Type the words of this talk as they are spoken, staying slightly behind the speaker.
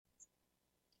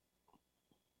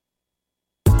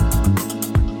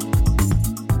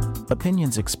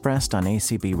Opinions expressed on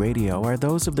ACB Radio are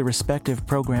those of the respective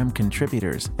program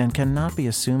contributors and cannot be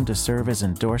assumed to serve as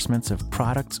endorsements of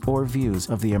products or views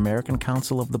of the American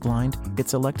Council of the Blind,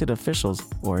 its elected officials,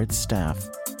 or its staff.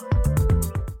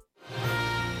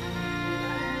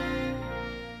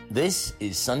 This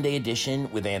is Sunday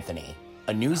Edition with Anthony,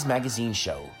 a news magazine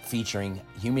show featuring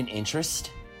human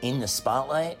interest, in the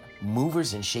spotlight,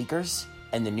 movers and shakers,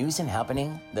 and the news and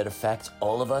happening that affect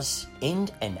all of us in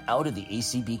and out of the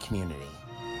ACB community.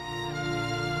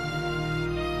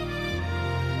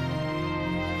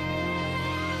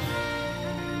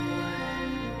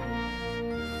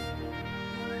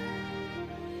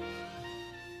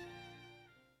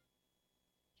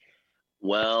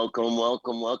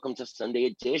 Welcome to Sunday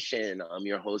Edition. I'm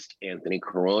your host, Anthony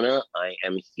Corona. I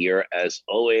am here, as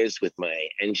always, with my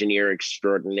engineer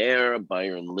extraordinaire,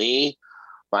 Byron Lee.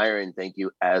 Byron, thank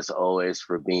you, as always,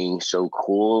 for being so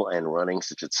cool and running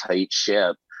such a tight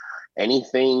ship.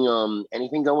 Anything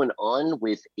going on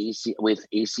with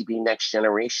ACB Next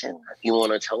Generation you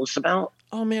want to tell us about?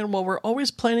 Oh, man. Well, we're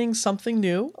always planning something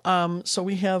new. So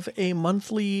we have a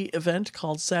monthly event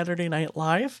called Saturday Night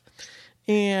Live.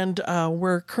 And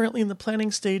we're currently in the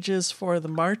planning stages for the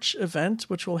March event,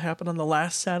 which will happen on the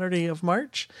last Saturday of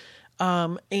March.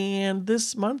 And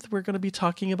this month, we're going to be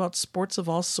talking about sports of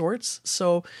all sorts.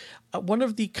 So one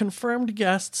of the confirmed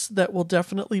guests that will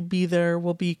definitely be there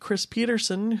will be Chris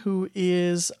Peterson, who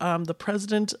is the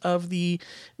president of the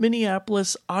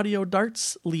Minneapolis Audio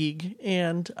Darts League.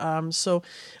 And so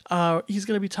he's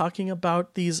going to be talking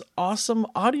about these awesome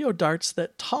audio darts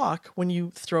that talk when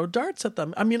you throw darts at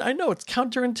them. I mean, I know it's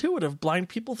counterintuitive, blind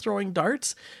people throwing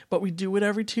darts, but we do it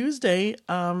every Tuesday,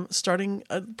 starting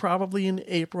probably in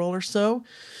April or so.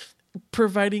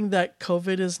 Providing that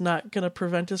COVID is not going to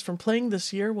prevent us from playing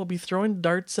this year, we'll be throwing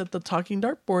darts at the talking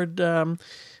dartboard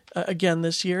again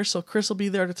this year. So Chris will be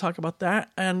there to talk about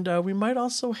that. And we might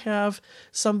also have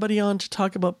somebody on to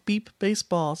talk about beep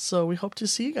baseball. So we hope to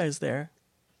see you guys there.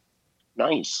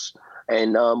 Nice.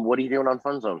 And what are you doing on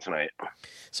Fun Zone tonight?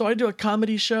 So I do a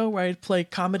comedy show where I play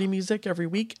comedy music every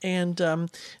week. And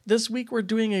this week we're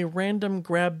doing a random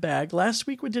grab bag. Last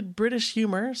week we did British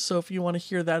humor. So if you want to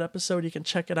hear that episode, you can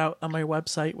check it out on my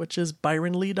website, which is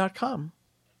byronlee.com.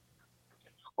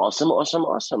 Awesome.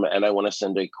 And I want to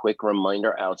send a quick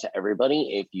reminder out to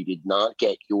everybody. If you did not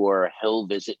get your Hill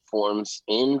Visit forms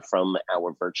in from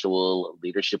our virtual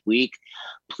leadership week,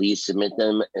 please submit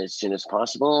them as soon as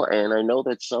possible. And I know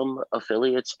that some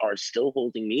affiliates are still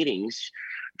holding meetings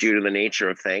due to the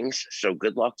nature of things. So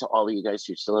good luck to all of you guys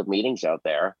who still have meetings out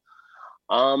there.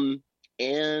 And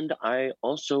I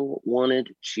also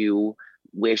wanted to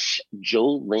wish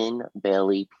Jolynn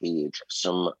Bailey Page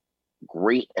some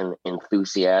great and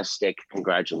enthusiastic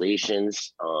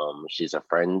congratulations. She's a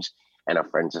friend and a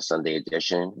friend to Sunday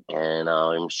Edition, and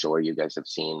I'm sure you guys have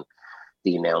seen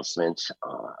the announcement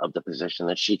of the position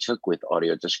that she took with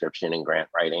audio description and grant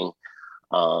writing.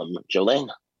 Jolene,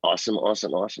 awesome.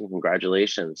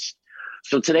 Congratulations.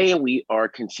 So today we are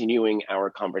continuing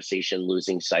our conversation,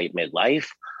 Losing Sight Midlife.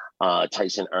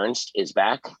 Tyson Ernst is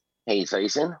back. Hey,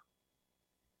 Tyson.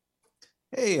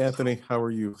 Hey, Anthony. How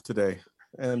are you today?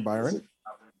 And Byron.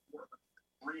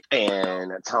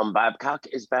 And Tom Babcock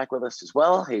is back with us as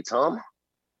well. Hey, Tom.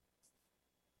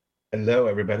 Hello,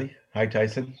 everybody. Hi,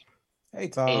 Tyson. Hey,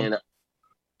 Tom. And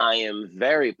I am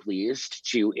very pleased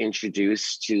to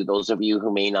introduce to those of you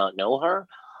who may not know her,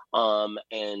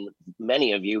 and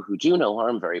many of you who do know her,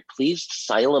 I'm very pleased.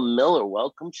 Sila Miller,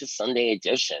 welcome to Sunday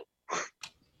Edition.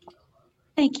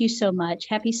 Thank you so much.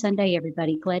 Happy Sunday,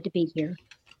 everybody. Glad to be here.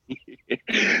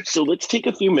 So let's take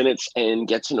a few minutes and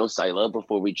get to know Sila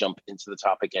before we jump into the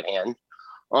topic at hand.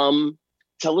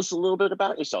 Tell us a little bit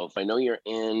about yourself. I know you're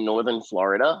in Northern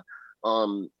Florida.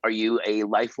 Are you a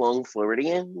lifelong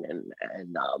Floridian?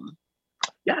 And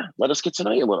let us get to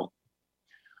know you a little.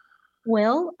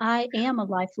 Well, I am a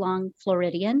lifelong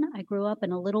Floridian. I grew up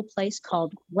in a little place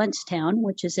called Luntstown,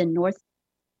 which is in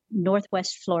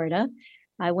northwest Florida.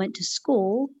 I went to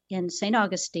school in St.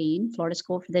 Augustine, Florida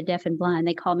School for the Deaf and Blind.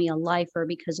 They call me a lifer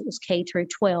because it was K through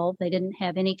 12. They didn't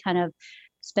have any kind of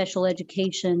special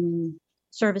education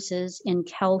services in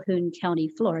Calhoun County,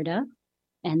 Florida.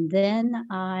 And then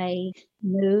I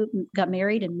got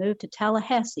married and moved to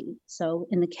Tallahassee, so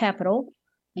in the capital.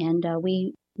 And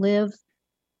we live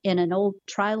in an old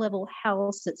tri-level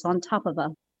house that's on top of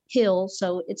a hill.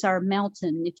 So it's our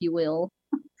mountain, if you will.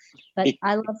 But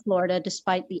I love Florida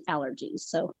despite the allergies.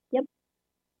 So, yep.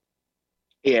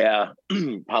 Yeah.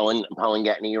 pollen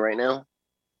getting you right now?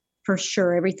 For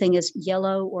sure. Everything is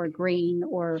yellow or green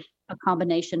or a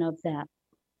combination of that.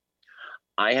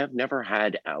 I have never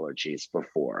had allergies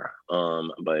before.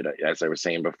 But as I was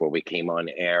saying before we came on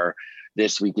air,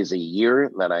 this week is a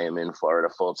year that I am in Florida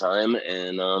full time,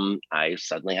 and I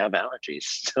suddenly have allergies.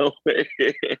 So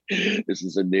this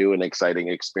is a new and exciting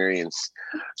experience.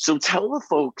 So tell the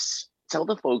folks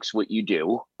what you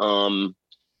do, and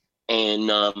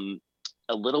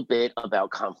a little bit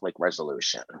about conflict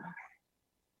resolution.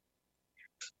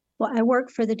 Well, I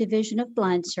work for the Division of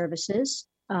Blind Services.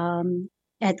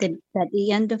 At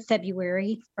the end of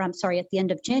February, or I'm sorry, at the end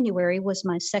of January was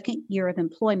my second year of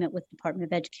employment with the Department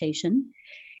of Education.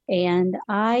 And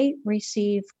I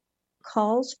receive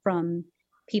calls from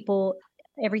people,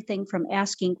 everything from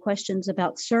asking questions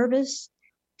about service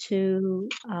to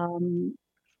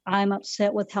I'm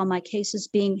upset with how my case is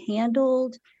being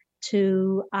handled,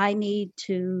 to I need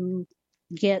to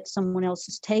get someone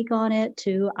else's take on it,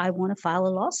 to I want to file a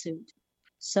lawsuit.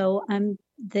 So I'm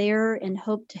there and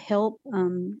hope to help,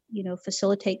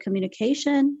 facilitate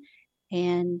communication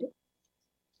and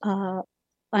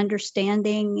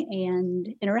understanding and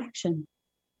interaction.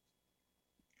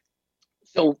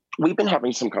 So we've been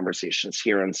having some conversations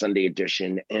here on Sunday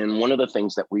Edition, and one of the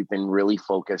things that we've been really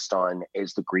focused on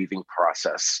is the grieving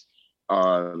process.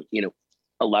 A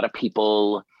lot of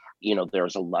people,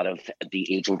 there's a lot of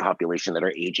the aging population that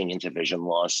are aging into vision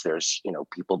loss. There's,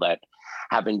 people that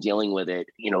have been dealing with it,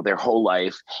 their whole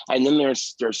life. And then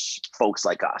there's folks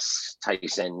like us,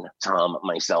 Tyson, Tom,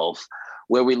 myself,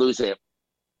 where we lose it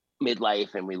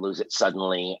midlife and we lose it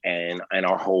suddenly, and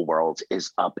our whole world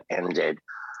is upended.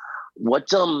 What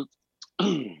do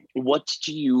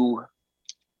you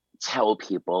tell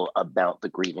people about the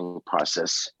grieving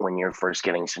process when you're first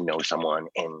getting to know someone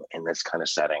in this kind of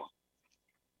setting?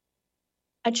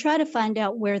 I try to find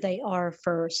out where they are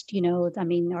first.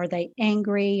 Are they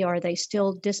angry? Are they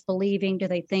still disbelieving? Do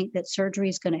they think that surgery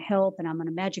is going to help and I'm going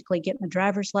to magically get my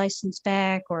driver's license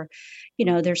back? Or,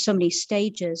 there's so many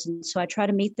stages. And so I try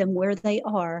to meet them where they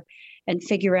are and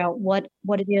figure out what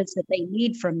it is that they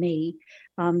need from me.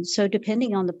 So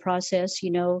depending on the process,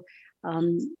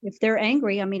 if they're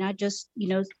angry, I just,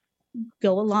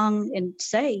 go along and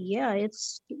say, yeah,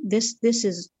 this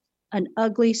is an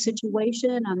ugly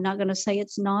situation. I'm not going to say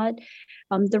it's not.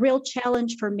 The real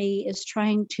challenge for me is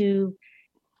trying to,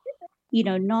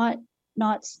 not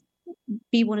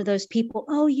be one of those people,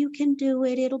 oh, you can do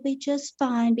it, it'll be just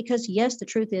fine. Because yes, the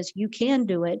truth is you can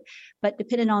do it, but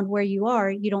depending on where you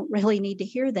are, you don't really need to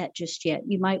hear that just yet.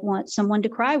 You might want someone to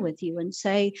cry with you and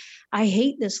say, I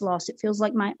hate this loss. It feels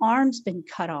like my arm's been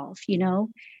cut off,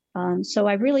 So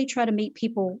I really try to meet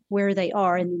people where they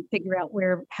are and figure out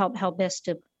how best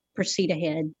to proceed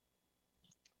ahead.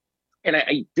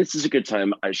 And this is a good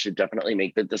time. I should definitely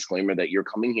make the disclaimer that you're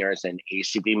coming here as an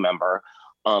ACB member,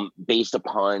 based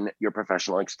upon your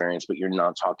professional experience, but you're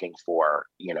not talking for,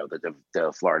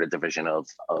 the Florida Division of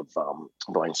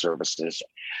Blind Services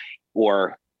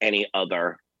or any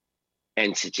other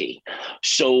entity.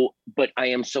 So, but I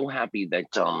am so happy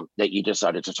that that you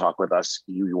decided to talk with us.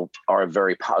 You are a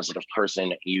very positive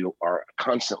person. You are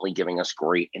constantly giving us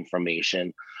great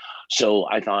information. So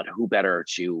I thought, who better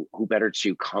to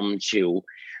come to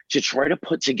try to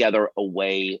put together a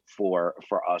way for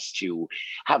us to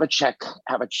have a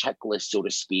checklist, so to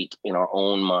speak, in our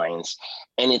own minds.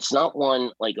 And it's not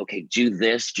one like, okay, do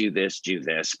this,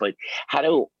 but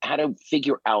how to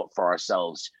figure out for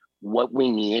ourselves what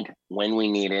we need, when we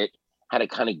need it, how to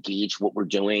kind of gauge what we're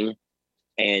doing,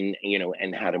 and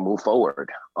how to move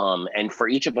forward. And for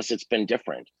each of us, it's been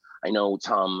different. I know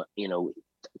Tom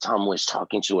was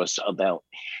talking to us about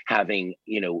having,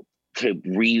 to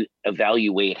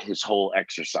reevaluate his whole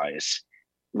exercise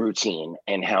routine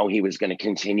and how he was going to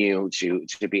continue to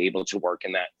be able to work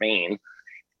in that vein,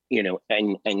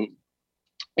 and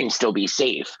still be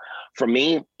safe. For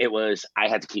me, it was, I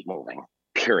had to keep moving,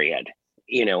 period.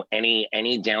 Any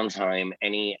downtime,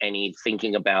 any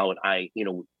thinking about,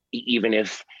 even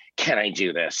if, can I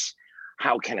do this?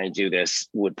 How can I do this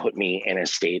would put me in a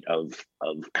state of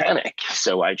panic.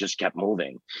 So I just kept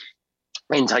moving.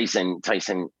 And Tyson,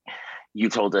 you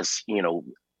told us,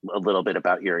 a little bit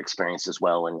about your experience as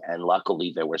well. And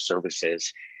luckily there were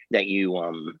services that you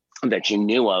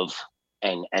knew of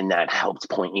and that helped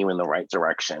point you in the right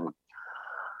direction.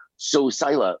 So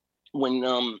Sila, when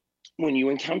you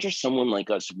encounter someone like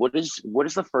us, what is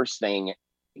the first thing,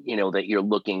 that you're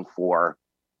looking for,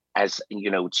 as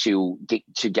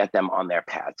to get them on their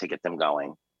path, to get them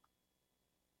going?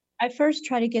 I first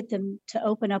try to get them to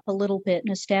open up a little bit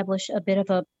and establish a bit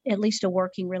of at least a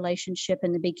working relationship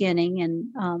in the beginning,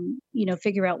 and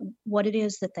figure out what it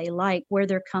is that they like, where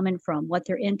they're coming from, what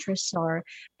their interests are,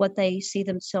 what they see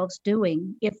themselves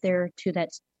doing if they're to that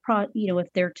if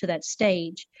they're to that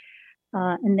stage.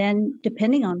 And then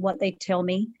depending on what they tell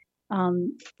me,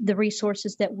 the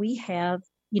resources that we have,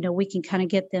 we can kind of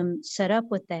get them set up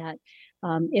with that.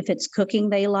 If it's cooking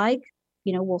they like,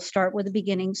 we'll start with the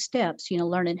beginning steps,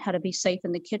 learning how to be safe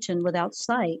in the kitchen without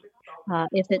sight.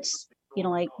 If it's,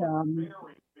 like,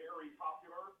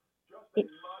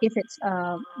 if it's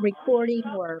recording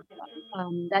or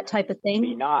that type of thing,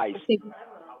 Be nice.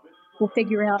 we'll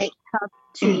figure out how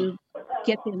to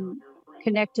get them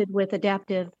connected with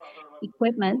adaptive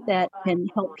equipment that can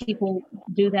help people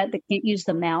do that can't use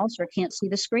the mouse or can't see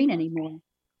the screen anymore.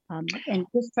 And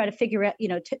just try to figure out,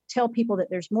 tell people that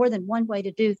there's more than one way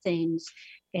to do things,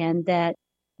 and that,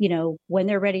 when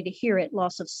they're ready to hear it,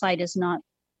 loss of sight is not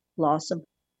loss of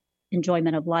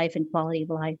enjoyment of life and quality of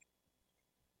life.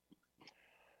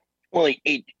 Well,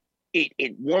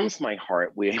 it warms my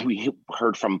heart. We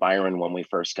heard from Byron when we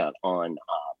first got on.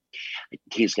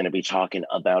 He's going to be talking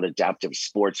about adaptive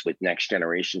sports with Next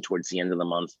Generation towards the end of the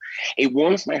month. It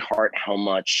warms my heart how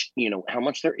much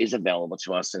there is available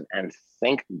to us, and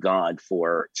thank God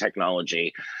for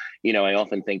technology. I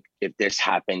often think if this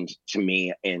happened to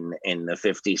me in the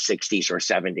 50s, 60s, or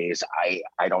 70s,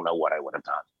 I don't know what I would have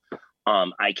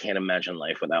done. I can't imagine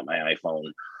life without my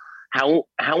iPhone.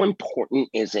 How important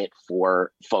is it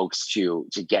for folks to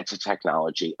get to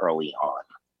technology early on?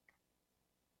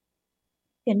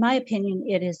 In my opinion,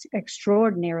 it is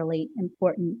extraordinarily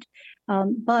important.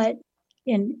 But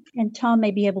Tom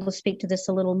may be able to speak to this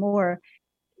a little more.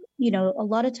 A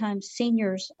lot of times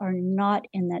seniors are not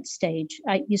in that stage.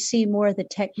 You see more of the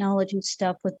technology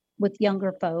stuff with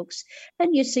younger folks,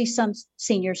 and you see some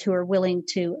seniors who are willing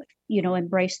to,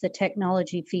 embrace the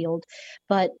technology field.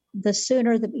 But the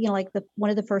sooner one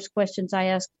of the first questions I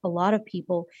ask a lot of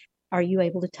people, are you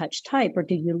able to touch type, or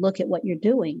do you look at what you're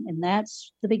doing? And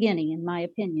that's the beginning, in my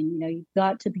opinion. You've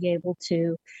got to be able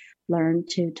to learn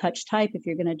to touch type if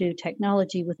you're going to do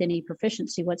technology with any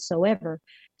proficiency whatsoever.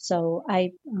 So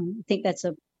I think that's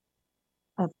a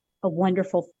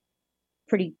wonderful,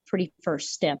 pretty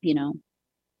first step,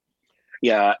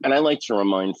 Yeah, and I like to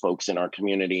remind folks in our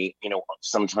community,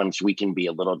 sometimes we can be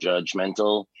a little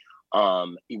judgmental.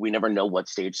 We never know what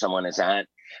stage someone is at,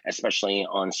 especially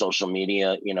on social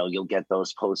media. You'll get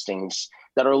those postings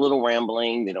that are a little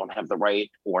rambling. They don't have the right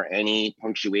or any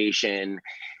punctuation.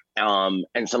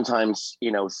 And sometimes,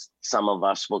 some of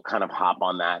us will kind of hop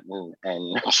on that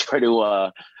and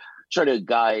try to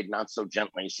guide, not so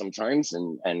gently sometimes,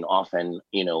 and often,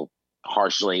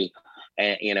 harshly.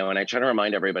 And I try to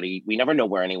remind everybody, we never know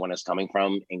where anyone is coming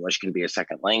from. English can be a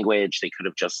second language. They could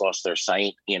have just lost their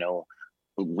sight,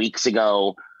 weeks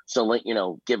ago. So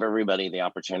give everybody the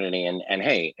opportunity. And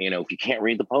hey, if you can't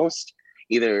read the post,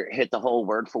 either hit the whole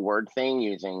word for word thing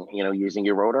using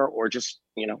your rotor, or just,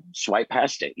 swipe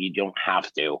past it. You don't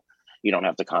have to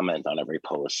comment on every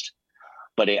post.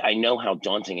 But I know how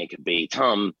daunting it could be.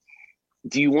 Tom,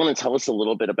 do you want to tell us a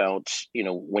little bit about,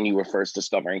 when you were first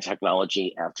discovering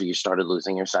technology after you started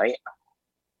losing your sight?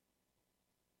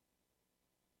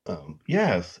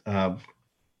 Yes.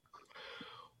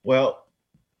 Well,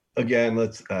 again,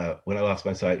 when I lost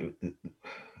my sight,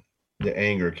 the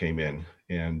anger came in,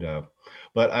 and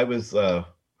but I was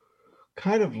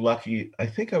kind of lucky. I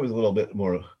think I was a little bit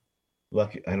more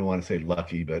lucky. I don't want to say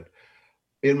lucky, but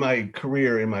in my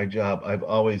career, in my job, I've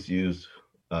always used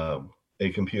a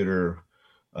computer,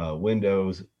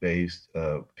 Windows-based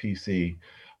PC.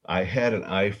 I had an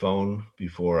iPhone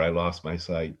before I lost my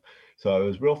sight, so I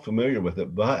was real familiar with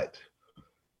it. But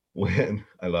when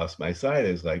I lost my sight,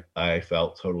 it's like I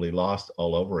felt totally lost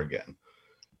all over again.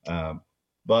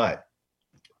 But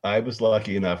I was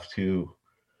lucky enough to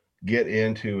get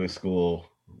into a school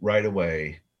right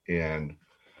away, and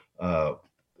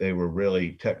they were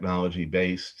really technology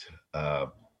based.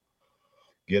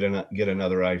 Get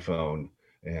another iPhone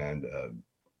and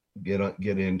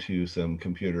get into some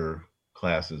computer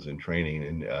classes and training,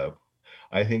 and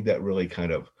I think that really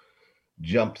kind of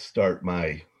jumpstart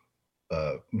my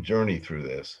journey through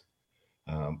this.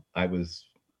 I was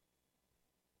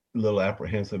a little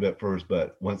apprehensive at first,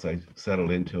 but once I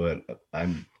settled into it,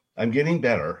 I'm getting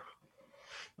better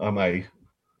on my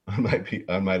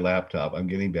laptop. I'm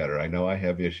getting better. I know I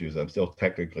have issues. I'm still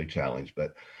technically challenged,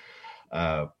 but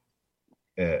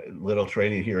little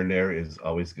training here and there is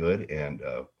always good. And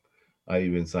I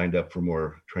even signed up for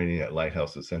more training at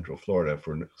Lighthouse of Central Florida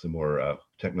for some more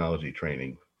technology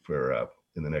training for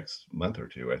in the next month or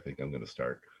two. I think I'm going to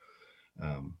start.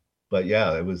 But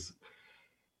yeah, it was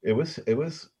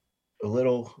a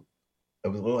little, I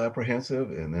was a little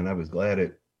apprehensive, and then I was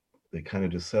glad they kind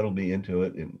of just settled me into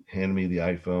it and handed me the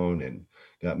iPhone and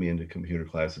got me into computer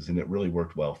classes, and it really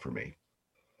worked well for me.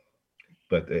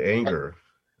 but the anger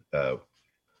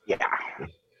Yeah.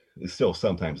 is still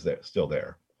sometimes there, still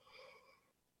there.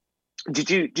 Did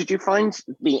you find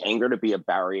the anger to be a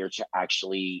barrier to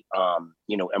actually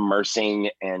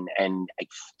immersing and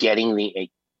getting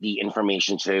the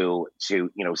information to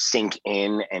sink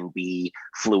in and be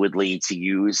fluidly to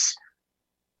use?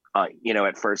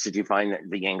 At first, did you find that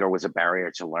the anger was a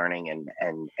barrier to learning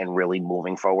and really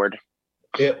moving forward?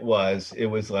 It was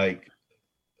like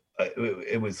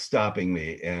it was stopping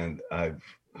me, and I've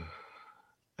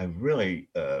really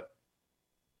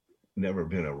never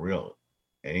been a real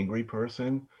angry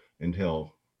person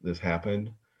until this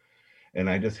happened, and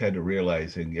I just had to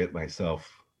realize and get myself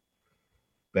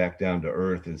back down to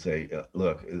earth and say,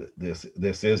 look,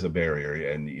 this is a barrier,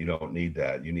 and you don't need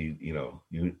that. You need,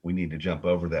 we need to jump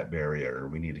over that barrier, or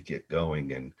we need to get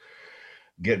going and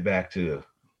get back to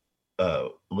a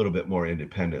little bit more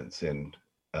independence, and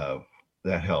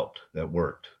that helped. That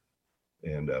worked,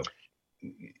 and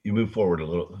you move forward a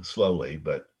little slowly.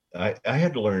 But I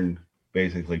had to learn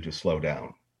basically to slow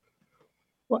down.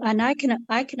 Well, and I can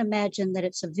imagine that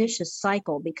it's a vicious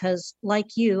cycle, because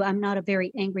like you, I'm not a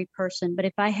very angry person, but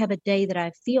if I have a day that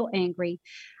I feel angry,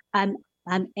 I'm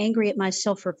angry at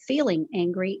myself for feeling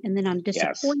angry, and then I'm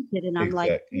disappointed, and I'm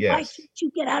like, why can't you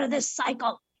get out of this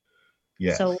cycle?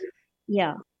 Yes. So,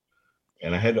 yeah.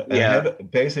 And I had to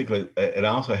basically, and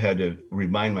I also had to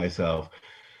remind myself,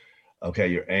 okay,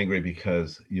 you're angry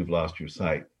because you've lost your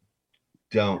sight.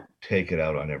 Don't take it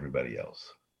out on everybody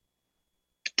else.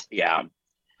 Yeah.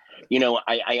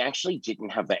 I actually didn't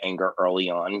have the anger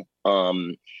early on.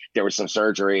 There were some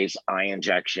surgeries, eye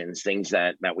injections, things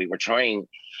that we were trying.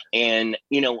 And,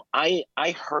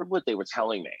 I heard what they were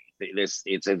telling me.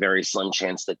 It's a very slim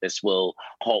chance that this will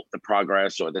halt the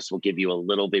progress, or this will give you a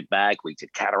little bit back. We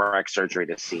did cataract surgery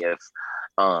to see if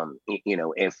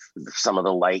some of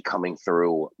the light coming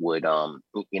through would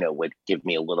give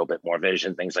me a little bit more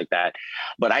vision, things like that.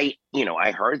 But I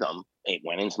heard them. It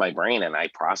went into my brain and I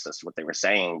processed what they were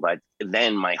saying. But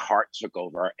then my heart took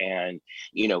over, and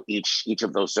each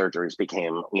of those surgeries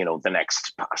became the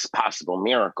next possible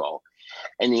miracle.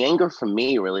 And the anger for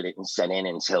me really didn't set in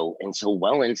until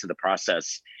well into the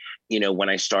process. When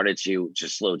I started to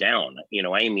slow down,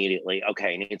 I immediately,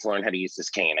 okay, I need to learn how to use this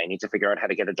cane. I need to figure out how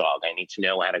to get a dog. I need to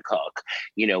know how to cook.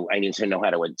 I need to know how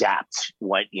to adapt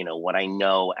what I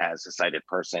know as a sighted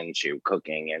person to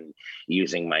cooking and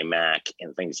using my Mac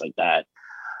and things like that.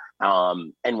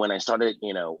 And when I started,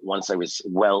 once I was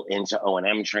well into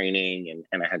O&M training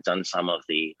and I had done some of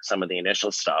the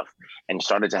initial stuff and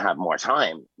started to have more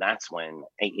time, that's when,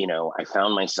 I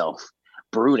found myself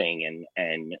brooding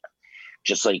and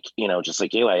just like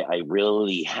you, I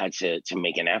really had to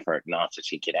make an effort not to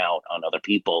take it out on other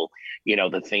people.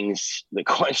 The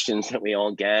questions that we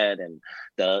all get, and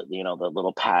the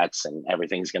little pats and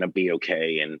everything's going to be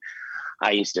okay. And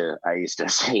I used to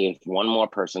say, if one more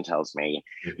person tells me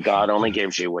God only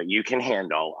gives you what you can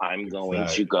handle, I'm going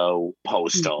to go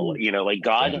postal.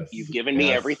 God, Yes. you've given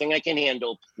me everything I can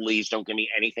handle. Please don't give me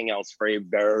anything else for a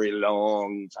very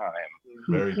long time.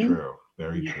 Very true.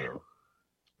 Very true.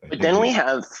 But then we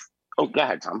have, go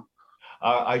ahead, Tom.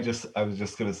 I was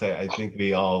just going to say, I think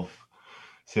we all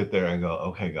sit there and go,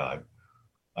 okay, God,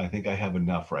 I think I have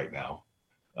enough right now.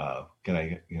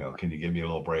 Can you give me a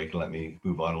little break? Let me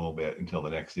move on a little bit until the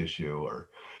next issue,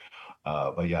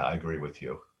 but yeah, I agree with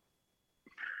you.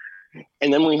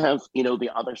 And then we have, the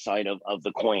other side of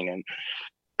the coin, and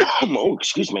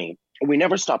excuse me, we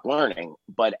never stop learning,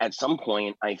 but at some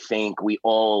point, I think we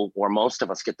all, or most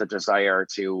of us, get the desire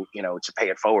to pay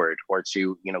it forward, or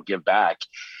to, give back.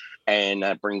 And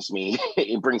that brings me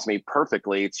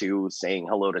perfectly to saying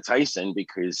hello to Tyson,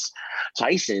 because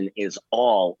Tyson is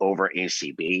all over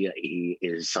ACB. He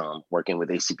is working with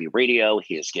ACB Radio.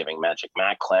 He is giving Magic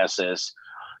Mac classes.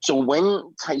 So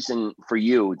when, Tyson, for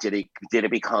you, did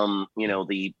it become,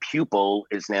 the pupil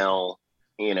is now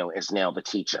the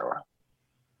teacher?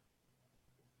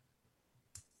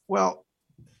 Well,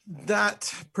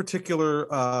 that particular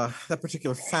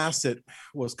facet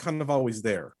was kind of always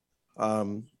there.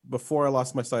 Before I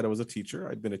lost my sight, I was a teacher.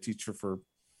 I'd been a teacher for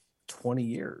 20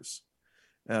 years.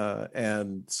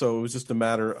 And so it was just a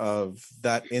matter of,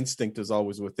 that instinct is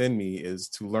always within me, is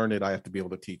to learn it, I have to be able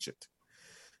to teach it.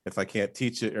 If I can't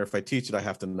teach it, or if I teach it, I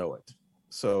have to know it.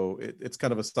 So it's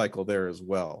kind of a cycle there as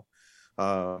well.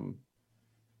 That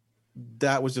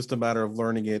was just a matter of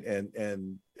learning it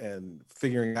and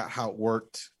figuring out how it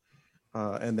worked,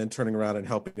 and then turning around and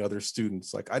helping other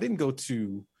students. Like, I didn't go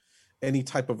to any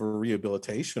type of a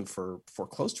rehabilitation for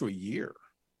close to a year,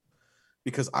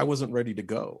 because I wasn't ready to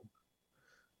go.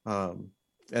 And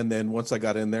then once I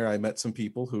got in there, I met some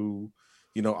people who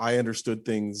I understood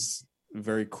things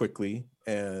very quickly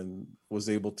and was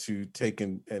able to take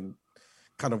and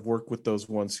kind of work with those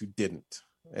ones who didn't.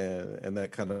 And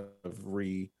that kind of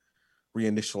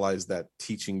reinitialized that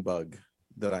teaching bug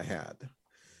that I had.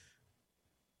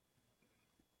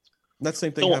 And that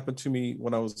same thing happened to me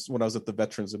when I was at the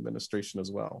Veterans Administration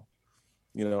as well.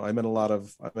 I met a lot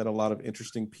of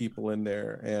interesting people in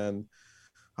there, and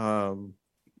I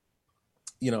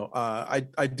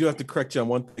do have to correct you on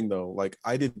one thing though. Like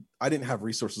I didn't have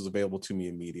resources available to me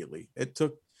immediately. It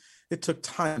took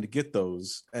time to get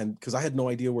those, and because I had no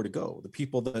idea where to go. The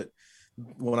people that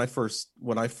when I first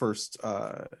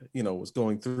was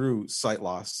going through sight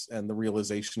loss and the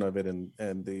realization of it and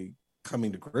the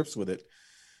coming to grips with it,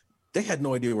 they had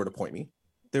no idea where to point me.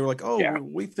 They were like, "Oh,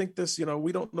 we think this,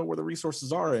 we don't know where the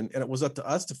resources are," and it was up to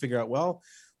us to figure out, well,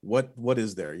 what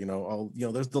is there?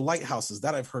 There's the lighthouses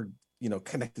that I've heard,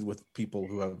 connected with people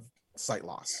who have sight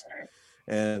loss,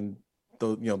 and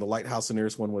the lighthouse, the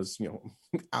nearest one was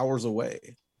hours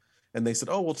away, and they said,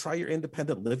 "Oh, well, try your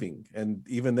independent living," and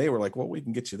even they were like, "Well, we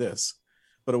can get you this,"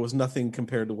 but it was nothing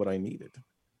compared to what I needed.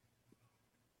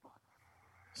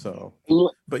 So,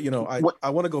 but I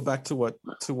want to go back to what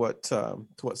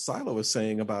Silo was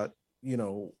saying about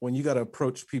when you got to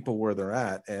approach people where they're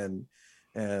at, and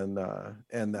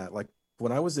that, like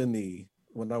when I was at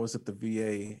the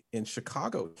VA in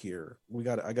Chicago here,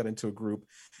 I got into a group,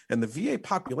 and the VA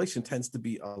population tends to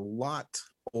be a lot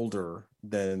older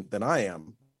than I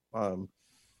am.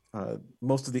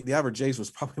 Most of the average age was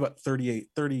probably about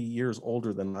 30 years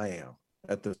older than I am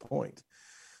at this point.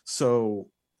 So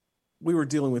we were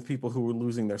dealing with people who were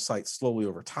losing their sight slowly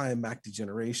over time, mac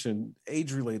degeneration,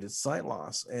 age-related sight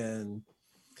loss, and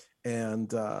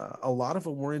a lot of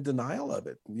them were in denial of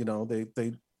it.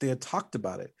 They had talked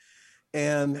about it,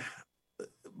 and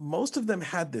most of them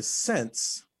had this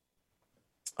sense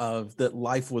of that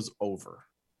life was over,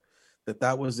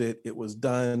 that was it. It was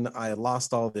done. I had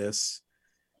lost all this,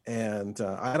 and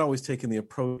I had always taken the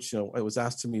approach. It was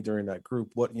asked to me during that group,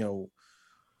 what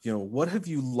have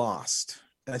you lost?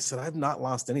 And I said, I've not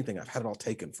lost anything. I've had it all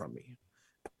taken from me.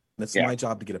 And it's my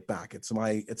job to get it back. It's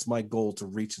my goal to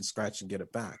reach and scratch and get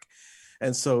it back.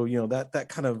 And so, that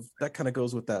kind of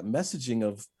goes with that messaging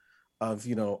of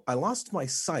I lost my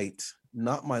sight,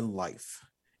 not my life.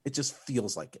 It just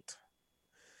feels like it.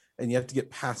 And you have to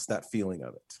get past that feeling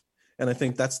of it. And I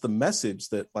think that's the message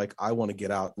that I want to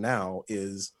get out now,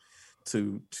 is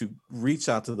to reach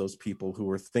out to those people who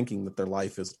are thinking that their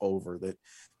life is over, that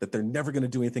they're never going to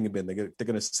do anything about it. They're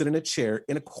going to sit in a chair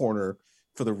in a corner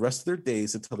for the rest of their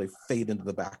days until they fade into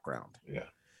the background. Yeah.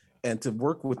 And to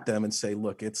work with them and say,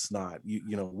 look, it's not,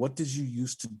 what did you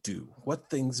used to do? What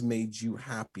things made you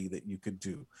happy that you could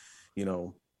do?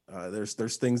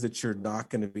 There's things that you're not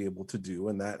going to be able to do.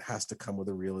 And that has to come with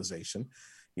a realization.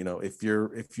 If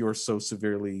you're so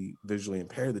severely visually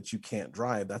impaired that you can't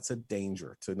drive, that's a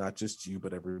danger to not just you,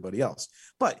 but everybody else.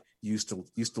 But you used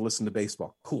to listen to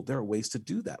baseball. Cool. There are ways to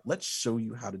do that. Let's show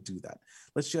you how to do that.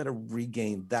 Let's show you how to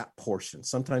regain that portion.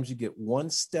 Sometimes you get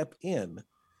one step in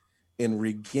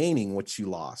regaining what you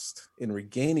lost, in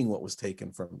regaining what was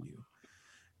taken from you.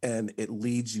 And it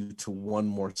leads you to one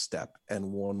more step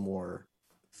and one more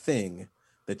thing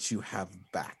that you have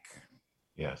back.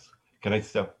 Yes. Can I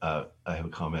step? I have a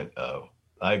comment.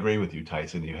 I agree with you,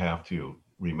 Tyson. You have to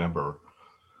remember.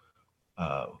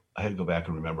 I had to go back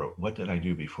and remember, what did I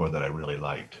do before that I really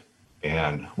liked?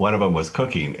 And one of them was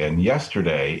cooking. And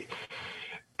yesterday,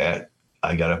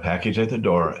 I got a package at the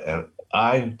door, and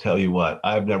I tell you what,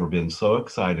 I've never been so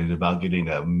excited about getting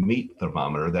a meat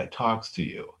thermometer that talks to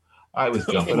you. I was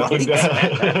jumping up and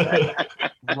down.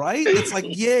 Right? It's like,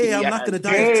 yay, I'm not going to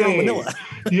die of salmonella.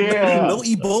 Yeah. No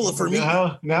Ebola for me.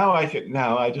 Now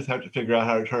I just have to figure out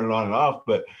how to turn it on and off.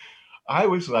 But I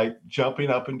was like jumping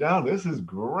up and down. This is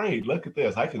great. Look at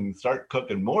this. I can start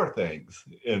cooking more things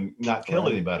and not kill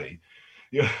anybody.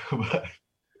 Yeah. But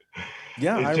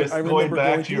I remember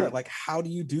going through that. Like, how do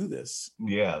you do this?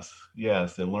 Yes.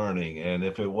 And learning. And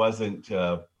if it wasn't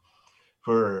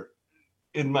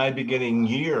in my beginning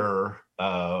year,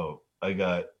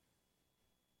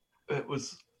 it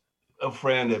was a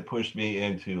friend that pushed me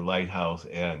into Lighthouse,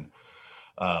 and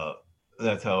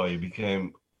that's how I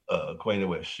became acquainted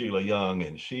with Sheila Young,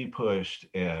 and she pushed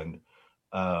and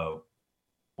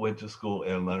went to school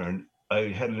and learned. I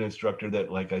had an instructor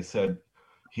that, like I said,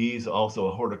 he's also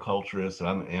a horticulturist, and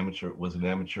I'm an amateur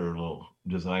little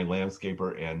design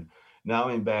landscaper, and now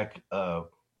I'm back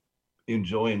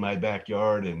enjoying my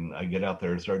backyard, and I get out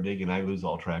there and start digging. I lose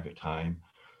all track of time.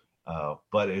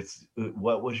 But it's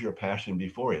what was your passion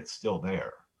before? It's still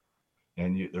there,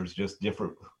 and there's just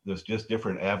different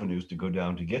avenues to go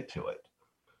down to get to it.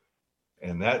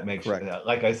 And that makes, Correct.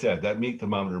 like I said, that meat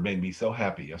thermometer made me so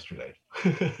happy yesterday.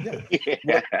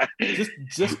 Yeah. Well,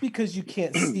 just because you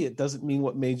can't see it doesn't mean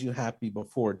what made you happy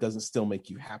before doesn't still make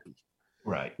you happy.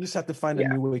 Right. You just have to find a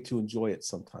new way to enjoy it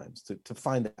sometimes to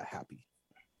find that happy.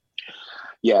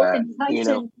 Yeah. And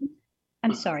Tyson,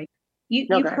 I'm sorry. You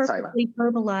perfectly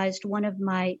verbalized one of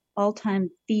my all-time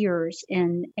fears,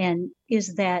 and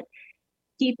is that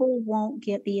people won't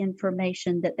get the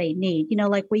information that they need. You know,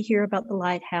 like we hear about the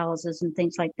lighthouses and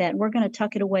things like that. And we're going to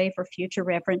tuck it away for future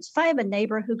reference. If I have a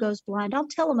neighbor who goes blind, I'll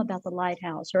tell them about the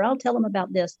lighthouse, or I'll tell them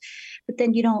about this. But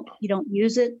then you don't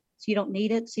use it, so you don't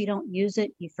need it, so you don't use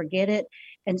it, you forget it.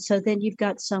 And so then you've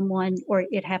got someone, or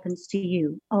it happens to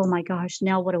you. Oh my gosh,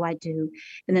 now what do I do?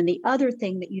 And then the other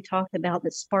thing that you talked about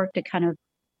that sparked a kind of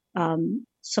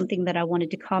something that I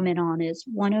wanted to comment on is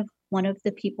one of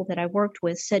the people that I worked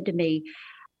with said to me,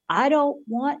 I don't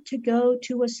want to go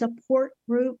to a support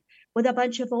group with a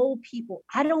bunch of old people.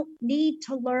 I don't need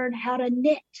to learn how to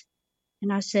knit.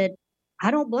 And I said,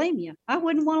 I don't blame you. I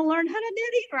wouldn't want to learn how to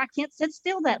knit either. I can't sit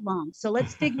still that long. So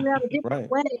let's figure out a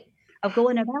different way of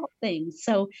going about things.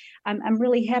 So I'm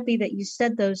really happy that you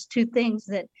said those two things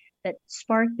that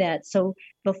sparked that. So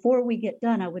before we get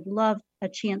done, I would love a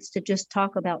chance to just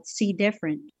talk about See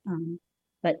Different.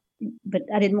 But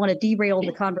I didn't want to derail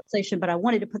the conversation, but I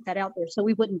wanted to put that out there so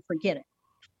we wouldn't forget it.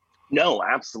 No,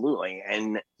 absolutely.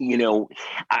 And, you know,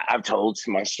 I've told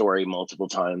my story multiple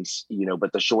times, you know,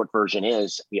 but the short version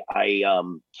is I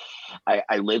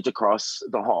lived across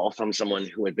the hall from someone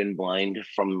who had been blind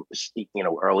from, you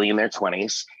know, early in their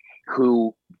 20s,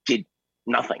 who did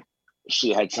nothing.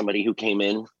 She had somebody who came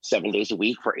in 7 days a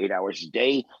week for 8 hours a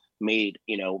day, made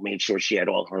sure she had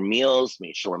all her meals,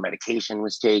 made sure medication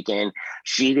was taken.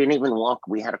 She didn't even walk.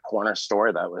 We had a corner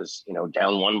store that was, you know,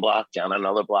 down one block, down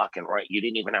another block, and right. You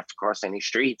didn't even have to cross any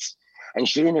streets. And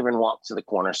she didn't even walk to the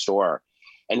corner store.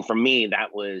 And for me,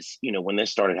 that was, you know, when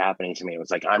this started happening to me, it was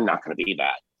like, I'm not going to be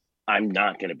that. I'm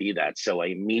not going to be that. So I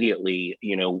immediately,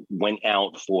 you know, went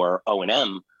out for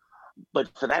O&M. But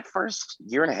for that first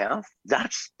year and a half,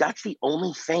 that's the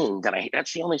only thing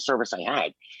that's the only service I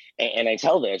had. And I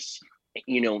tell this,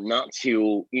 you know, not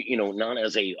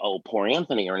as a, poor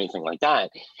Anthony or anything like that.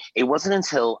 It wasn't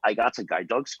until I got to guide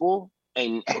dog school.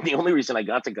 And the only reason I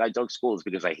got to guide dog school is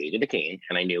because I hated a cane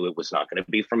and I knew it was not going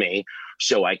to be for me.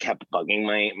 So I kept bugging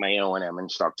my O&M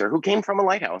instructor, who came from a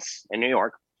lighthouse in New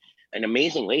York, an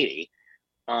amazing lady.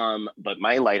 But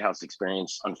my lighthouse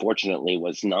experience, unfortunately,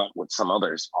 was not what some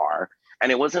others are.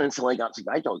 And it wasn't until I got to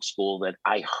guide dog school that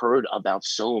I heard about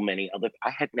so many other. I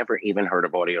had never even heard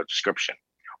of audio description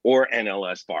or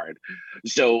NLS Bard.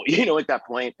 So, you know, at that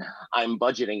point, I'm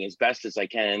budgeting as best as I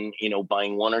can, you know,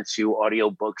 buying one or two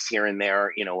audio books here and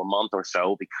there, you know, a month or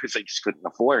so, because I just couldn't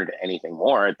afford anything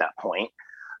more at that point.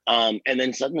 And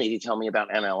then suddenly they tell me about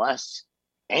NLS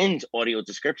and audio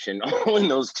description all in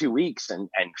those 2 weeks, and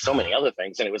so many other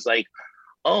things. And it was like,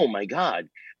 oh my God,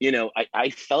 you know,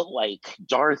 I felt like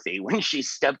Dorothy when she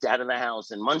stepped out of the house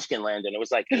in Munchkinland, and it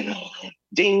was like,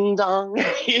 ding dong,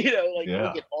 you know, like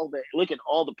look at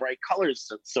all the bright colors,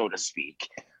 so to speak.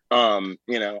 You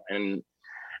know, and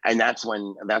that's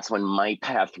when my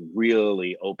path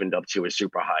really opened up to a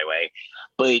superhighway.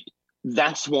 But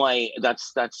that's why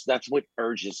that's what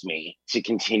urges me to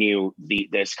continue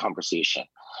this conversation.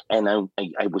 And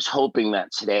I was hoping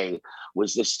that today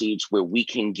was the stage where we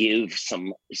can give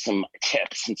some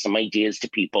tips and some ideas to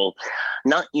people.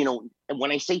 Not, you know,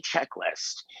 when I say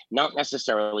checklist, not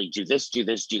necessarily do this,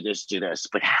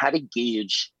 but how to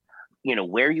gauge, you know,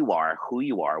 where you are, who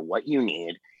you are, what you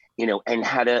need, you know, and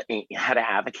how to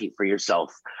advocate for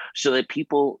yourself, so that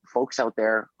folks out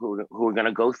there who are going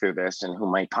to go through this and who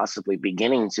might possibly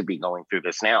beginning to be going through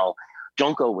this now,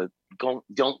 don't go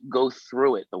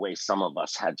through it the way some of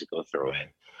us had to go through it.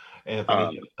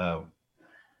 Anthony,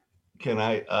 can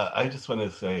I just want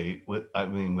to say,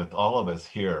 with all of us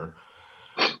here,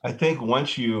 I think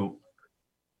once you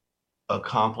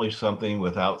accomplish something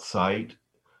without sight,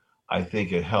 I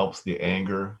think it helps the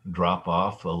anger drop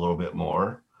off a little bit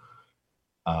more.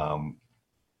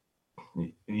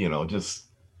 You know, just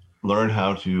learn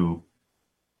how to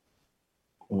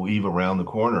weave around the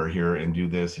corner here and do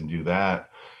this and do that.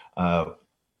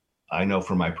 I know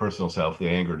for my personal self, the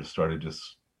anger just started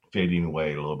fading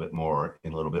away a little bit more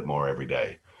every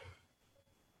day.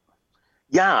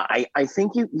 Yeah, I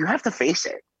think you have to face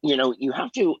it. You know, you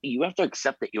have to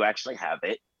accept that you actually have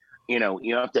it. You know,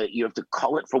 you have to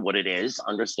call it for what it is,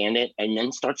 understand it, and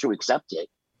then start to accept it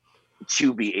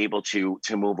to be able to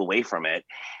move away from it.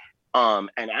 And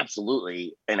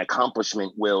absolutely, an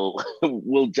accomplishment will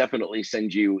definitely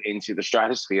send you into the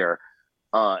stratosphere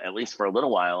at least for a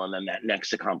little while. And then that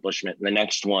next accomplishment, the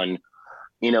next one,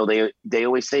 they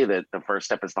always say that the first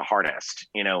step is the hardest.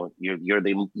 You're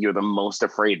the most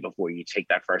afraid before you take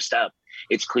that first step.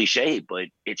 It's cliche, but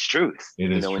it's truth.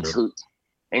 It is true.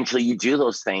 Until you do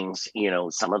those things,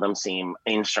 some of them seem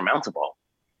insurmountable.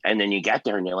 And then you get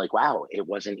there and you're like, wow, it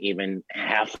wasn't even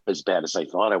half as bad as I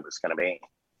thought it was going to be.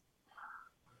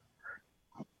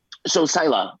 So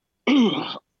Sila,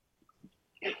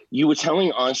 you were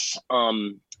telling us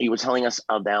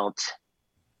about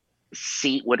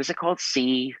what is it called?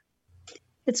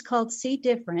 It's called See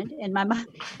Different. And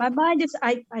my mind is,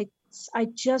 I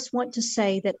just want to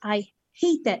say that I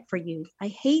hate that for you. I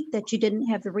hate that you didn't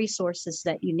have the resources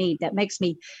that you need. That makes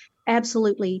me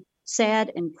absolutely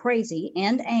sad and crazy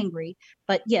and angry.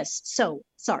 But yes, so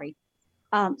sorry.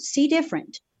 See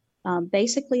Different.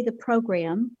 Basically, the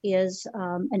program is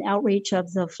an outreach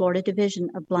of the Florida Division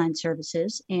of Blind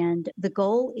Services. And the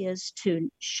goal is to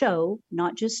show,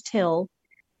 not just tell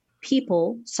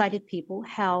people, sighted people,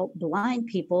 how blind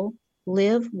people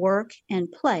live, work,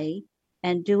 and play,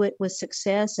 and do it with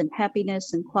success and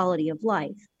happiness and quality of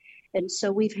life. And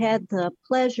so we've had the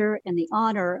pleasure and the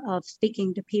honor of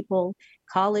speaking to people,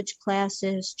 college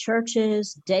classes,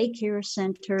 churches, daycare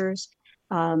centers,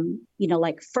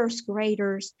 like first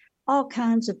graders, all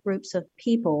kinds of groups of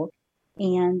people.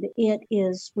 And it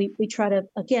is, we try to,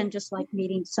 again, just like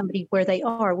meeting somebody where they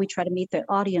are, we try to meet the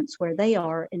audience where they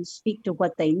are and speak to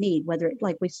what they need, whether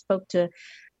like we spoke to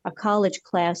a college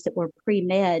class that were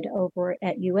pre-med over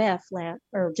at UF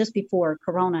or just before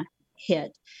Corona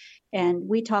hit. And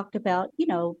we talked about,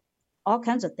 all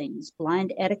kinds of things,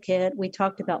 blind etiquette. We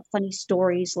talked about funny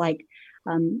stories like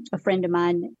a friend of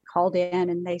mine called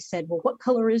in and they said, well, what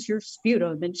color is your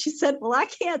sputum? And she said, well, I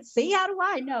can't see. How do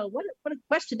I know? What a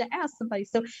question to ask somebody.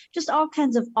 So just all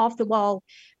kinds of off the wall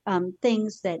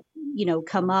things that,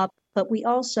 come up. But we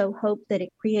also hope that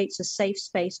it creates a safe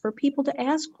space for people to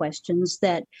ask questions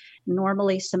that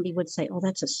normally somebody would say, oh,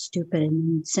 that's a stupid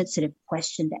and sensitive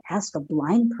question to ask a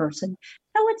blind person.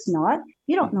 No, it's not.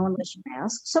 You don't know unless you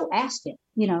ask. So ask it,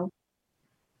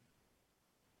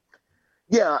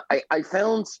 Yeah, I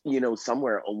found,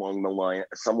 somewhere along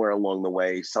the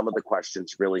way, some of the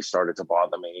questions really started to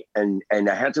bother me. And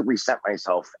I had to reset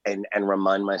myself and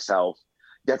remind myself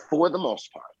that for the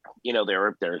most part, there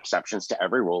are exceptions to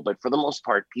every rule, but for the most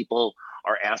part, people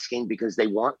are asking because they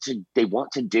want to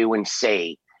do and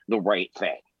say the right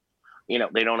thing.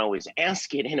 They don't always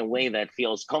ask it in a way that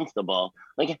feels comfortable.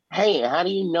 Like, hey, how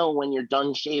do you know when you're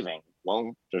done shaving?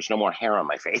 Well, there's no more hair on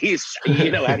my face.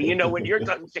 How do you know when you're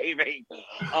done shaving?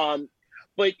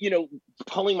 But,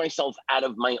 pulling myself out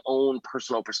of my own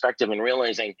personal perspective and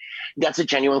realizing that's a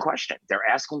genuine question. They're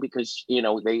asking because,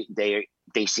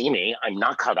 they see me. I'm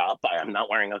not cut up. I'm not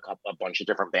wearing a bunch of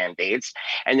different Band-Aids.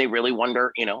 And they really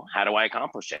wonder, how do I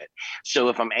accomplish it? So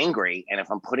if I'm angry and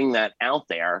if I'm putting that out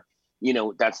there,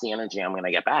 that's the energy I'm going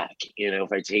to get back.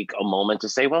 If I take a moment to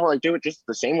say, well, I do it just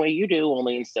the same way you do,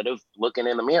 only instead of looking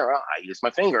in the mirror, I use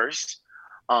my fingers.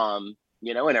 And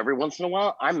every once in a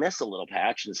while I miss a little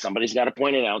patch and somebody's got to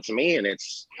point it out to me and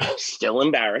it's still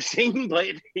embarrassing, but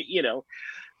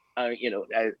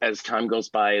as time goes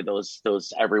by,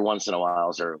 those every once in a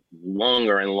whiles are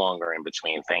longer and longer in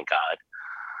between. Thank God.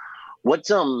 What,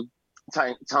 Tom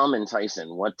and Tyson,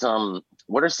 what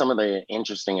are some of the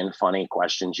interesting and funny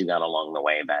questions you got along the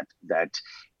way that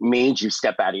made you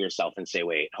step out of yourself and say,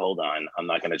 wait, hold on, I'm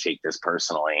not going to take this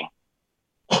personally?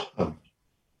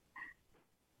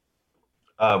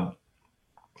 I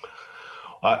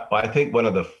think one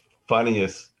of the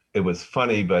funniest, it was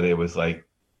funny, but it was like,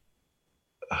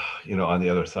 on the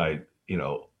other side,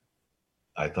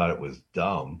 I thought it was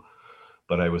dumb,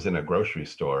 but I was in a grocery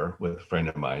store with a friend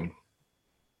of mine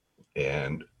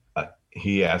and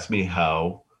he asked me,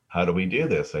 how do we do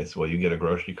this? I said, well, you get a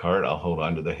grocery cart, I'll hold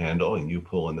on to the handle and you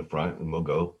pull in the front and we'll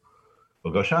go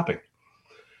shopping.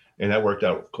 And that worked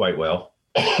out quite well.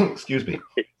 Excuse me.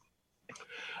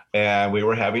 And we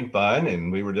were having fun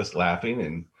and we were just laughing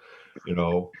and,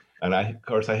 and of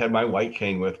course I had my white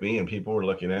cane with me and people were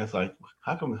looking at us like,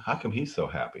 how come he's so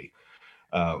happy?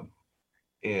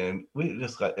 And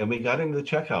we got into the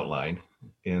checkout line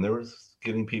and there was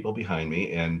getting people behind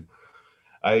me. And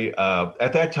I,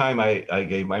 at that time I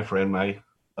gave my friend my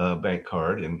bank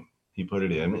card and he put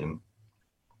it in and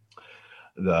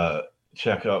the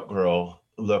checkout girl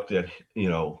looked at,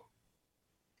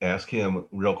 asked him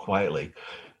real quietly,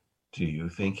 do you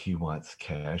think he wants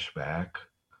cash back?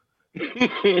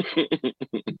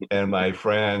 And my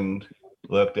friend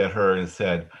looked at her and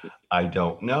said, I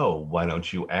don't know. Why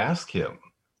don't you ask him?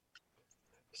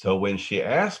 So when she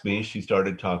asked me, she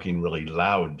started talking really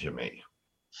loud to me.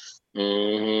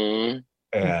 Mm-hmm.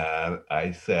 And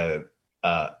I said,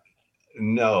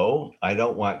 no, I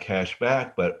don't want cash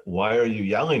back, but why are you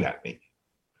yelling at me?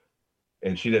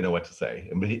 And she didn't know what to say.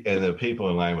 And the people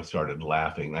in line started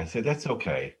laughing. I said, that's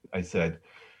okay. I said,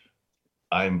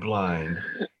 I'm blind.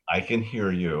 I can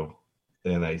hear you.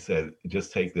 And I said,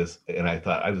 just take this. And I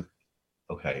thought,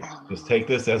 okay, just take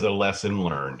this as a lesson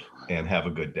learned and have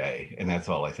a good day. And that's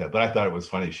all I said. But I thought it was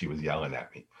funny she was yelling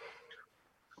at me.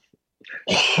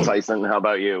 Tyson, how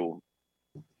about you?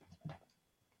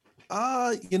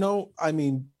 I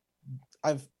mean,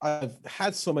 I've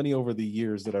had so many over the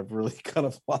years that I've really kind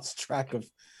of lost track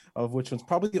of which one's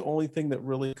probably the only thing that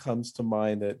really comes to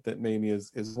mind that made me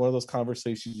is one of those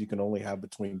conversations you can only have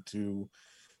between two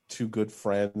good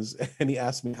friends. And he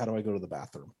asked me, how do I go to the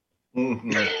bathroom?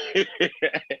 Mm-hmm.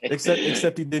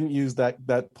 except he didn't use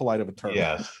that polite of a term.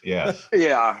 Yes.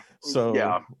 Yeah. So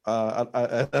yeah.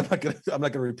 I'm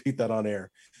not gonna repeat that on air.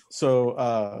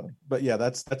 So but yeah,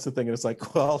 that's the thing. And it's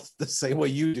like, well, the same way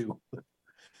you do.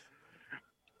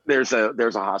 There's a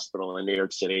hospital in New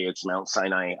York City. It's Mount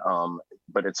Sinai,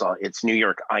 but it's New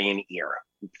York Eye and Ear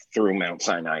through Mount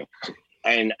Sinai.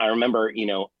 And I remember,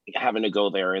 having to go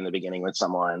there in the beginning with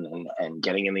someone and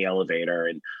getting in the elevator,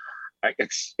 and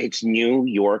it's New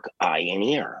York Eye and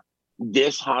Ear.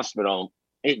 This hospital,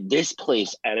 this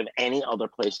place, out of any other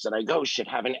place that I go, should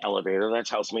have an elevator that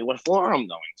tells me what floor I'm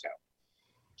going to.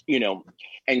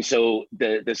 And so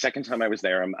the second time I was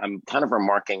there, I'm kind of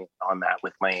remarking on that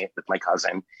with my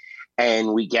cousin,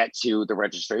 and we get to the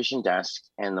registration desk,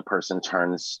 and the person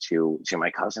turns to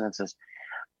my cousin and says,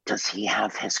 does he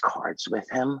have his cards with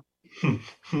him?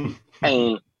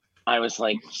 And I was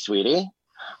like, sweetie,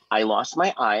 I lost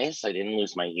my eyes, I didn't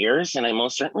lose my ears, and I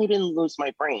most certainly didn't lose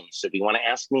my brain. So do you want to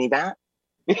ask me that?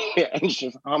 And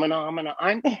she's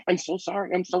I'm so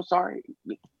sorry. I'm so sorry.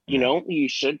 You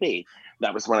should be.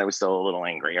 That was when I was still a little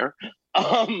angrier.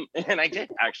 And I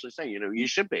did actually say, you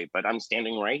should be, but I'm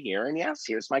standing right here, and yes,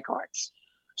 here's my cards.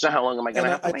 So how long am I going to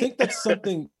have to wait? I think that's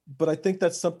something, but I think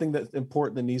that's something that's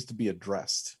important that needs to be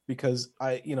addressed, because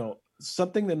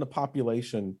something in the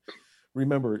population,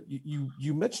 remember,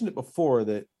 you mentioned it before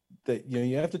that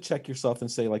you have to check yourself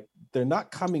and say, like, they're not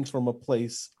coming from a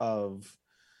place of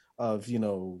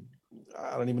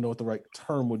I don't even know what the right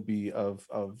term would be of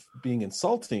being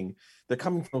insulting. They're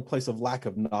coming from a place of lack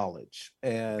of knowledge.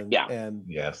 And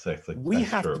yes, we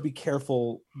have to be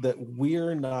careful that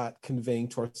we're not conveying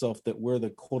to ourselves that we're the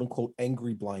quote unquote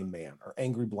angry blind man or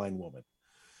angry blind woman,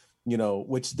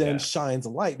 which then shines a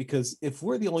light, because if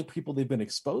we're the only people they've been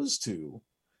exposed to,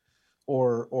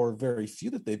 or very few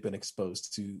that they've been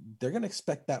exposed to, they're going to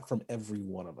expect that from every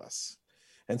one of us.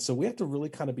 And so we have to really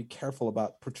kind of be careful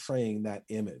about portraying that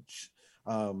image,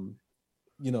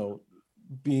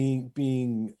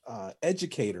 being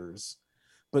educators,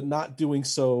 but not doing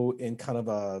so in kind of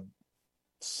a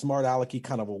smart alecky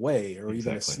kind of a way, or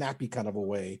even a snappy kind of a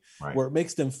way, where it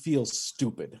makes them feel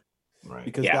stupid,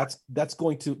 because that's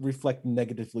going to reflect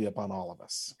negatively upon all of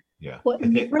us. Yeah. Well,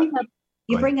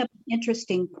 you bring up an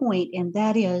interesting point, and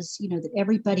that is, that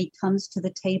everybody comes to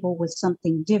the table with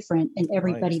something different, and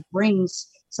everybody brings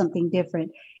something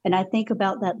different. And I think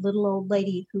about that little old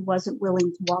lady who wasn't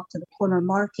willing to walk to the corner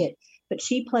market, but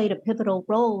she played a pivotal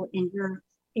role in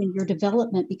your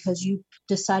development, because you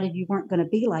decided you weren't going to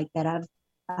be like that.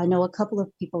 I know a couple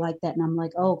of people like that, and I'm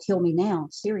like, oh, kill me now,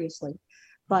 seriously.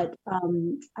 But I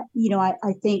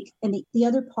think, and the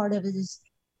other part of it is,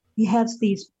 you have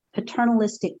these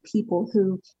paternalistic people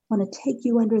who want to take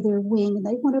you under their wing, and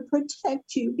they want to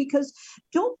protect you, because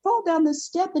don't fall down the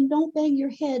step and don't bang your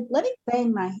head. Let me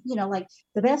bang my, like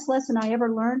the best lesson I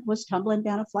ever learned was tumbling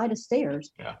down a flight of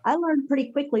stairs. Yeah. I learned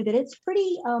pretty quickly that it's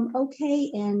pretty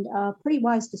okay and pretty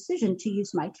wise decision to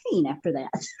use my cane after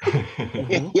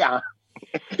that. Yeah.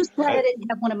 Just glad I didn't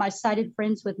have one of my sighted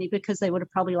friends with me, because they would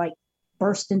have probably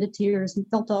burst into tears and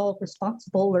felt all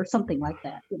responsible or something like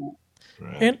that.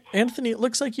 Right. And Anthony, it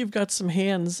looks like you've got some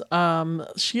hands.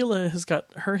 Sheila has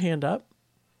got her hand up.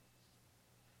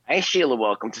 Hey, Sheila,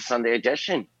 welcome to Sunday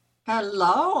Edition.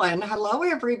 Hello, and hello,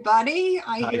 everybody.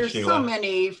 Hi, hear Sheila. So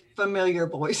many familiar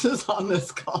voices on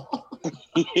this call.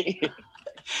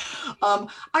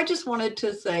 I just wanted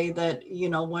to say that,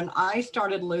 when I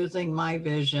started losing my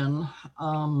vision,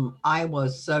 I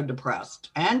was so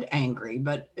depressed and angry,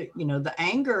 but, the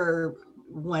anger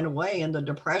went away and the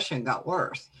depression got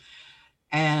worse.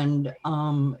 And,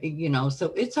 so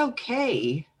it's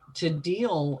okay to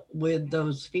deal with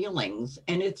those feelings.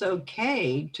 And it's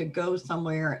okay to go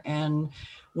somewhere, and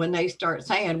when they start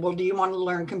saying, well, do you want to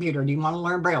learn computer? Do you want to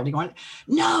learn Braille? Do you want,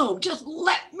 no, just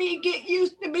let me get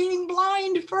used to being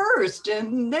blind first,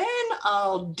 and then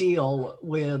I'll deal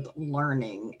with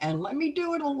learning, and let me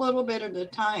do it a little bit at a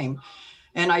time.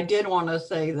 And I did want to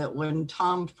say that when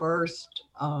Tom first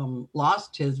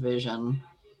lost his vision,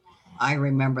 I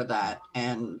remember that,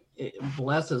 and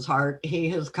bless his heart, he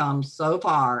has come so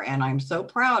far, and I'm so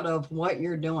proud of what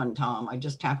you're doing, Tom. I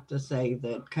just have to say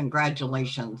that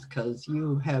congratulations, because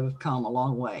you have come a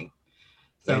long way.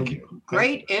 So Thank you.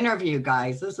 Great interview,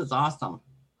 guys. This is awesome.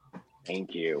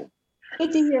 Thank you.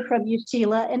 Good to hear from you,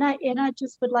 Sheila. And I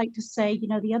just would like to say,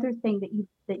 the other thing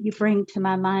that you bring to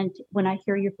my mind when I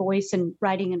hear your voice and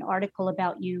writing an article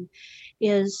about you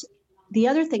is the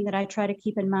other thing that I try to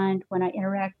keep in mind when I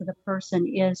interact with a person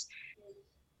is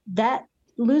that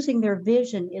losing their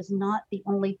vision is not the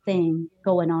only thing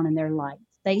going on in their life.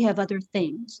 They have other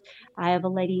things. I have a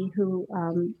lady who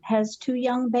has 2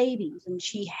 young babies, and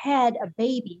she had a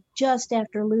baby just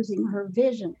after losing her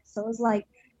vision. So it's like,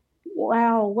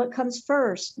 wow, what comes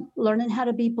first? Learning how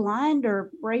to be blind or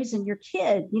raising your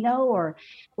kid, or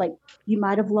like you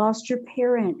might have lost your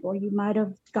parent, or you might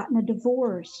have gotten a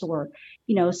divorce, or,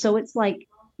 so it's like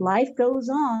life goes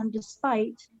on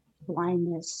despite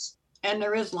blindness. And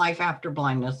there is life after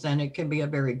blindness, and it can be a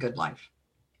very good life.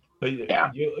 But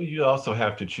you also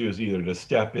have to choose either to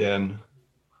step in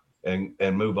and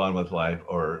move on with life,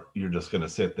 or you're just going to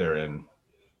sit there and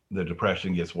the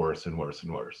depression gets worse and worse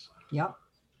and worse. Yep.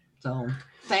 So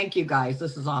thank you, guys.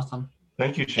 This is awesome.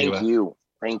 Thank you, Sheila.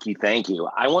 Thank you.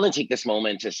 I want to take this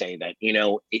moment to say that,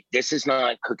 this is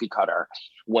not cookie cutter.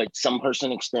 What some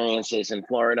person experiences in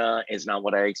Florida is not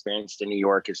what I experienced in New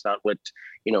York. It's not what,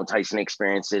 Tyson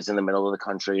experiences in the middle of the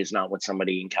country. It's not what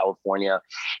somebody in California,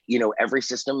 every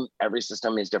system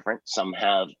is different. Some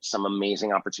have some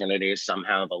amazing opportunities. Some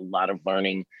have a lot of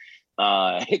learning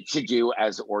to do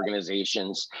as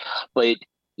organizations. But,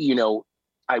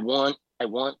 I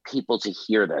want people to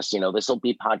hear this. This will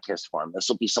be podcast form. This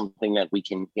will be something that we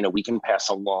can pass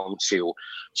along to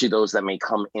those that may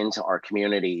come into our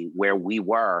community where we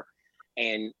were.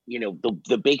 And,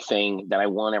 the big thing that I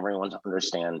want everyone to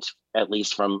understand, at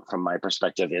least from my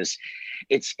perspective, is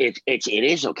it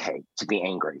is okay to be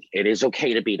angry. It is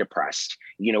okay to be depressed.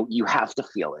 You have to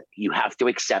feel it. You have to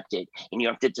accept it. And you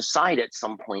have to decide at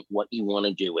some point what you want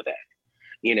to do with it.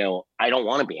 I don't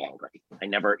want to be angry.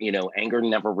 Anger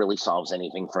never really solves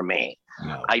anything for me.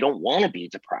 No. I don't want to be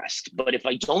depressed, but if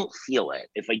I don't feel it,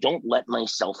 if I don't let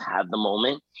myself have the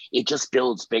moment, it just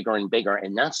builds bigger and bigger.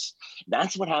 And that's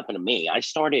what happened to me. I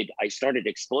started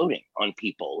exploding on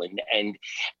people and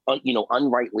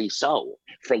unrightly so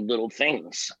for little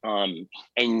things.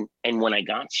 And when I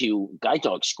got to guide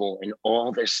dog school and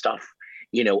all this stuff,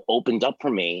 opened up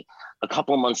for me, a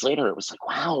couple of months later, it was like,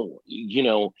 wow,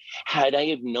 had I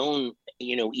have known,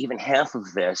 even half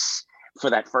of this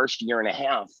for that first year and a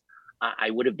half,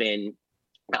 I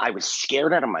was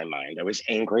scared out of my mind. I was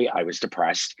angry. I was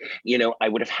depressed. I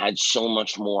would have had so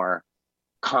much more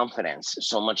confidence,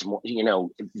 so much more,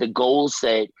 the goals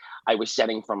that I was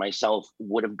setting for myself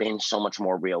would have been so much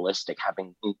more realistic,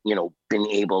 having, been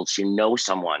able to know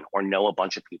someone or know a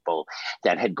bunch of people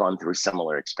that had gone through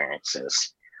similar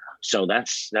experiences. So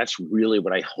that's really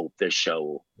what I hope this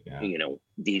show,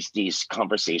 these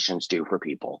conversations do for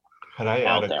people. Can I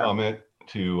add a comment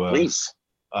to please?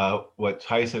 What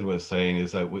Tyson was saying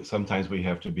is that sometimes we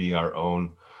have to be our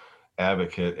own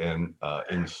advocate and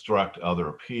instruct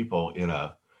other people in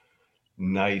a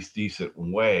nice, decent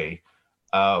way.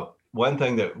 One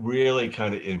thing that really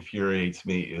kind of infuriates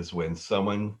me is when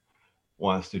someone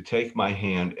wants to take my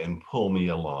hand and pull me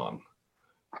along,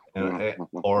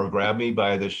 or grab me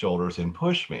by the shoulders and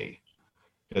push me,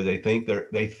 because they think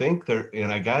they're,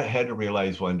 and I had to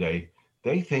realize one day,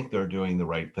 they think they're doing the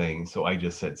right thing. So I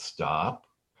just said, stop.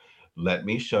 Let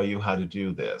me show you how to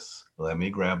do this. Let me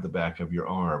grab the back of your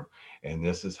arm. And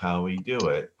this is how we do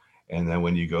it. And then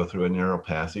when you go through a narrow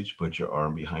passage, put your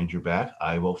arm behind your back.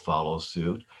 I will follow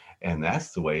suit. And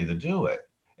that's the way to do it.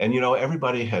 And,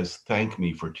 everybody has thanked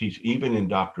me for teaching, even in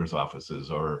doctor's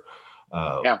offices or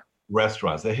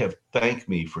restaurants. They have thanked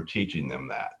me for teaching them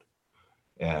that.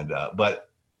 And, but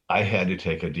I had to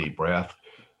take a deep breath,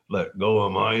 let go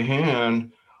of my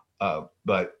hand,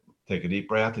 but take a deep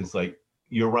breath. It's like,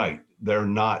 you're right. They're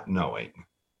not knowing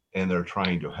and they're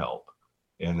trying to help.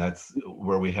 And that's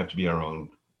where we have to be our own,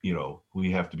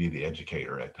 we have to be the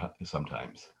educator at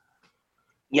sometimes.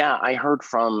 Yeah, I heard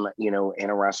from, in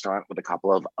a restaurant with a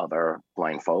couple of other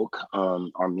blind folk,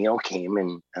 our meal came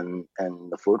and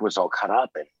the food was all cut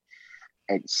up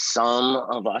and some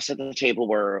of us at the table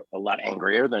were a lot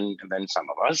angrier than some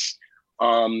of us.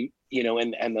 And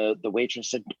the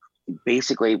waitress said,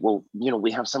 basically, well,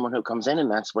 we have someone who comes in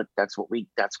and that's what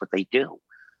they do.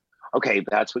 Okay,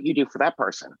 that's what you do for that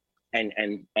person. And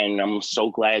I'm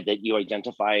so glad that you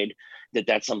identified that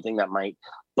that's something that might,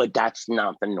 but that's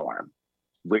not the norm.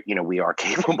 We are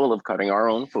capable of cutting our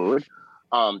own food.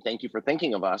 Thank you for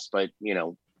thinking of us, but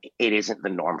it isn't the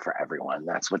norm for everyone.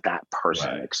 That's what that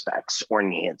person expects or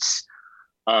needs.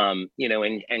 And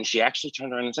she actually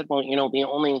turned around and said, well, the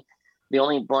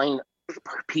only blind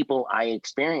people I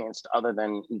experienced other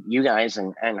than you guys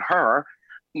and her,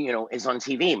 is on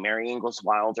TV, Mary Ingalls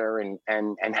Wilder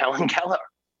and Helen Keller.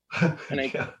 And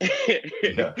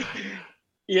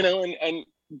and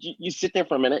you sit there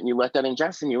for a minute and you let that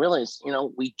ingest and you realize,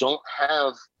 we don't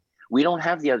have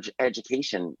the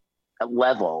education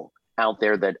level out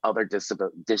there that other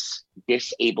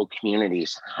disabled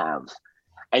communities have.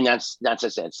 And that's a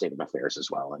sad state of affairs as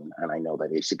well. And I know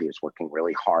that ACB is working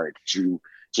really hard to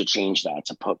change that,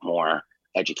 to put more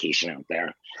education out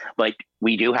there. But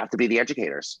we do have to be the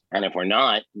educators. And if we're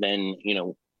not, then,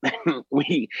 then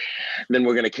we're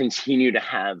going to continue to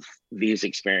have these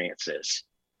experiences.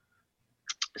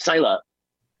 Sila,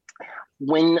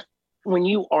 when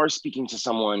you are speaking to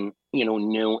someone,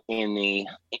 new in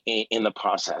the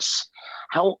process,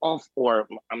 how often, or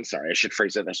I'm sorry, I should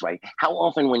phrase it this way. How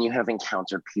often when you have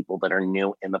encountered people that are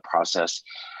new in the process,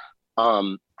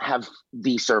 have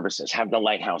these services, have the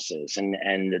lighthouses and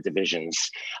the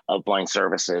divisions of blind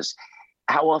services,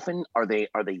 how often are they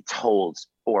told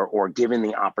or given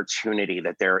the opportunity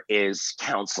that there is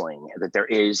counseling, that there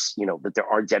is, that there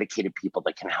are dedicated people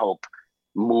that can help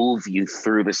move you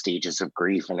through the stages of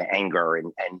grief and anger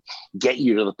and get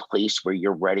you to the place where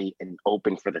you're ready and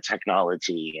open for the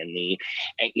technology and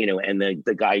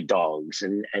the guide dogs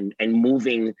and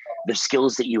moving the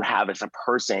skills that you have as a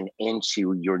person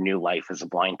into your new life as a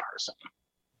blind person?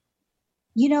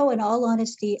 In all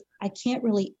honesty, I can't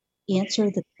really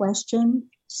answer the question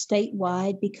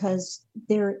statewide because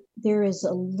there is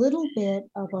a little bit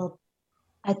of a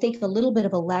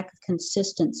lack of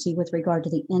consistency with regard to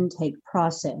the intake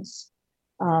process.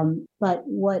 But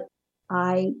what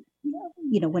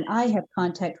when I have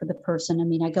contact with a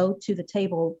person, I go to the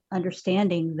table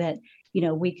understanding that,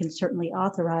 we can certainly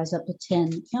authorize up to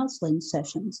 10 counseling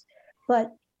sessions.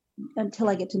 But until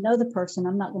I get to know the person,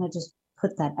 I'm not going to just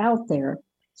put that out there.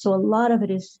 So a lot of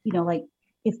it is, like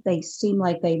if they seem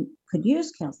like they could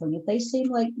use counseling, if they seem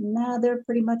like, they're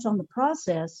pretty much on the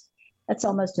process, that's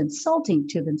almost insulting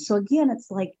to them. So again,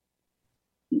 it's like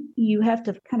you have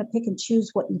to kind of pick and choose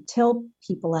what you tell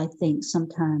people, I think,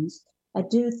 sometimes. I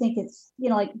do think it's,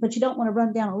 but you don't want to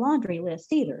run down a laundry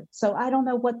list either. So I don't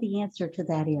know what the answer to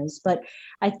that is. But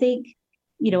I think,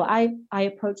 I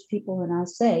approach people and I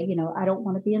say, I don't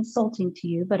want to be insulting to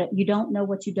you, but you don't know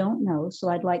what you don't know. So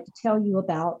I'd like to tell you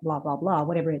about blah, blah, blah,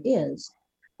 whatever it is.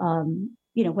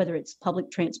 Whether it's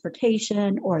public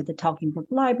transportation or the Talking Book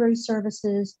Library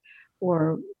services,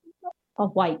 or a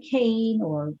white cane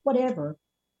or whatever.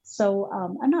 So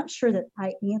I'm not sure that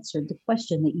I answered the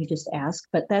question that you just asked,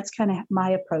 but that's kind of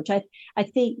my approach. I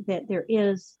think that there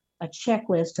is a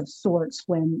checklist of sorts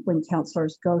when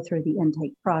counselors go through the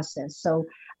intake process. So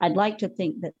I'd like to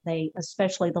think that they,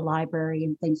 especially the library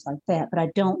and things like that, but I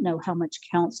don't know how much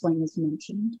counseling is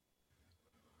mentioned.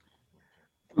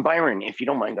 Byron, if you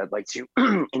don't mind, I'd like to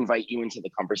invite you into the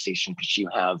conversation because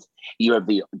you have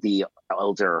the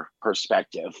elder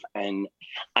perspective. And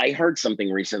I heard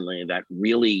something recently that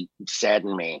really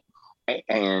saddened me.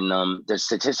 And the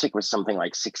statistic was something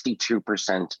like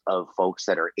 62% of folks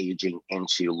that are aging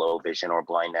into low vision or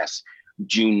blindness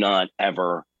do not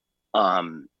ever,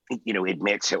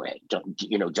 admit to it.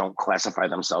 Don't classify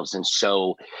themselves, and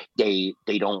so they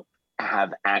don't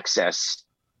have access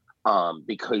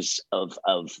because of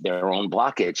their own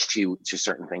blockage to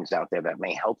certain things out there that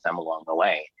may help them along the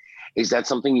way. Is that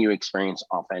something you experience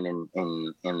often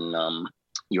in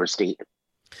your state,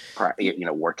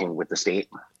 working with the state?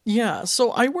 Yeah,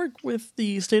 so I work with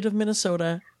the state of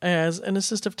Minnesota as an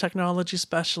assistive technology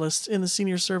specialist in the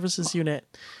senior services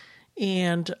unit.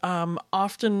 And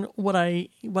often what I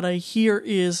hear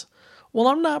is, well,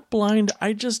 I'm not blind,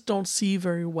 I just don't see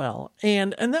very well.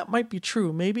 And that might be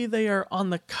true. Maybe they are on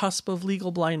the cusp of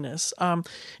legal blindness.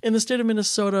 In the state of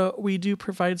Minnesota, we do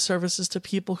provide services to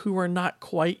people who are not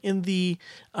quite in the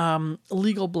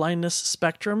legal blindness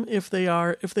spectrum. If they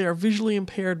are visually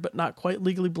impaired but not quite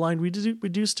legally blind, we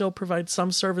do still provide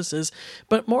some services.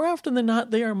 But more often than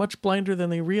not, they are much blinder than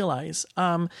they realize.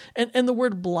 And the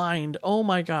word blind, oh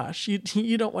my gosh,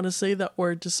 you don't want to say that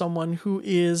word to someone who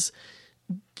is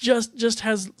just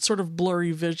has sort of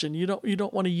blurry vision. You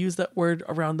don't want to use that word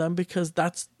around them because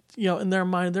that's, in their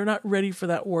mind, they're not ready for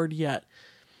that word yet.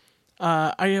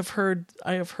 I have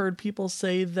heard people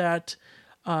say that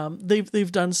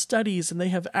they've done studies and they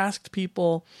have asked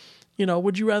people,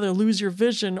 would you rather lose your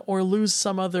vision or lose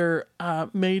some other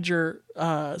major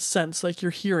sense, like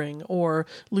your hearing, or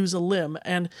lose a limb?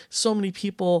 And so many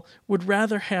people would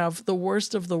rather have the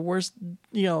worst of the worst,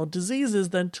 diseases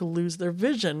than to lose their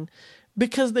vision,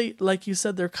 because they, like you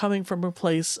said, they're coming from a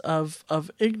place of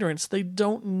ignorance. They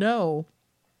don't know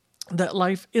that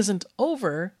life isn't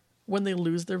over when they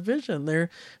lose their vision. They're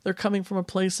coming from a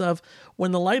place of,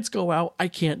 when the lights go out, I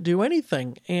can't do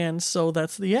anything, and so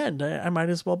that's the end. I might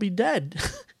as well be dead.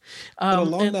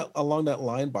 Along that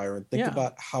line, Byron, think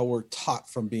about how we're taught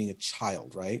from being a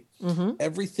child, right? Mm-hmm.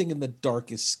 Everything in the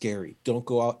dark is scary. Don't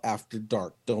go out after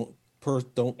dark. Don't talk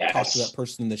to that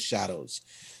person in the shadows.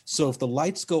 So if the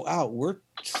lights go out, we're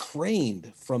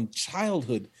trained from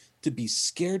childhood to be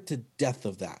scared to death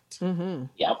of that. Mm-hmm.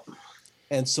 Yep.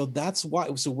 And so that's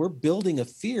why, so we're building a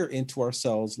fear into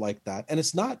ourselves like that. And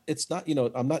it's not,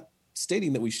 I'm not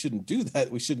stating that we shouldn't do that.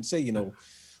 We shouldn't say,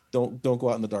 don't go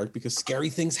out in the dark, because scary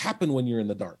things happen when you're in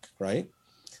the dark, right?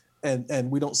 And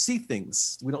we don't see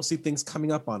things. We don't see things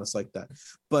coming up on us like that.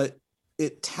 But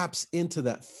it taps into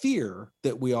that fear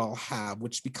that we all have,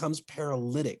 which becomes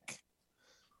paralytic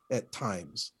at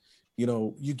times.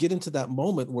 You get into that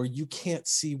moment where you can't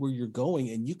see where you're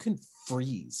going and you can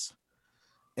freeze.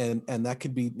 And that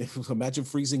could be, imagine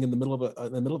freezing in the middle of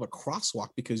a crosswalk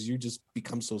because you just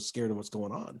become so scared of what's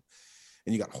going on,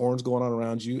 and you got horns going on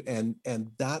around you, and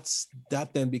that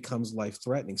then becomes life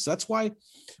threatening. So that's why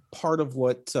part of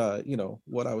what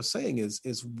what I was saying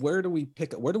is where do we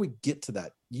get to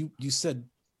that? You said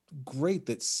great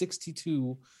that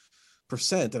 62%,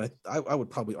 and I would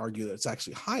probably argue that it's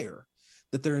actually higher,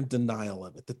 that they're in denial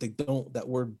of it, that they don't, that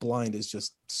word blind is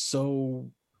just so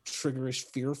triggerish,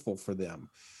 fearful for them,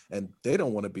 and they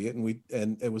don't want to be it.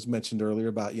 And it was mentioned earlier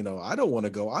about, I don't want to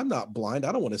go, I'm not blind,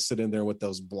 I don't want to sit in there with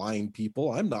those blind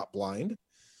people, I'm not blind.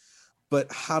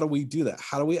 But how do we do that?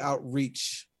 How do we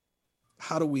outreach?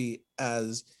 How do we,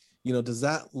 as does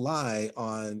that lie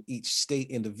on each state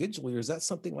individually, or is that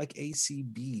something like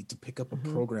ACB to pick up a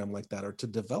program like that, or to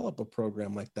develop a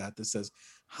program like that says,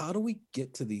 how do we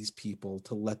get to these people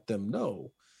to let them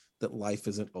know that life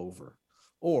isn't over,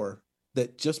 or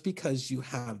that just because you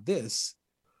have this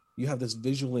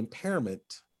visual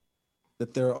impairment,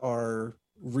 that there are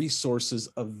resources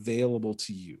available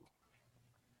to you?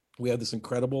 We have this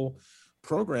incredible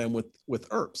program with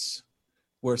ERPS,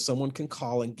 where someone can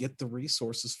call and get the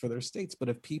resources for their states. But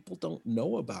if people don't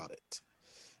know about it,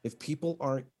 if people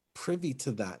aren't privy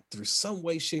to that through some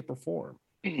way, shape, or form,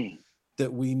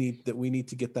 that we need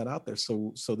to get that out there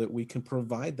so that we can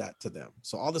provide that to them.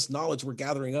 So all this knowledge we're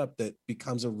gathering up that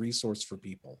becomes a resource for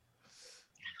people.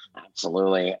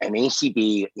 Absolutely. And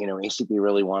ACB, ACB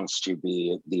really wants to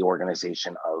be the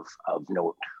organization of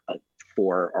note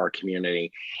for our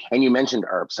community. And you mentioned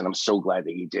ERPS, and I'm so glad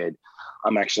that you did.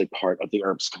 I'm actually part of the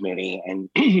ERPS committee, and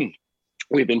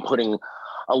we've been putting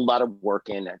a lot of work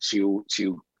in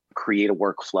to create a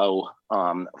workflow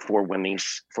for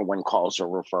when calls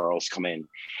or referrals come in,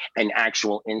 an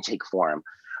actual intake form,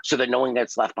 so that no one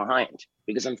gets left behind.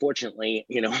 Because unfortunately,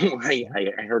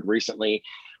 I heard recently,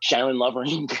 Sharon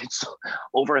Lovering gets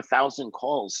over 1,000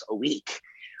 calls a week.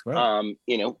 Right.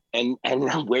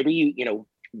 And where do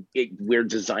we're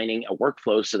designing a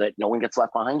workflow so that no one gets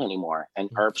left behind anymore. And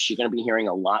ERPS, you're going to be hearing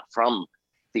a lot from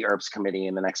the ERPS committee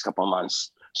in the next couple of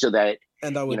months, so that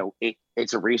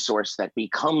it's a resource that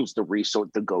becomes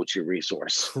the go-to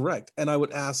resource. Correct. And I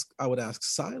would ask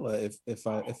Sila if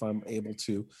I'm able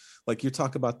to, like, you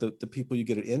talk about the people you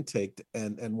get at intake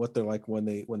and what they're like when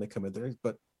they come in there.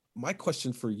 But my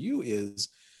question for you is,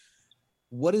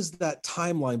 what is that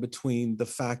timeline between the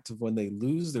fact of when they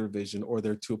lose their vision, or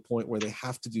they're to a point where they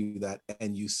have to do that,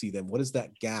 and you see them? What is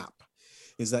that gap?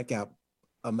 Is that gap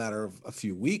a matter of a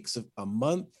few weeks, a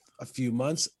month, a few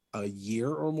months, a year,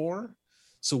 or more?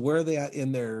 So where are they at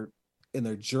in their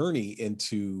journey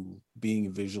into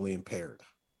being visually impaired?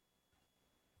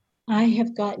 I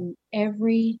have gotten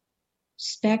every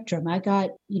spectrum. I got,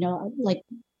 like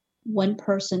one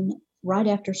person right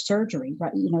after surgery,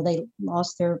 right? They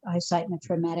lost their eyesight in a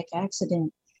traumatic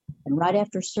accident, and right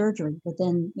after surgery, but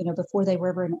then, before they were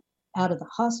ever out of the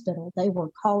hospital, they were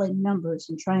calling numbers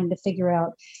and trying to figure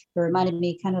out. It reminded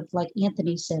me kind of like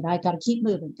Anthony said, I got to keep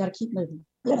moving. That's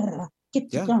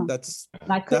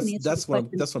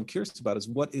what I'm curious about, is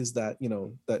what is that,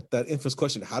 that infamous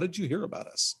question, how did you hear about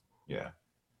us? Yeah.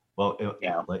 Well,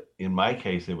 like in my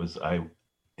case, it was,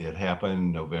 it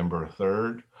happened November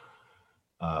 3rd,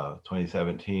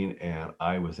 2017, and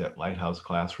I was at Lighthouse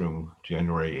Classroom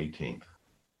January 18th,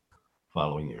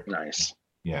 following year. Nice.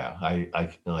 Yeah, I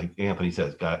like Anthony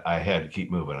says, I had to keep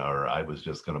moving, or I was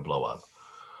just going to blow up.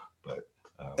 But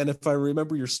and if I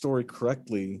remember your story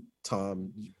correctly,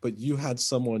 Tom, but you had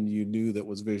someone you knew that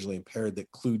was visually impaired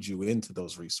that clued you into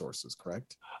those resources,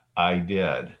 correct? I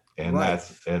did. And right.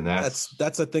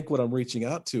 that's I think what I'm reaching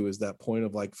out to is that point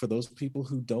of like, for those people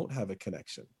who don't have a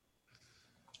connection.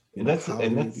 How do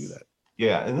you do that?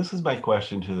 Yeah. And this is my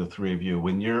question to the three of you.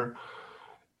 When you're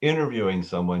interviewing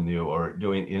someone new or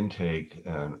doing intake,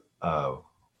 and I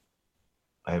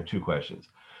have two questions.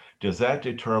 Does that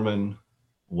determine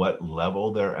what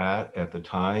level they're at the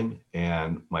time?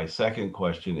 And my second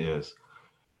question is,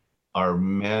 are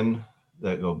men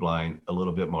that go blind a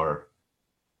little bit more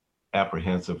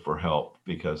apprehensive for help?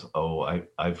 Because,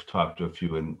 I've talked to a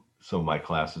few in some of my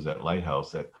classes at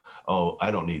Lighthouse that, I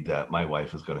don't need that. My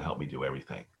wife is going to help me do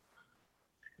everything.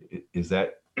 Is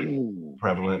that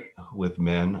prevalent with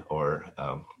men? Or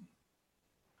I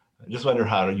just wonder,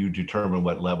 how do you determine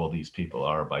what level these people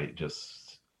are? By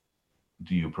just,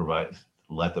 do you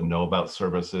let them know about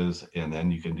services, and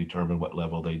then you can determine what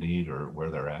level they need or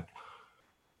where they're at?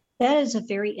 That is a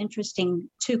very interesting,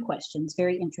 two questions,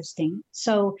 very interesting.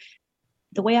 So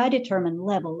the way I determine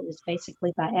level is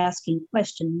basically by asking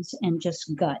questions and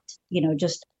just gut,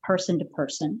 just person to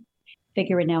person,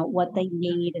 figuring out what they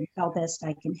need and how best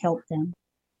I can help them.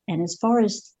 And as far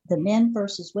as the men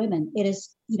versus women, it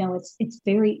is, it's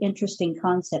very interesting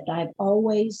concept. I've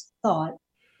always thought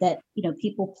that,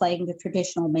 people playing the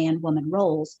traditional man-woman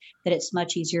roles, that it's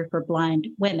much easier for blind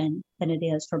women than it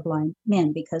is for blind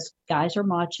men, because guys are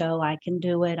macho. I can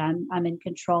do it. I'm in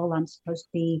control. I'm supposed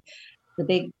to be the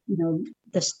big,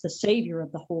 the savior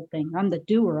of the whole thing. I'm the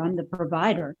doer. I'm the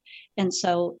provider. And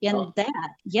so in that,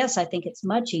 yes, I think it's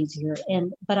much easier.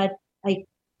 But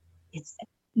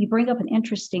you bring up an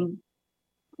interesting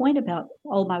point about,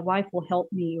 my wife will help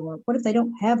me, or what if they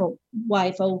don't have a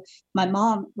wife? My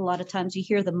mom, a lot of times you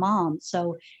hear the mom.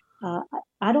 So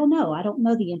I don't know. I don't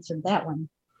know the answer to that one.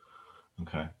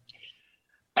 Okay.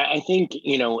 I think,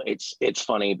 it's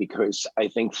funny because I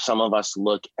think some of us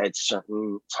look at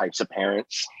certain types of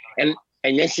parents, and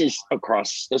this is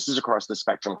across the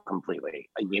spectrum completely.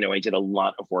 I did a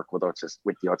lot of work with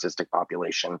the autistic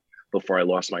population before I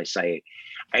lost my sight.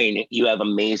 You have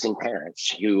amazing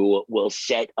parents who will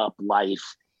set up life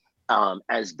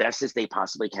as best as they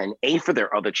possibly can, for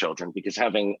their other children, because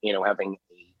having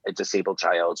a disabled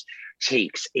child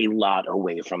takes a lot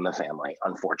away from the family,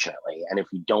 unfortunately. And if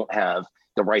you don't have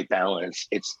the right balance,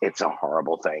 it's a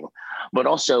horrible thing. But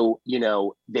also,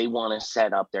 they want to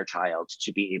set up their child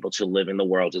to be able to live in the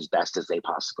world as best as they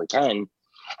possibly can.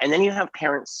 And then you have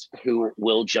parents who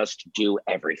will just do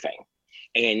everything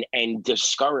and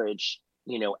discourage,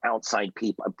 outside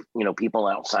people, people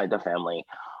outside the family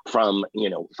from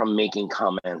making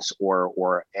comments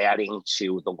or adding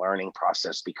to the learning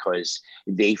process, because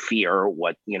they fear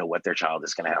what their child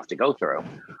is going to have to go through.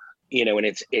 And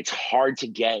it's hard to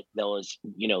get those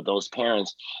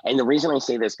parents. And the reason I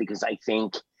say this, because I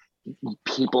think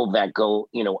people that go,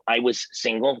 I was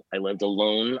single, I lived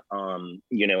alone. I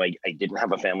didn't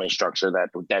have a family structure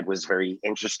that was very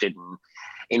interested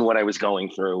in what I was going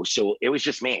through. So it was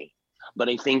just me. But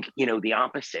I think, the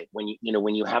opposite, when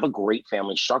you have a great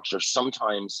family structure,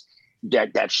 sometimes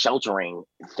that sheltering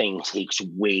thing takes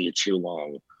way too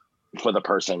long for the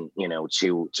person,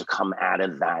 to come out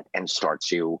of that and start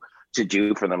to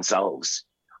do for themselves.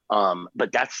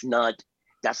 But that's not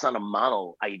a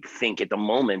model, I think, at the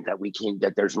moment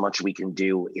that there's much we can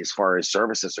do as far as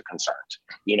services are concerned.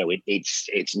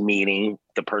 It's meeting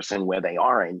the person where they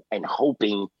are and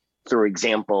hoping through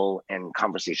example and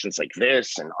conversations like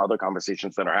this and other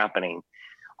conversations that are happening,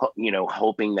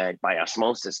 hoping that by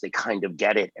osmosis, they kind of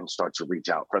get it and start to reach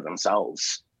out for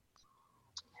themselves.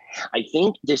 I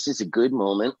think this is a good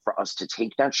moment for us to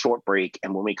take that short break.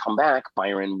 And when we come back,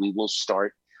 Byron, we will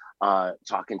start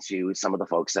talking to some of the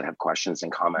folks that have questions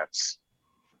and comments.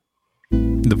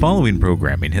 The following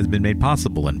programming has been made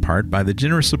possible in part by the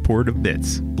generous support of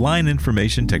BITS, Blind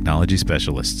Information Technology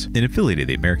Specialists. An affiliate of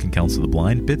the American Council of the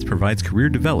Blind, BITS provides career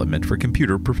development for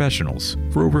computer professionals.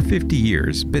 For over 50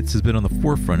 years, BITS has been on the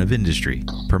forefront of industry,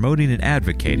 promoting and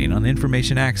advocating on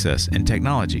information access and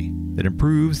technology that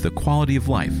improves the quality of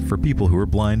life for people who are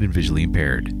blind and visually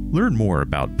impaired. Learn more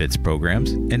about BITS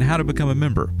programs and how to become a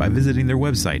member by visiting their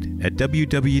website at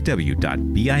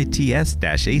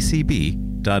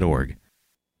www.bits-acb.org.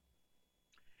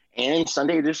 And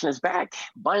Sunday edition is back.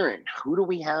 Byron, who do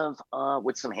we have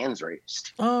with some hands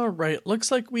raised? All right.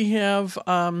 Looks like we have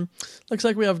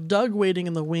Doug waiting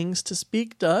in the wings to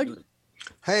speak. Doug.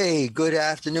 Hey, good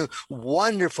afternoon.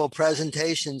 Wonderful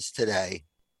presentations today.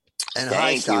 And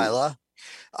hi, Thank you. Sila.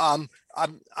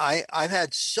 I've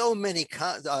had so many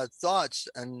thoughts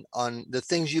on the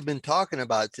things you've been talking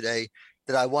about today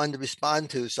that I wanted to respond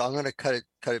to. So I'm going to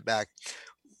cut it back.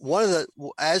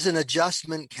 As an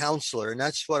adjustment counselor, and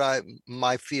that's what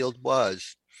my field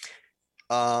was.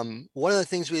 One of the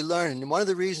things we learned, and one of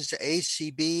the reasons the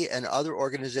ACB and other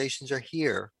organizations are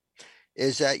here,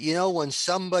 is that, when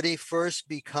somebody first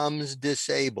becomes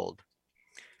disabled,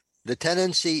 the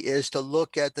tendency is to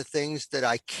look at the things that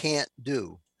I can't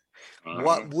do.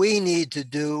 What we need to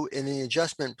do in the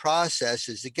adjustment process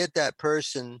is to get that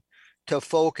person to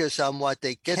focus on what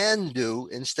they can do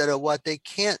instead of what they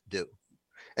can't do.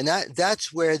 And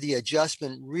that's where the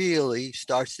adjustment really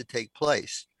starts to take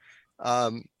place.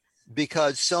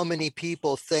 Because so many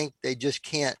people think they just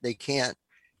can't, we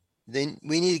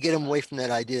need to get them away from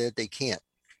that idea that they can't.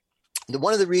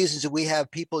 One of the reasons that we have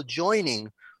people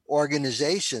joining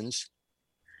organizations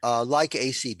like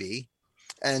ACB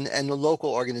and the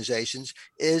local organizations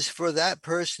is for that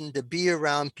person to be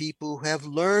around people who have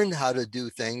learned how to do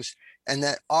things and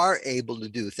that are able to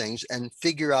do things and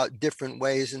figure out different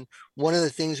ways. And one of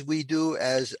the things we do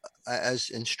as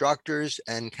instructors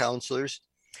and counselors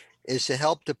is to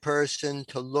help the person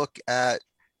to look at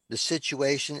the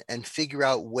situation and figure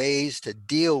out ways to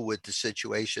deal with the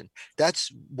situation.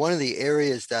 That's one of the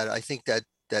areas that I think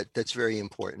that's very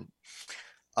important.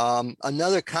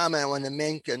 Another comment I want to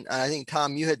make, and I think,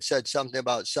 Tom, you had said something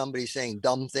about somebody saying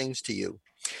dumb things to you.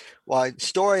 Well, a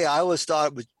story I always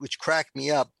thought, which cracked me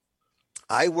up,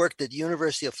 I worked at the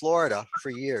University of Florida for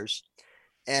years,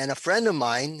 and a friend of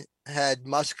mine had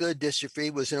muscular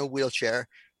dystrophy, was in a wheelchair.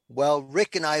 Well,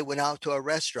 Rick and I went out to a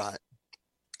restaurant,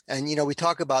 and, we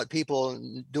talk about people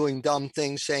doing dumb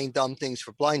things, saying dumb things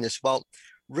for blindness. Well,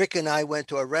 Rick and I went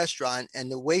to a restaurant, and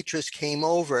the waitress came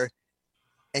over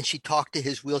and she talked to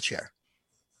his wheelchair,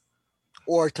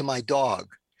 or to my dog.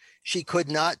 She could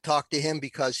not talk to him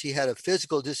because he had a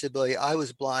physical disability. I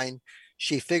was blind.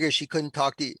 She figured she couldn't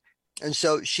talk to, and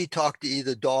so she talked to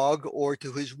either dog or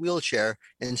to his wheelchair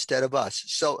instead of us.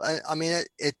 So, I mean,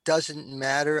 it doesn't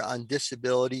matter on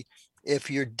disability.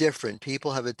 If you're different,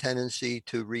 people have a tendency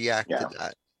to react to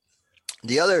that.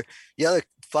 The other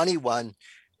funny one,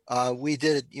 we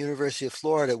did at University of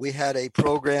Florida, we had a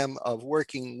program of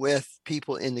working with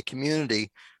people in the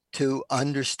community to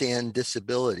understand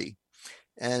disability.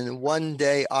 And one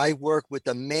day I worked with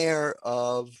the mayor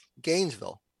of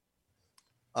Gainesville,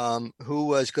 who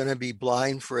was going to be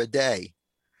blind for a day.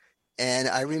 And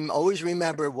I always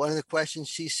remember one of the questions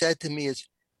she said to me is,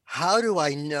 how do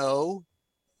I know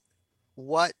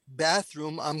what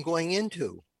bathroom I'm going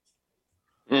into?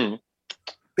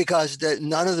 Because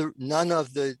none of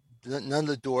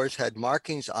the doors had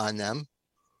markings on them.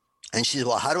 And she said,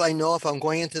 well, how do I know if I'm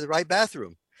going into the right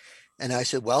bathroom? And I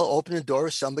said, well, open the door.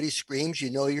 If somebody screams,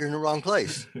 you're in the wrong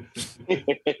place.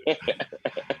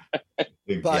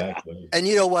 Exactly. And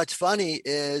what's funny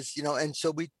is, and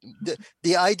so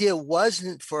the idea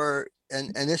wasn't for,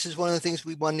 and this is one of the things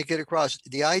we wanted to get across.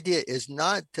 The idea is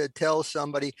not to tell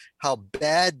somebody how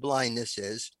bad blindness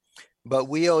is, but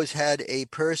we always had a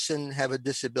person have a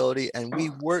disability, and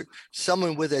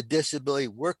someone with a disability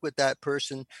work with that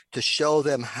person to show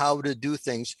them how to do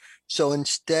things. So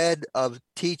instead of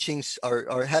teaching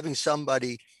or having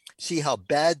somebody see how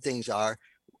bad things are,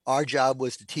 our job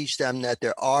was to teach them that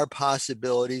there are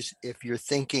possibilities if you're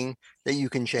thinking that you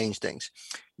can change things.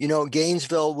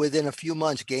 Gainesville, within a few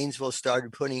months, Gainesville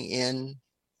started putting in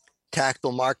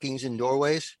tactile markings in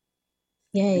doorways.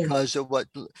 Yay. Because of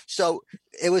so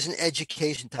it was an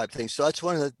education type thing. So that's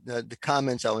one of the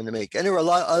comments I wanted to make. And there were a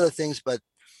lot of other things, but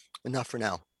enough for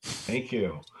now. Thank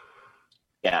you.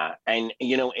 Yeah. And,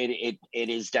 it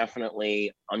is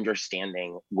definitely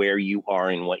understanding where you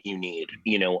are and what you need.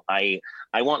 I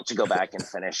want to go back and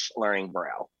finish learning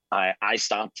Braille. I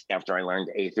stopped after I learned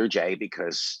A through J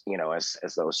because,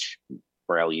 as those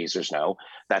Braille users know,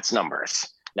 that's numbers.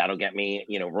 That'll get me,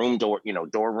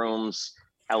 door rooms,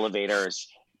 elevators.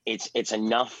 It's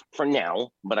enough for now,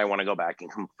 but I want to go back and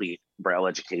complete Braille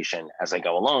education as I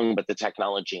go along. But the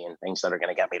technology and things that are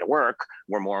going to get me to work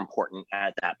were more important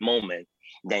at that moment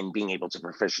than being able to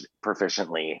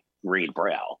proficiently read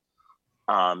Braille.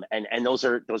 And those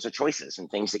are choices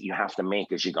and things that you have to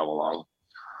make as you go along.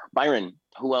 Byron,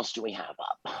 who else do we have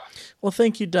up? Well,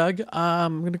 thank you, Doug.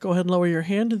 I'm going to go ahead and lower your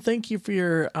hand, and thank you for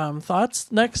your thoughts.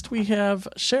 Next, we have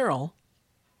Cheryl.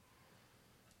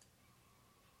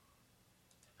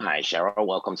 Hi, Cheryl.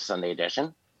 Welcome to Sunday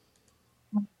Edition.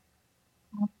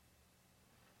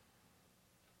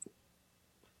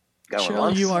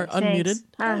 Cheryl, you are unmuted.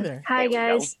 Hi Thanks. there. Hi,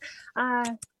 There we guys.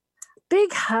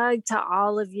 Big hug to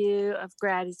all of you of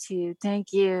gratitude.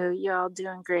 Thank you. You're all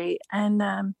doing great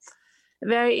and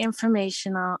very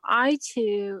informational. I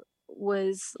too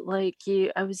was like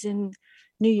you. I was in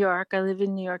New York. I live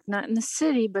in New York, not in the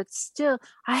city, but still,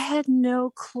 I had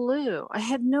no clue. I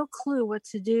had no clue what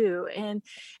to do. And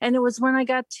it was when I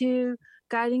got to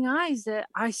Guiding Eyes that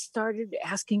I started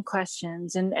asking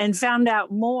questions and found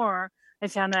out more. I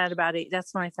found out about it.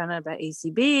 That's when I found out about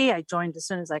ACB. I joined as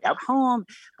soon as I got home,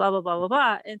 blah, blah, blah, blah,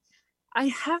 blah. And I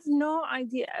have no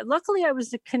idea. Luckily, I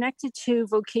was connected to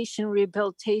vocation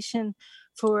rehabilitation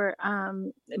for,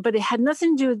 but it had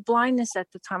nothing to do with blindness at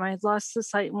the time. I had lost the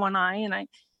sight in one eye, and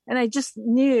I just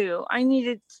knew I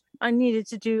wanted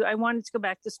to go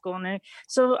back to school.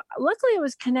 So luckily I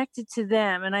was connected to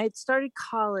them, and I had started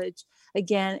college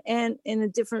again and in a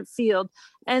different field.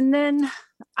 And then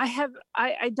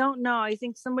I don't know, I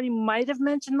think somebody might have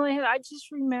mentioned it. I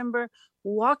just remember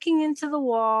walking into the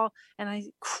wall and I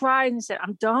cried and said,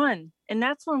 I'm done. And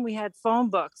that's when we had phone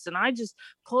books, and I just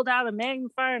pulled out a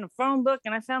magnifier and a phone book,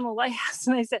 and I found the lighthouse,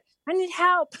 and I said, I need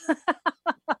help.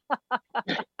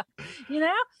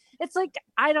 It's like,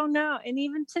 I don't know. And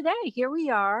even today, here we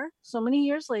are so many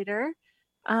years later.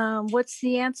 What's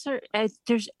the answer?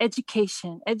 There's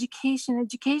education. And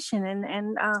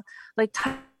like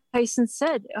Tyson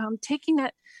said, taking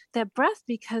that breath,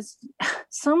 because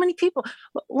so many people,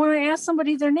 when I ask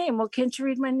somebody their name, well, can't you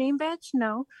read my name badge?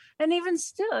 No. And even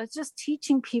still, it's just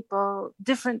teaching people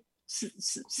different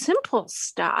simple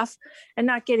stuff and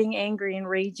not getting angry and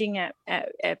raging at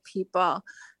people.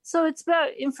 So it's about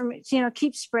information,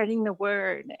 keep spreading the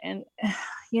word. And,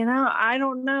 I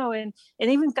don't know. And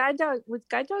even Guide Dog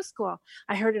School,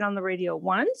 I heard it on the radio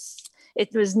once.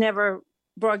 It was never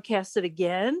broadcasted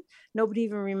again. Nobody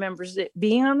even remembers it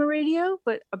being on the radio,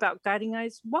 but about Guiding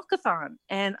Eyes Walkathon.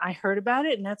 And I heard about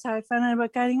it, and that's how I found out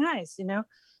about Guiding Eyes,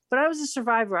 But I was a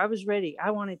survivor. I was ready.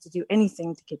 I wanted to do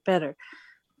anything to get better.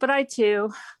 But I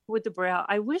too, with the Braille,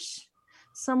 I wish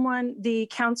the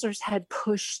counselors had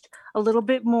pushed a little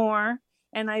bit more.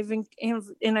 And I've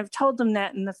told them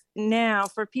that now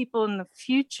for people in the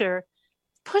future,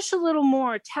 push a little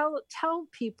more. Tell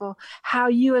people how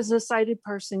you as a sighted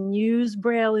person use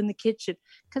Braille in the kitchen.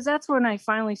 Because that's when I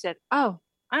finally said, oh,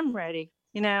 I'm ready,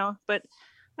 But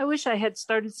I wish I had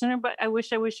started sooner, but I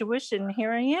wish. And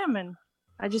here I am. And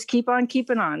I just keep on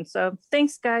keeping on. So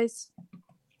thanks, guys.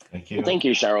 Thank you. Well, thank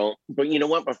you, Cheryl. But you know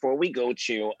what? Before we go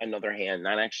to another hand,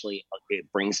 that actually, it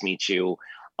brings me to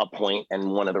a point,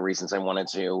 and one of the reasons I wanted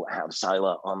to have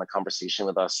Sila on the conversation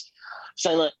with us.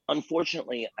 Sila,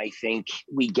 unfortunately, I think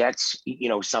we get,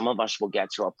 some of us will get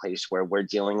to a place where we're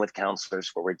dealing with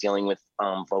counselors, where we're dealing with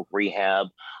folk rehab,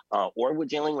 or we're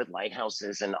dealing with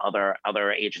lighthouses and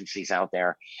other agencies out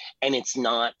there, and it's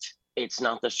not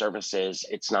the services,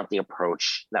 it's not the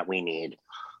approach that we need.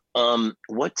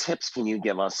 What tips can you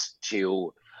give us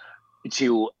to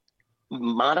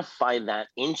modify that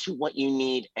into what you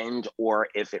need, and or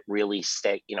if it really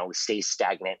stays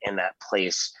stagnant in that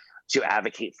place, to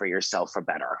advocate for yourself for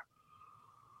better?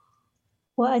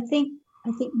 Well, I think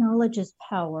knowledge is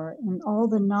power, and all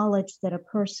the knowledge that a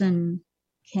person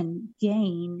can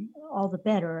gain, all the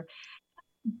better.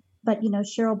 But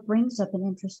Cheryl brings up an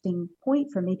interesting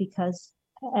point for me, because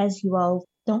as you all,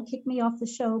 don't kick me off the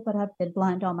show, but I've been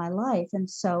blind all my life. And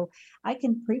so I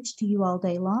can preach to you all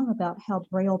day long about how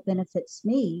Braille benefits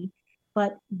me,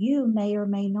 but you may or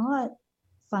may not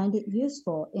find it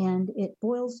useful. And it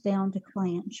boils down to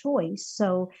client choice.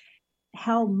 So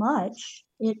how much,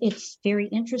 it's very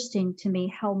interesting to me,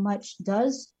 how much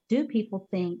do people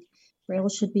think Braille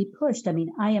should be pushed? I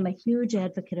mean, I am a huge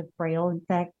advocate of Braille. In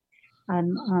fact,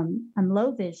 I'm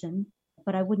low vision,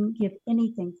 but I wouldn't give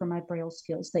anything for my Braille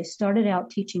skills. They started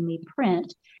out teaching me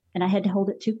print, and I had to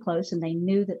hold it too close, and they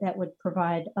knew that would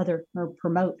promote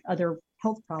other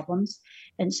health problems.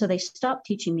 And so they stopped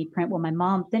teaching me print. Well, my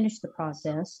mom finished the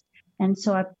process. And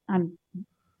so I'm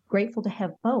grateful to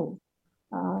have both.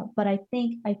 But I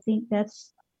think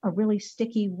that's a really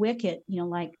sticky wicket,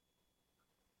 like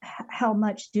how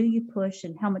much do you push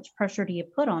and how much pressure do you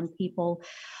put on people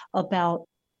about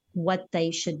what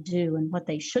they should do and what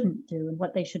they shouldn't do and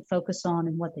what they should focus on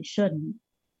and what they shouldn't.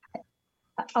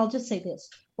 I'll just say this,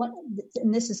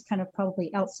 and this is kind of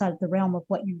probably outside the realm of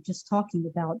what you're just talking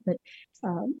about, but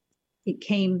it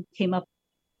came up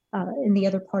in the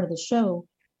other part of the show.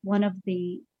 One of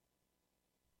the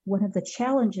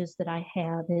challenges that I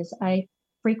have is I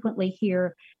frequently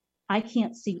hear, I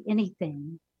can't see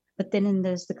anything, But then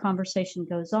as the conversation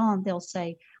goes on, they'll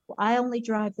say, well, I only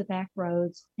drive the back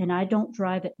roads and I don't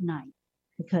drive at night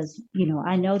because,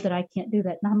 I know that I can't do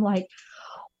that. And I'm like,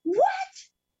 what?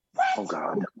 Oh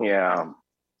God. Yeah.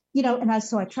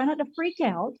 So I try not to freak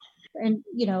out. And,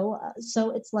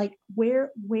 so it's like,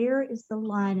 where is the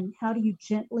line and how do you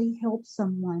gently help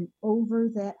someone over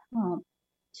that hump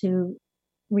to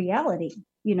reality,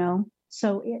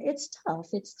 So it's tough.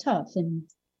 It's tough. And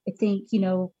I think,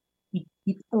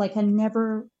 like, I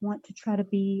never want to try to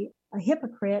be a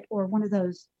hypocrite or one of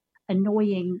those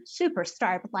annoying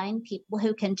superstar blind people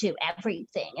who can do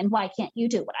everything. And why can't you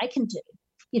do what I can do?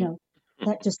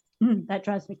 That just, that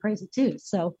drives me crazy too.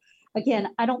 So again,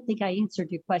 I don't think I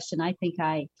answered your question. I think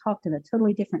I talked in a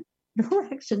totally different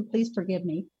direction. Please forgive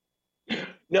me.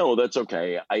 No, that's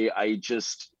okay. I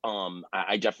just,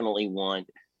 I definitely want,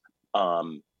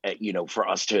 for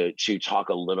us to talk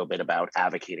a little bit about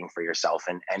advocating for yourself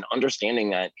and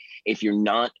understanding that if you're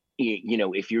not,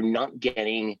 if you're not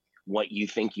getting what you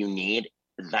think you need,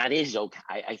 that is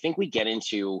okay. I think we get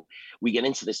into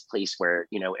this place where,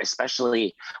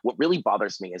 especially what really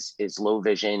bothers me is low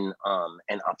vision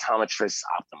and optometrists,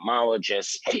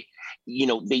 ophthalmologists,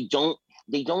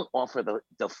 they don't offer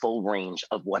the full range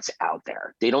of what's out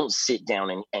there. They don't sit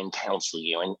down and counsel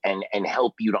you and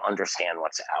help you to understand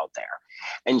what's out there.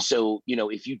 And so,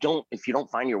 if you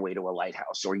don't find your way to a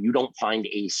lighthouse or you don't find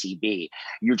ACB,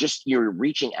 you're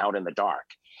reaching out in the dark.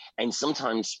 And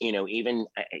sometimes, even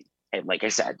like I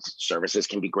said, services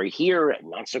can be great here and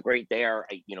not so great there.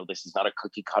 This is not a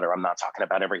cookie cutter. I'm not talking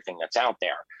about everything that's out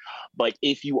there. But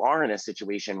if you are in a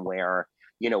situation where,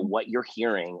 what you're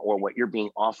hearing or what you're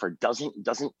being offered doesn't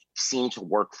seem to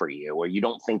work for you, or you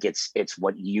don't think it's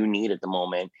what you need at the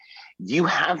moment, you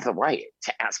have the right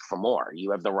to ask for more.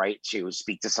 You have the right to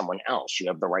speak to someone else. You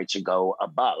have the right to go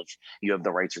above. You have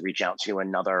the right to reach out to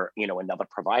another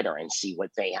provider and see what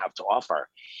they have to offer.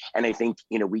 And I think,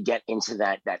 we get into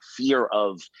that fear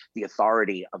of the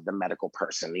authority of the medical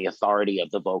person, the authority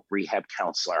of the voc rehab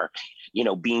counselor,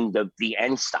 being the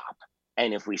end stop.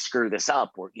 And if we screw this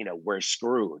up, we're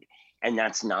screwed. And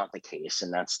that's not the case.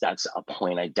 And that's a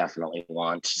point I definitely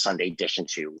want Sunday Edition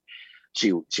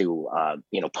to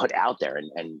put out there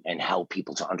and help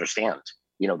people to understand.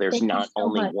 There's Thank not you so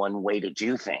only much. one way to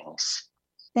do things.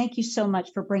 Thank you so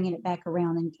much for bringing it back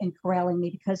around and corralling me,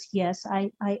 because yes,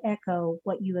 I echo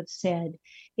what you have said.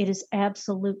 It is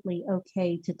absolutely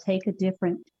okay to take a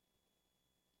different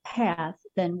path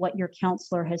than what your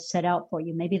counselor has set out for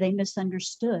you. Maybe they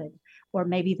misunderstood, or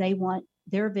maybe they want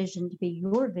their vision to be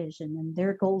your vision and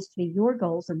their goals to be your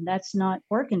goals, and that's not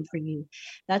working for you.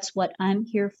 That's what I'm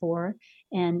here for.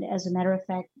 And as a matter of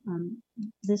fact,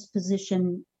 this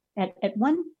position at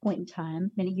one point in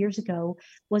time, many years ago,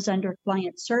 was under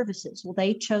client services. Well,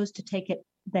 they chose to take it,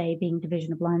 they being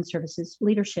Division of Blind Services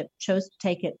leadership, chose to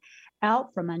take it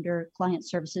out from under client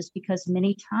services, because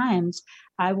many times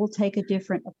I will take a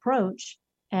different approach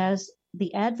as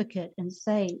the advocate and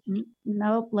say,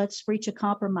 nope, let's reach a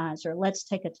compromise, or let's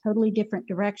take a totally different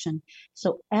direction.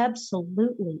 So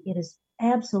absolutely, it is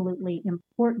absolutely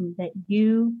important that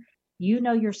you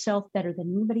know yourself better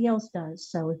than anybody else does.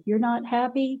 So if you're not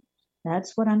happy,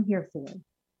 that's what I'm here for.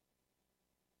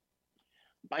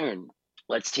 Byron,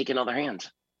 let's take another hand.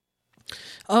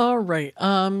 All right.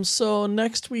 So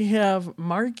next we have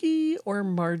Margie or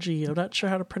Margie. I'm not sure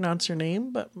how to pronounce your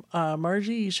name, but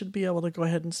Margie, you should be able to go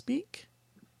ahead and speak.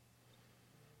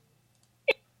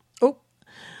 Oh,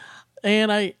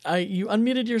 and you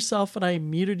unmuted yourself and I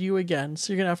muted you again.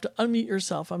 So you're going to have to unmute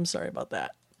yourself. I'm sorry about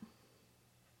that.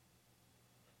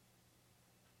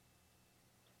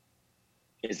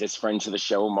 Is this friend to the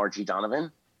show, Margie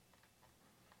Donovan?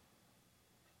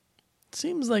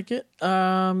 Seems like it.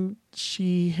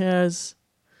 She has.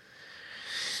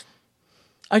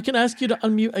 I can ask you to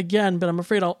unmute again, but I'm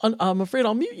afraid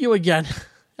I'll mute you again.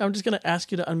 I'm just going to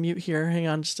ask you to unmute here. Hang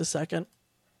on just a second.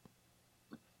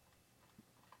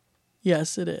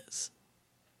 Yes, it is.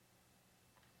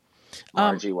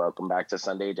 Margie, welcome back to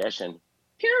Sunday Edition.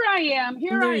 Here I am.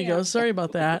 There you go. Sorry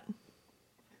about that.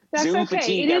 That's Zoom okay.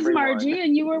 fatigue, It is everyone. Margie,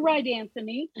 and you were right,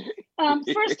 Anthony.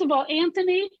 First of all,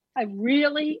 Anthony, I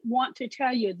really want to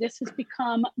tell you, this has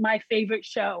become my favorite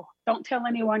show. Don't tell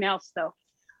anyone else, though.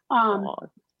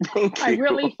 Thank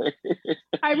you.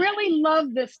 I really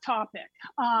love this topic.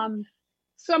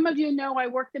 Some of you know I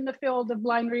worked in the field of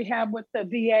blind rehab with the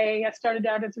VA. I started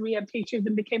out as a rehab teacher,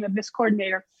 then became a VIS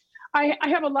coordinator. I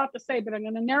have a lot to say, but I'm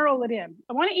going to narrow it in.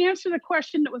 I want to answer the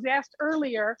question that was asked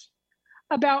earlier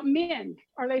about men.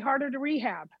 Are they harder to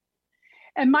rehab?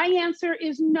 And my answer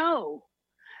is no.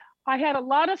 I had a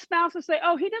lot of spouses say,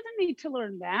 oh, he doesn't need to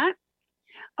learn that.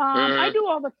 I do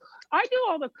all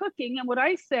the cooking, and what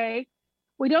I say,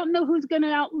 we don't know who's going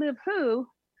to outlive who,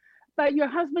 but your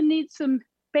husband needs some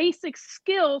basic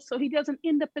skills so he doesn't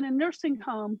end up in a nursing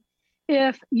home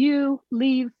if you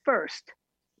leave first,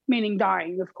 meaning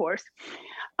dying, of course.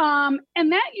 And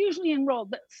that usually enrolled.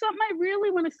 But something I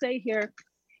really want to say here,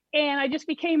 and I just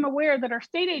became aware that our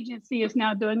state agency is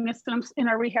now doing this in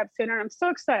our rehab center. I'm so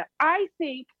excited. I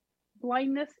think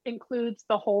blindness includes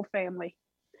the whole family.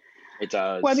 It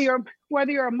does. Whether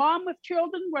you're a mom with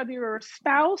children, whether you're a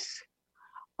spouse.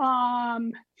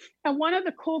 And one of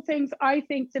the cool things I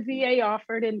think the VA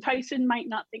offered, and Tyson might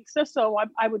not think so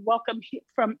I would welcome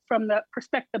from the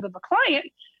perspective of a client,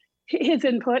 his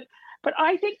input, but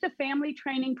I think the family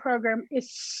training program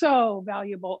is so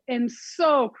valuable and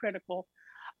so critical.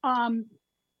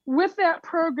 With that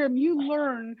program, you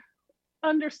learn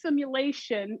under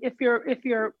simulation, if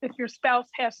your spouse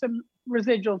has some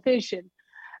residual vision,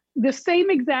 the same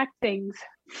exact things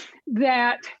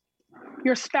that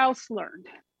your spouse learned,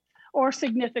 or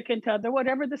significant other,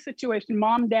 whatever the situation,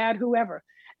 mom, dad, whoever.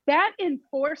 That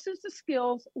enforces the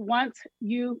skills once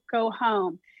you go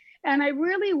home. And I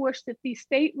really wish that these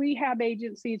state rehab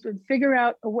agencies would figure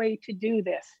out a way to do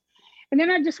this. And then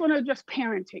I just want to address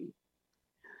parenting.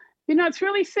 You know, it's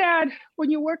really sad when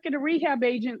you work at a rehab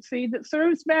agency that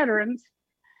serves veterans,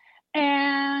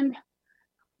 and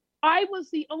I was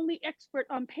the only expert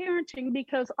on parenting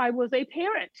because I was a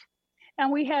parent.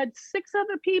 And we had 6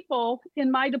 other people in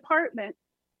my department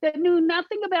that knew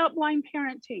nothing about blind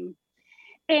parenting.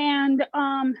 And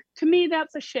to me,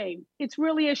 that's a shame. It's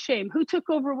really a shame. Who took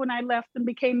over when I left and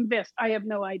became VIST? I have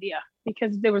no idea,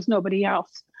 because there was nobody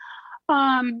else.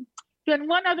 Then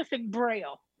one other thing,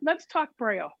 Braille. Let's talk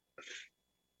Braille.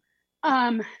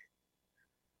 I'm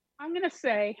going to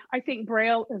say, I think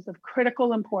Braille is of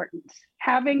critical importance.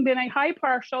 Having been a high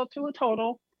partial to a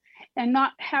total, and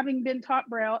not having been taught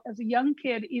Braille as a young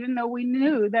kid, even though we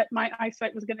knew that my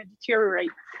eyesight was going to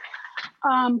deteriorate.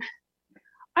 I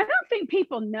don't think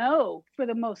people know, for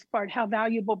the most part, how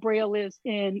valuable Braille is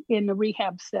in the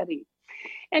rehab setting.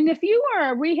 And if you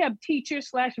are a rehab teacher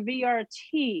 /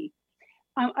 VRT,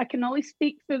 I can only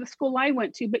speak for the school I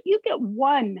went to, but you get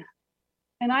 1,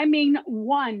 and I mean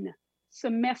 1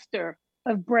 semester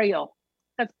of Braille.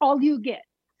 That's all you get.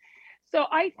 So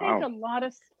I think a lot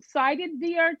of sighted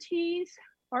VRTs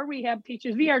or rehab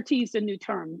teachers, VRT is the new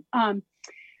term,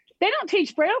 they don't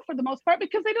teach Braille for the most part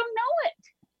because they don't know it.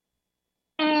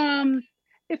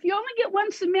 If you only get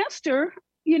 1 semester,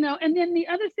 you know, and then the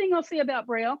other thing I'll say about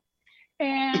Braille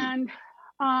and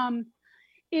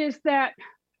is that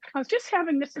I was just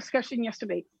having this discussion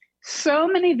yesterday. So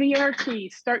many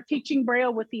VRTs start teaching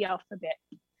Braille with the alphabet.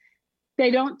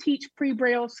 They don't teach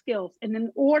pre-Braille skills. And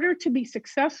in order to be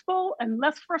successful and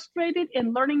less frustrated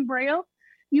in learning Braille,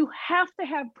 you have to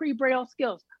have pre-Braille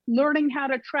skills, learning how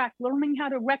to track, learning how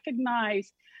to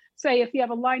recognize, say, if you have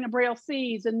a line of Braille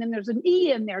Cs and then there's an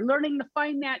E in there, learning to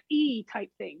find that E type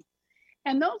thing.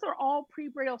 And those are all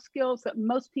pre-Braille skills that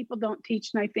most people don't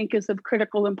teach, and I think is of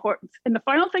critical importance. And the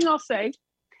final thing I'll say,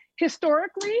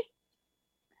 historically,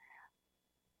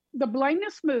 the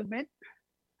blindness movement,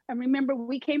 and remember,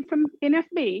 we came from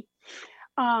NFB.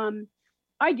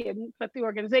 I didn't, but the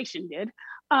organization did.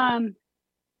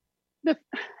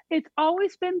 It's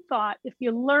always been thought if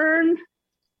you learn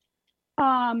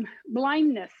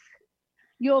blindness,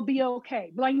 you'll be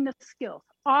okay. Blindness skills.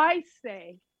 I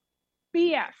say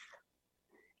BS.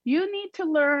 You need to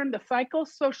learn the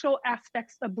psychosocial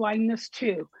aspects of blindness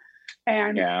too.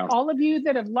 And all of you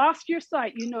that have lost your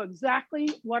sight, you know exactly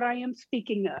what I am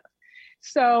speaking of.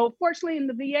 So fortunately in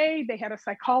the VA, they had a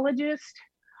psychologist.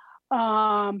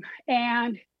 And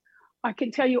I can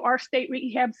tell you our state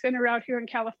rehab center out here in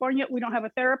California, we don't have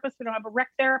a therapist, we don't have a rec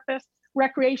therapist.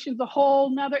 Recreation's a whole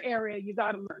nother area you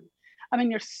got to learn. I mean,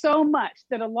 there's so much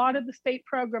that a lot of the state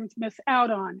programs miss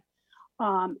out on.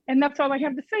 And that's all I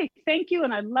have to say. Thank you.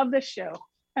 And I love this show.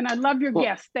 And I love your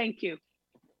guests. Thank you.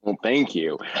 Well, thank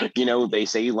you. You know, they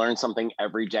say you learn something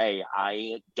every day.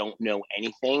 I don't know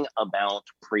anything about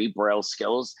pre-Braille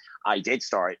skills. I did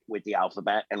start with the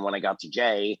alphabet. And when I got to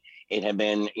J, it had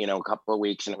been, you know, a couple of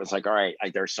weeks. And it was like, all right,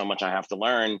 there's so much I have to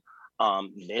learn.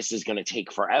 This is going to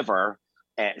take forever.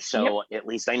 And so at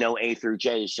least I know A through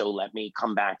J. So let me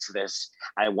come back to this.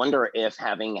 I wonder if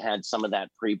having had some of that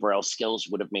pre-Braille skills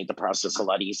would have made the process a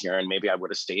lot easier, and maybe I would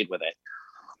have stayed with it.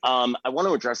 I want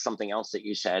to address something else that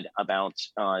you said about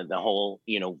the whole,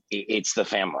 you know, it's the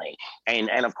family. And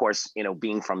of course, you know,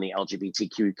 being from the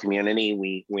LGBTQ community,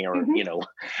 we are, you know,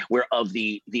 we're of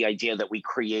the idea that we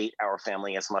create our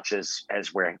family as much as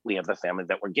we have the family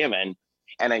that we're given.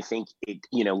 And I think,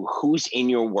 you know, who's in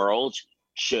your world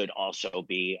should also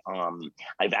be.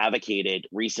 I've advocated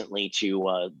recently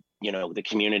to, the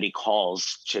community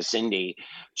calls to Cindy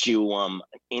to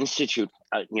institute,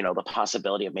 the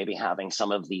possibility of maybe having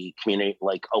some of the community,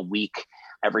 like a week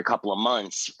every couple of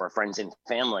months for friends and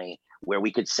family, where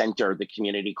we could center the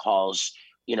community calls,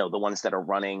 the ones that are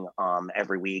running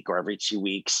every week or every 2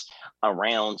 weeks,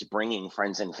 around bringing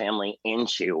friends and family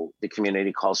into the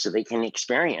community calls so they can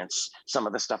experience some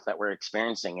of the stuff that we're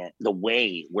experiencing it, the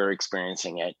way we're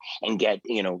experiencing it, and get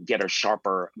a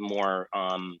sharper, more,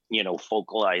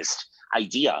 focalized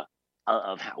idea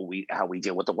of how we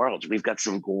deal with the world. We've got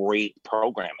some great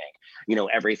programming,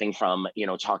 everything from,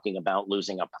 talking about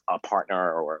losing a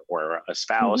partner or a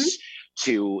spouse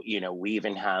to, we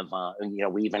even have a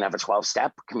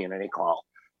 12-step community call,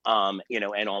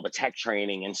 and all the tech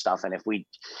training and stuff. And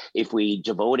if we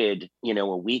devoted,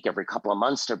 a week every couple of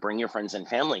months to bring your friends and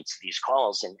family to these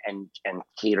calls and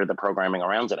cater the programming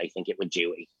around it, I think it would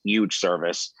do a huge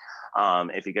service.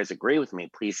 If you guys agree with me,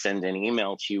 please send an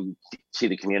email to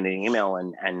the community email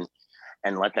and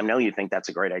let them know you think that's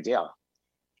a great idea.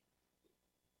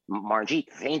 Margie,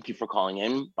 thank you for calling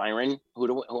in. Byron,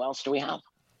 who else do we have?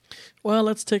 Well,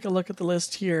 let's take a look at the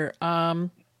list here. I'm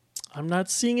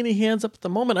not seeing any hands up at the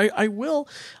moment. I will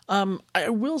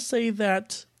say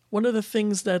that one of the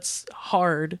things that's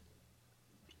hard,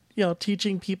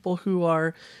 teaching people who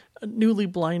are newly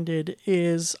blinded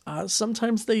is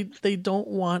sometimes they don't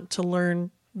want to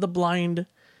learn the blind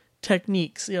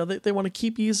techniques. They want to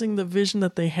keep using the vision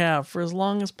that they have for as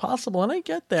long as possible. And I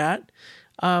get that,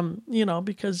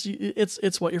 because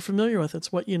it's what you're familiar with.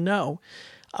 It's what you know.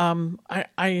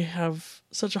 I have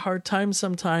such a hard time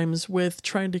sometimes with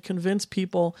trying to convince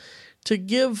people to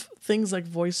give things like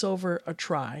voiceover a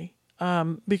try,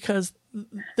 because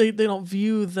they don't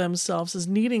view themselves as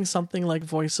needing something like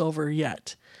voiceover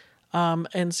yet.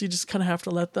 And so you just kind of have to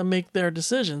let them make their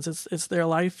decisions. It's their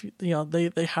life.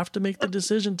 They have to make the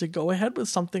decision to go ahead with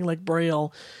something like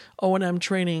Braille, O&M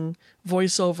training,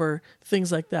 voiceover,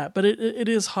 things like that. But it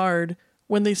is hard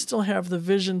when they still have the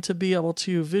vision to be able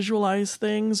to visualize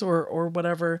things or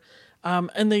whatever,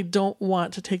 and they don't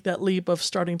want to take that leap of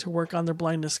starting to work on their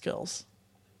blindness skills.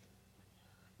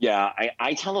 Yeah,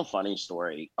 I tell a funny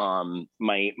story.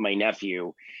 My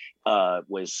nephew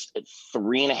was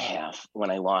 3.5 when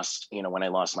I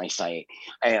lost my sight.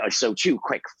 So 2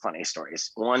 quick funny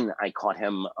stories. One, I caught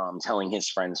him telling his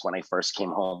friends when I first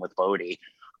came home with Bodie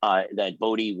that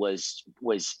Bodie was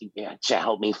to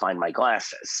help me find my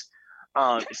glasses.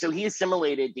 So he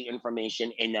assimilated the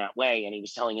information in that way, and he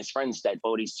was telling his friends that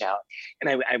Bodie's out. And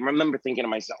I remember thinking to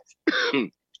myself,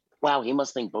 wow, he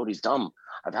must think Bodie's dumb.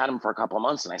 I've had him for a couple of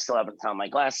months and I still haven't found my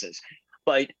glasses.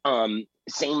 But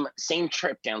same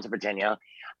trip down to Virginia,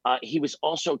 he was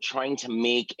also trying to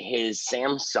make his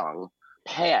Samsung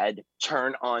pad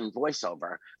turn on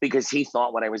voiceover because he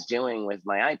thought what I was doing with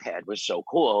my iPad was so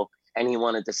cool, and he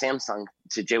wanted the Samsung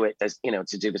to do it,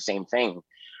 to do the same thing.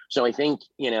 So I think,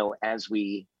 as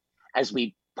we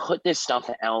put this stuff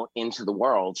out into the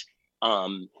world,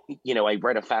 I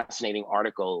read a fascinating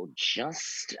article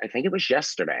I think it was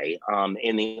yesterday,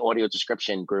 in the audio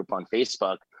description group on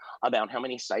Facebook, about how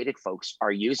many sighted folks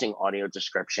are using audio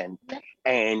description.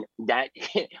 And that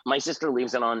my sister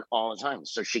leaves it on all the time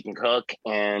so she can cook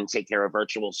and take care of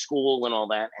virtual school and all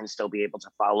that, and still be able to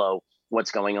follow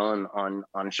what's going on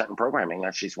certain programming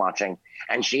that she's watching.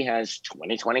 And she has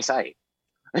 20/20 sight.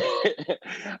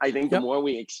 I think the more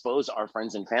we expose our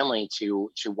friends and family to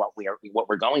what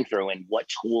we're going through and what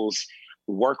tools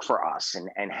work for us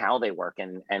and how they work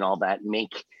and all that,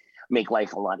 make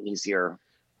life a lot easier,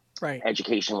 right,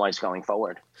 education-wise, going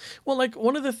forward. Well, like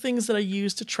one of the things that I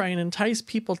use to try and entice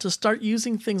people to start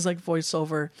using things like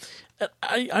voiceover,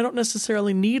 I don't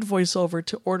necessarily need voiceover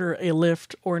to order a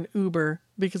Lyft or an Uber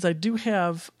because I do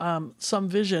have some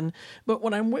vision. But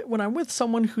when I'm with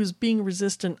someone who's being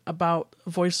resistant about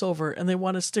voiceover and they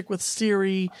want to stick with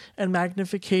Siri and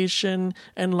magnification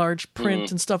and large print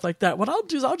and stuff like that, what I'll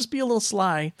do is I'll just be a little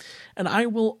sly, and I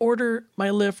will order my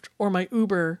Lyft or my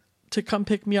Uber to come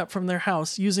pick me up from their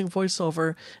house using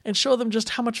voiceover and show them just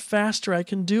how much faster I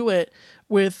can do it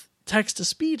with text to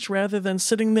speech rather than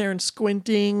sitting there and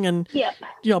squinting and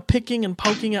picking and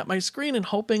poking at my screen and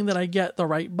hoping that I get the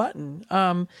right button.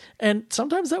 And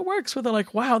sometimes that works where they're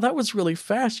like, wow, that was really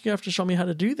fast. You have to show me how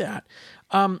to do that.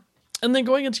 And then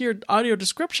going into your audio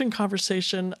description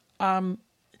conversation,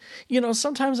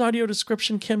 sometimes audio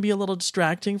description can be a little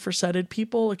distracting for sighted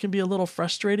people. It can be a little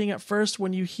frustrating at first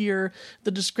when you hear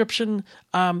the description,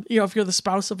 if you're the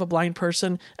spouse of a blind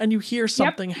person and you hear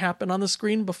something happen on the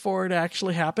screen before it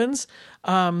actually happens,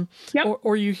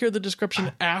 or you hear the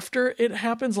description after it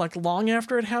happens, like long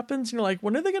after it happens, you're like,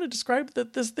 when are they going to describe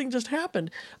that this thing just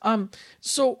happened?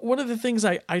 So one of the things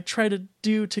I try to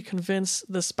do to convince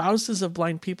the spouses of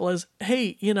blind people is,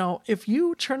 hey, if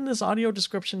you turn this audio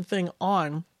description thing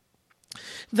on,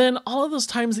 then all of those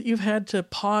times that you've had to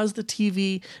pause the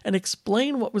TV and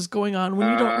explain what was going on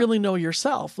when you don't really know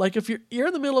yourself. Like if you're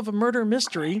in the middle of a murder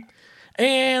mystery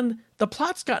and the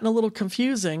plot's gotten a little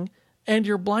confusing and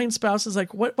your blind spouse is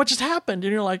like, what just happened?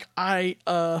 And you're like, I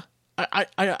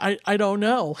don't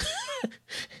know.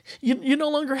 You no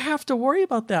longer have to worry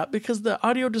about that because the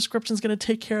audio description is going to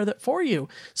take care of that for you.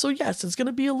 So yes, it's going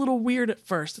to be a little weird at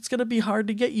first. It's going to be hard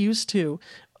to get used to.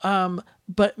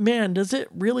 But man, does it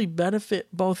really benefit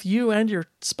both you and your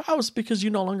spouse because you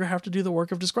no longer have to do the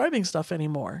work of describing stuff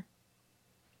anymore.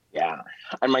 Yeah.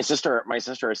 And my sister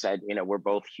said, we're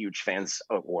both huge fans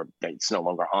or it's no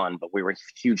longer on, but we were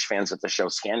huge fans of the show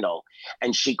Scandal.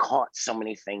 And she caught so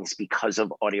many things because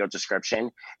of audio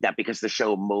description that because the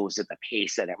show moves at the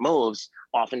pace that it moves,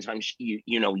 oftentimes you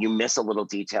miss a little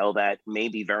detail that may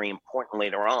be very important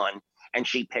later on. And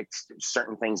she picked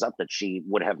certain things up that she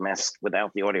would have missed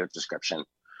without the audio description.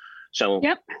 So,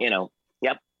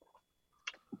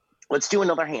 Let's do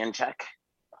another hand check.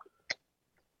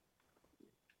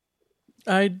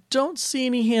 I don't see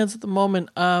any hands at the moment.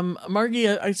 Margie,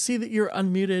 I see that you're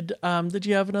unmuted. Did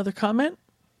you have another comment?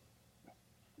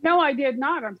 No, I did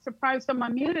not. I'm surprised I'm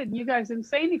unmuted. You guys didn't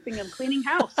say anything. I'm cleaning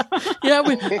house. Yeah,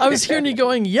 I was hearing you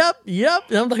going, yep.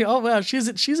 And I'm like, oh, wow, she's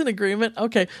in agreement.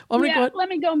 Okay. Well, let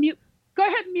me go mute. Go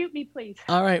ahead and mute me, please.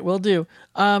 All right, will do.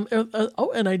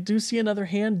 And I do see another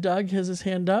hand. Doug has his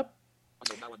hand up.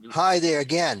 Hi there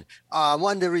again. I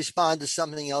wanted to respond to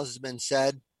something else that's been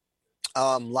said.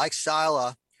 Like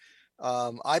Sila,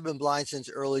 I've been blind since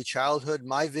early childhood.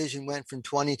 My vision went from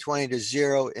 20/20 to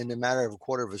 0 in a matter of a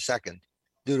quarter of a second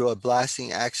due to a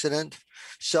blasting accident.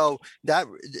 So that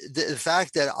the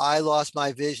fact that I lost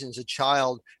my vision as a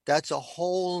child, that's a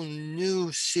whole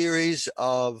new series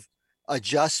of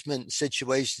adjustment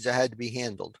situations that had to be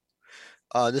handled.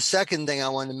 The second thing I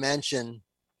want to mention,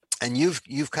 and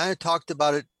you've kind of talked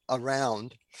about it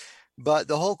around, but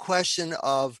the whole question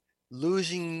of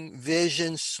losing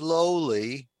vision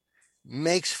slowly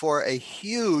makes for a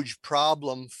huge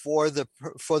problem for the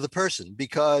person,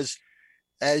 because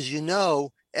as you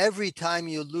know, every time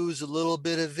you lose a little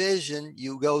bit of vision,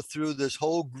 you go through this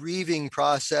whole grieving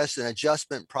process and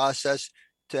adjustment process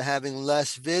to having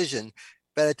less vision.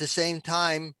 But at the same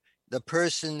time, the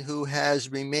person who has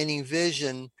remaining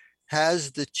vision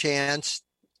has the chance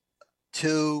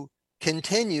to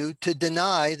continue to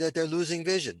deny that they're losing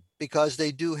vision because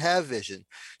they do have vision.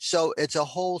 So it's a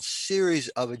whole series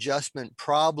of adjustment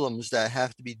problems that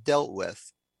have to be dealt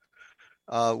with.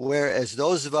 Whereas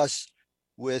those of us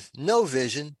with no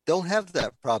vision don't have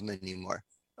that problem anymore.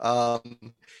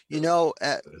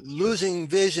 Losing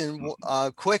vision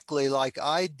quickly like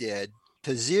I did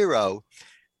to 0,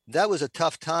 that was a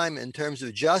tough time in terms of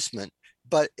adjustment,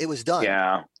 but it was done.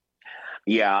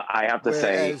 Yeah, I have to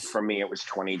say, for me, it was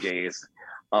 20 days.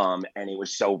 And it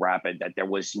was so rapid that there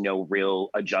was no real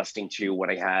adjusting to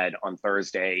what I had on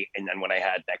Thursday and then what I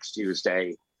had next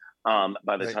Tuesday.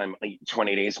 By the time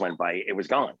 20 days went by, it was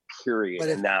gone, period.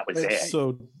 And that was it.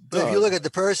 So if you look at the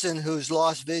person who's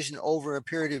lost vision over a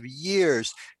period of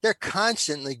years, they're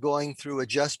constantly going through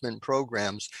adjustment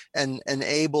programs and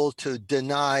able to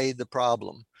deny the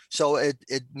problem. So it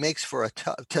makes for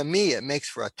it makes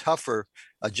for a tougher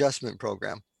adjustment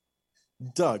program.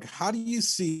 Doug, how do you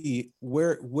see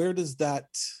where does that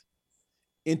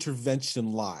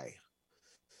intervention lie?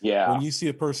 Yeah. When you see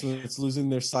a person that's losing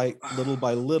their sight little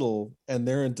by little and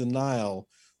they're in denial,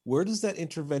 where does that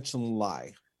intervention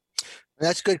lie?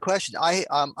 That's a good question.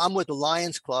 I'm with the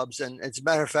Lions clubs, and as a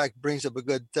matter of fact, brings up a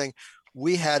good thing.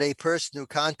 We had a person who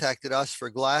contacted us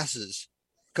for glasses,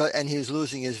 and he was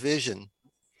losing his vision.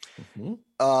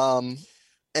 Mm-hmm.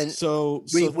 And so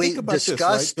we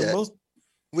discussed this, right?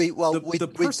 it.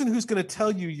 The person who's going to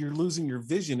tell you you're losing your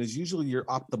vision is usually your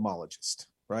ophthalmologist,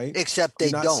 right? Except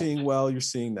you're not don't. seeing well, you're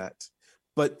seeing that.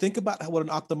 But think about what an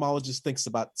ophthalmologist thinks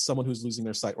about someone who's losing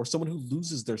their sight or someone who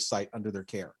loses their sight under their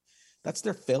care. That's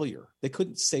their failure. They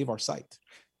couldn't save our sight.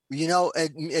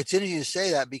 It's interesting you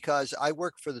say that because I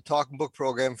worked for the Talking Book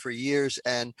program for years.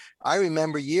 And I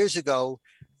remember years ago,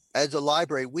 as a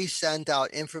library, we sent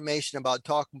out information about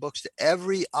talking books to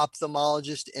every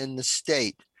ophthalmologist in the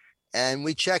state. and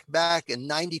we checked back, and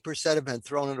 90% of them had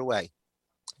thrown it away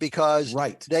because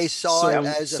Right. they saw it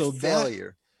as a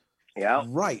failure. Yeah.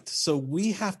 Right. So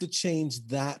we have to change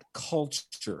that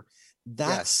culture.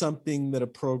 That's something that a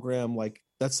program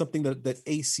that's something that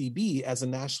ACB as a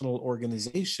national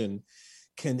organization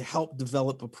can help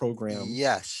develop a program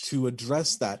to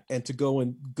address that, and to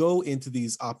go into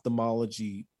these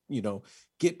ophthalmology,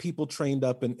 get people trained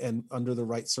up and under the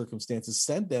right circumstances,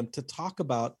 send them to talk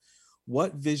about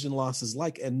what vision loss is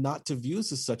like, and not to view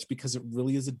us as such, because it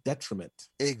really is a detriment.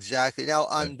 Exactly. Now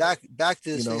on back to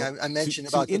this thing I mentioned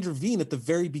about intervene at the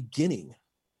very beginning.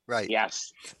 Right.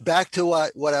 Yes. Back to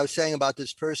what I was saying about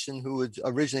this person who had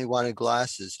originally wanted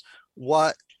glasses.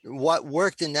 What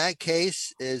worked in that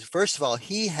case is, first of all,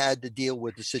 he had to deal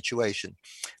with the situation.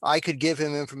 I could give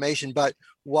him information, but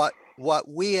what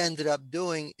we ended up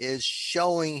doing is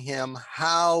showing him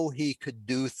how he could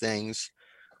do things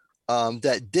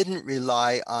that didn't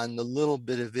rely on the little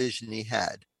bit of vision he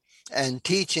had, and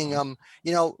teaching him.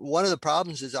 One of the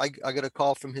problems is I got a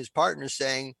call from his partner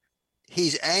saying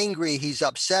he's angry, he's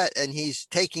upset, and he's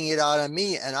taking it out on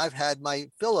me, and I've had my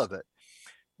fill of it.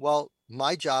 Well,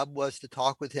 my job was to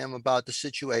talk with him about the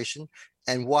situation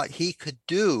and what he could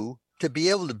do to be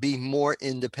able to be more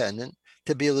independent,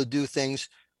 to be able to do things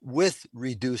with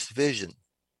reduced vision.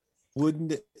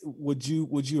 Would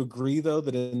you agree though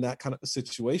that in that kind of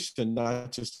situation,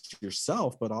 not just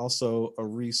yourself, but also a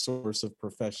resource of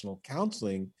professional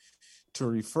counseling to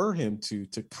refer him to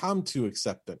come to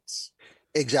acceptance?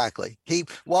 Exactly.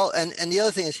 And the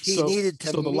other thing is he needed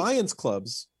to. So the Lions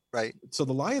clubs, right? So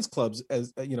the Lions clubs,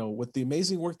 as with the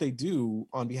amazing work they do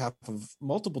on behalf of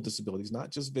multiple disabilities,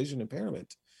 not just vision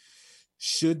impairment,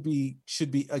 should be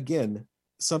again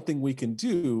something we can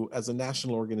do as a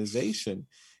national organization,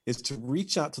 is to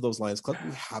reach out to those Lions clubs.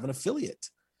 We have an affiliate.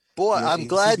 Boy, I'm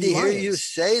glad to hear you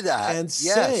say that. And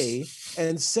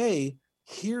say,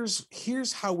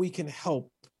 here's how we can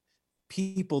help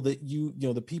people that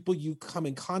the people you come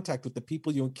in contact with, the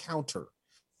people you encounter.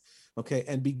 Okay.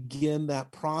 And begin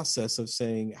that process of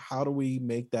saying, how do we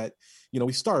make that,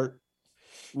 we start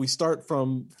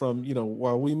from,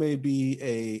 while we may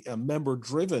be a member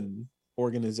driven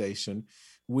organization,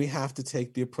 we have to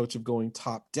take the approach of going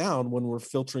top down when we're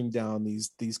filtering down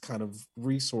these kind of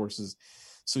resources.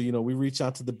 So, we reach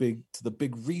out to the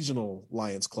big regional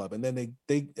Lions Club, and then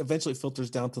they eventually filters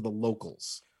down to the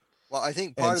locals. Well, I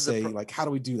think how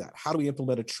do we do that? How do we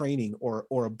implement a training or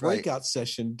a breakout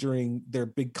session during their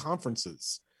big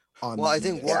conferences? I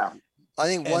think one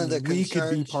of the we could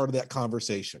be part of that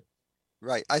conversation.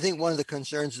 Right. I think one of the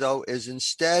concerns though is in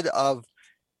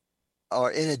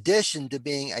addition to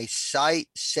being a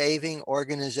sight-saving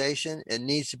organization, it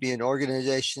needs to be an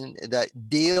organization that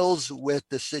deals with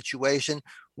the situation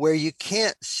where you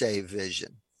can't save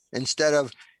vision, instead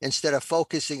of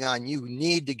focusing on you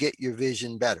need to get your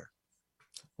vision better.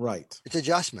 Right. It's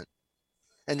adjustment.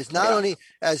 And it's not only,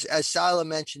 as Sila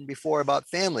mentioned before about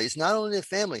family, it's not only the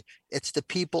family, it's the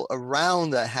people around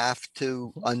that have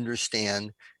to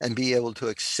understand and be able to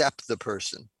accept the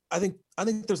person. I think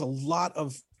there's a lot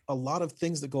of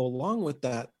things that go along with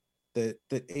that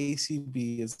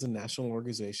ACB as a national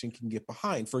organization can get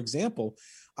behind. For example,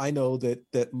 I know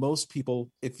that most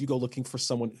people, if you go looking for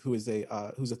someone who is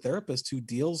who's a therapist who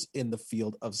deals in the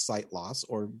field of sight loss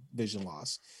or vision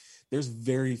loss, there's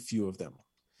very few of them.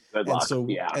 Good luck.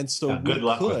 Good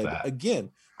luck with that. Again,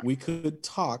 we could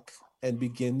talk and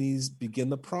begin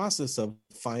the process of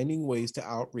finding ways to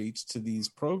outreach to these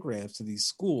programs, to these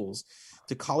schools,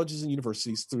 to colleges and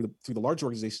universities through the large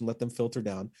organization, let them filter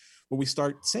down, where we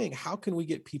start saying, how can we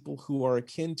get people who are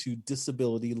akin to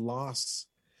disability loss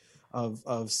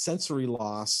of sensory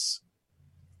loss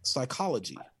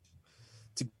psychology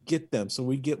to get them, so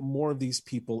we get more of these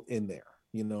people in there.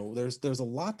 There's a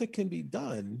lot that can be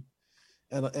done,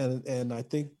 and I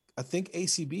think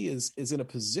ACB is in a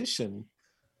position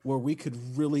where we could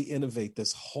really innovate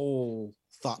this whole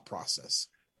thought process.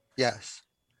 Yes.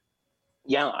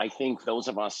 Yeah, I think those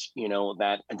of us,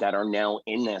 that are now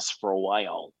in this for a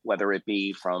while, whether it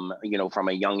be from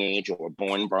a young age or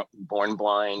born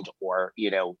blind, or,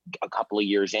 a couple of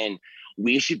years in,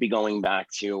 we should be going back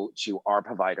to our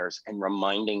providers and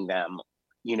reminding them,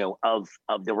 of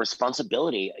the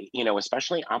responsibility,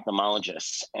 especially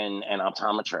ophthalmologists and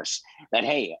optometrists, that,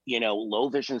 hey, low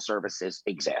vision services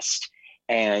exist,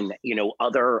 and,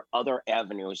 other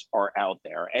avenues are out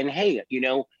there. And hey,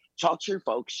 talk to your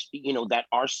folks, that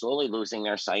are slowly losing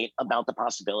their sight, about the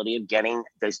possibility of getting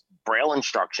this Braille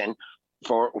instruction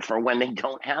for when they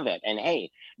don't have it. And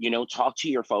hey, talk to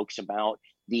your folks about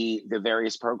the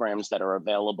various programs that are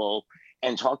available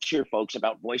and talk to your folks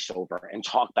about voiceover and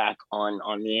talk back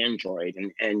on the Android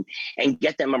and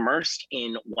get them immersed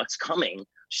in what's coming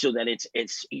so that it's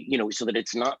so that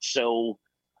it's not so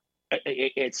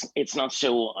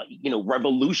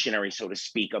revolutionary, so to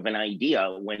speak, of an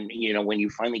idea when you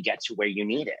finally get to where you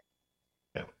need it.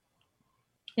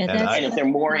 Yeah, And if they're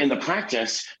more in the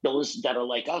practice, those that are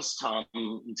like us, Tom,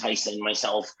 Tyson,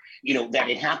 myself, that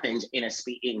it happened in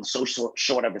so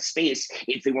short of a space,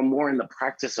 if they were more in the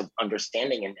practice of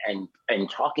understanding and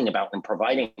talking about and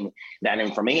providing that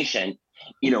information,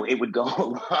 it would go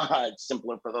a lot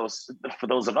simpler for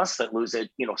those of us that lose it,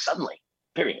 suddenly,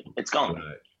 period. It's gone.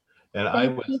 Right. And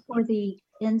Thank you for the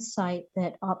insight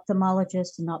that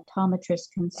ophthalmologists and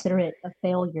optometrists consider it a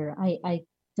failure. I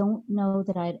don't know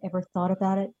that I'd ever thought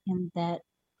about it in that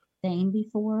vein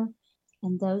before.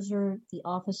 And those are the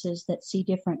offices that C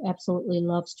Different absolutely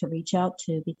loves to reach out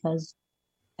to, because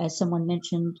as someone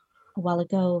mentioned a while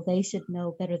ago, they should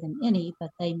know better than any,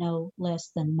 but they know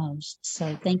less than most.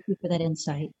 So thank you for that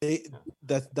insight.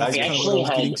 That's kind of what I was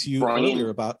getting to you earlier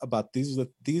about these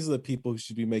are the people who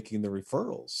should be making the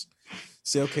referrals.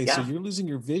 Say, okay, so you're losing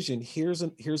your vision. Here's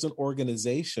an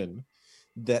organization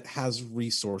that has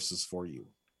resources for you.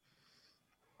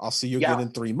 I'll see you again in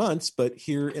 3 months, but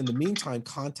here in the meantime,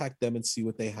 contact them and see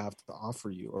what they have to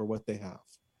offer you or what they have.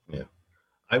 Yeah.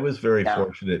 I was very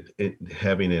fortunate in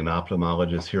having an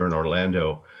ophthalmologist here in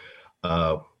Orlando.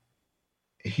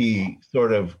 He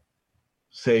sort of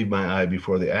saved my eye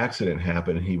before the accident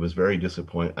happened. He was very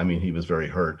disappointed. I mean, he was very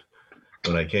hurt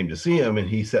when I came to see him, and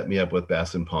he set me up with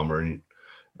Basson Palmer and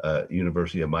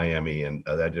University of Miami, and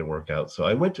that didn't work out. So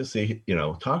I went to see,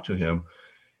 talk to him,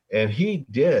 and he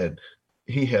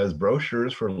has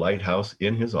brochures for Lighthouse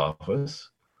in his office,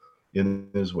 in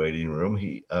his waiting room.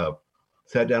 He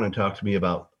sat down and talked to me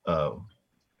about,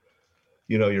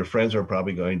 your friends are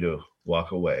probably going to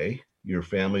walk away. Your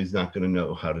family's not going to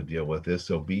know how to deal with this,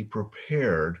 so be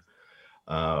prepared.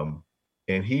 And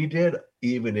he did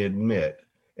even admit,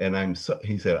 and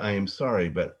he said, I am sorry,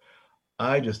 but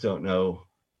I just don't know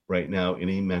right now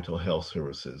any mental health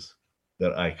services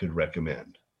that I could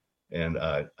recommend. And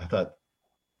I thought,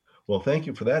 well, thank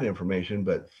you for that information,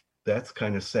 but that's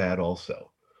kind of sad also.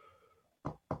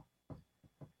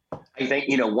 I think,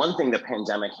 one thing the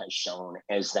pandemic has shown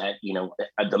is that,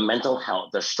 the mental health,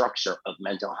 the structure of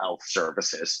mental health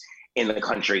services in the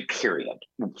country, period.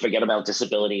 Forget about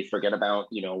disability, forget about,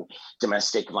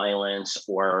 domestic violence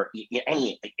or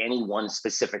any one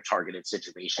specific targeted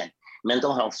situation.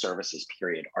 Mental health services,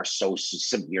 period, are so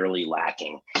severely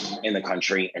lacking in the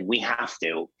country. And we have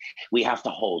to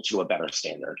hold to a better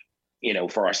standard,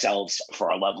 for ourselves,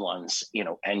 for our loved ones,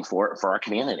 and for our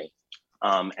community.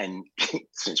 And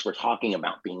since we're talking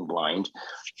about being blind,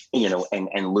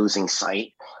 and losing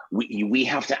sight, we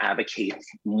have to advocate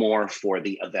more for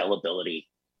the availability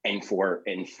and for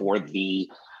the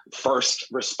first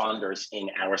responders in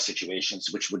our situations,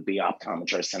 which would be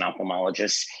optometrists and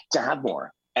ophthalmologists, to have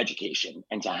more education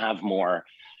and to have more,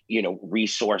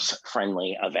 resource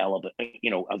friendly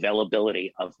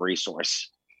availability of resource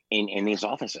in these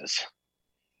offices.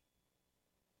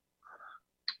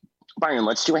 Byron,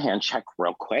 let's do a hand check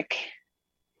real quick.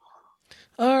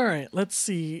 All right, let's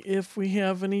see if we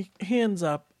have any hands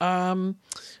up. I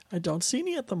don't see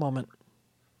any at the moment.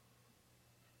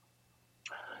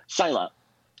 Sila,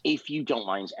 if you don't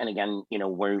mind, and again,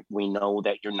 we know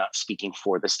that you're not speaking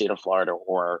for the state of Florida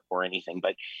or anything,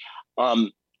 but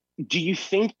do you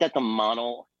think that the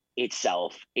model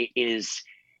itself is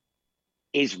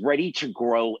ready to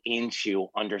grow into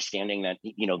understanding that,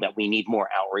 that we need more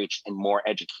outreach and more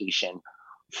education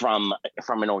from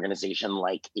an organization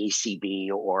like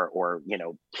ACB or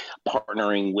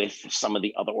partnering with some of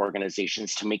the other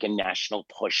organizations to make a national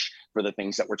push for the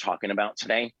things that we're talking about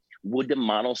today? Would the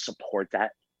model support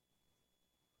that?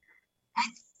 I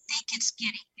think it's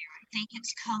getting there. I think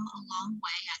it's come a long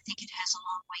way. I think it has a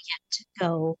long way yet to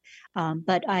go.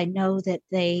 But I know that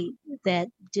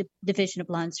Division of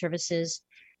Blind Services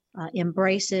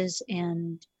embraces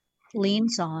and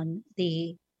leans on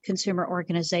the consumer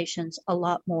organizations a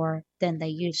lot more than they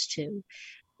used to.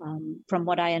 From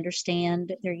what I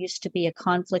understand, there used to be a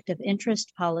conflict of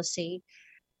interest policy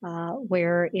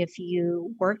where if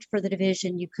you worked for the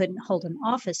division, you couldn't hold an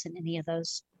office in any of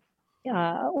those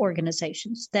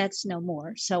organizations. That's no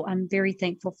more. So I'm very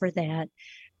thankful for that.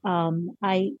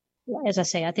 As I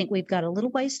say, I think we've got a little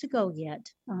ways to go yet.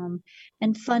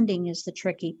 And funding is the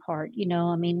tricky part. It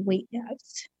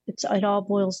all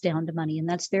boils down to money, and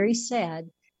that's very sad,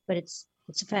 but it's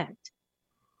a fact.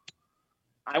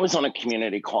 I was on a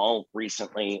community call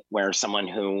recently where someone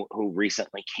who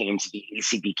recently came to the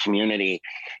ACB community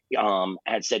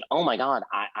had said, "Oh my God,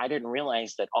 I didn't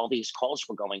realize that all these calls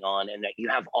were going on and that you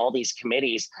have all these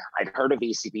committees. I'd heard of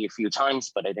ACB a few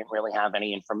times, but I didn't really have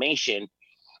any information."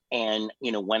 And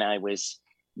when I was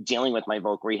dealing with my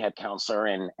voc rehab counselor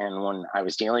and when I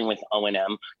was dealing with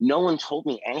O&M, no one told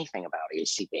me anything about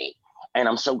ACB. And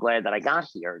I'm so glad that I got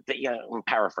here. I'm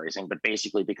paraphrasing, but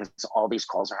basically because all these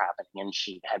calls are happening and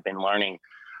she had been learning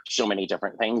so many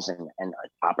different things and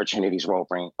opportunities were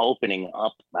opening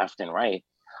up left and right.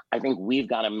 I think we've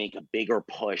got to make a bigger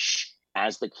push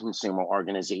as the consumer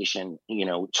organization,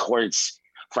 towards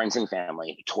friends and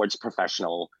family, towards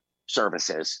professional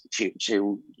services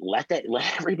to let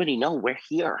everybody know we're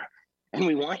here and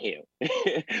we want you.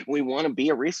 We want to be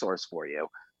a resource for you.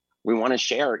 We want to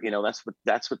share,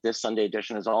 that's what this Sunday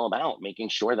edition is all about, making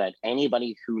sure that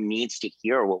anybody who needs to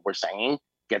hear what we're saying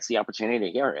gets the opportunity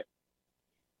to hear it.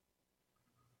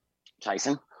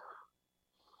 Tyson?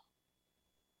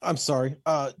 I'm sorry.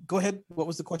 Go ahead. What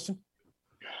was the question?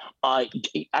 I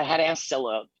had asked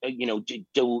Scylla,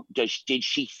 did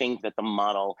she think that the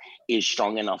model is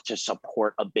strong enough to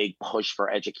support a big push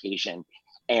for education?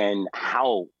 And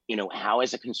how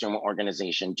as a consumer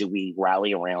organization do we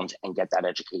rally around and get that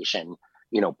education,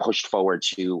 pushed forward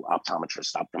to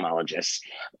optometrists, ophthalmologists,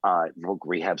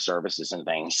 rehab services and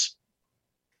things?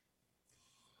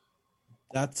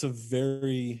 That's a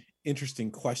very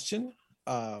interesting question.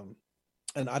 And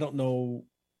I don't know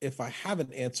if I have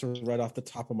an answer right off the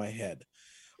top of my head.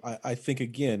 I think,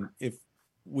 again, if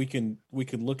we can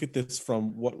look at this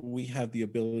from what we have the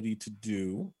ability to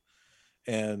do,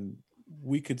 and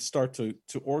we could start to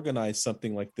organize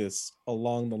something like this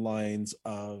along the lines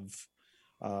of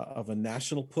a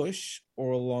national push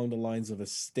or along the lines of a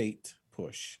state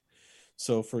push.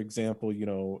 So, for example,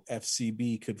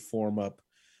 FCB could form up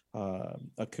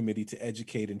a committee to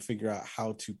educate and figure out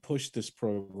how to push this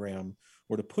program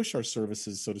or to push our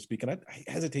services, so to speak. And I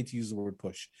hesitate to use the word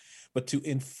push, but to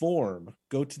inform,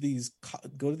 go to these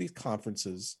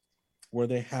conferences where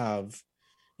they have,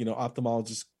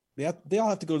 ophthalmologists. They all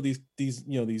have to go to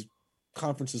these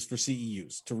conferences for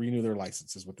CEUs to renew their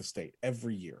licenses with the state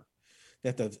every year. They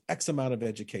have to have X amount of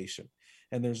education,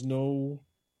 and there's no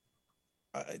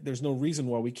reason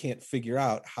why we can't figure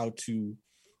out how to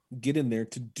get in there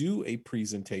to do a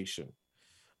presentation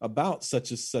about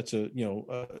such a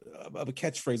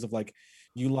catchphrase of like,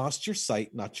 you lost your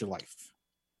sight, not your life,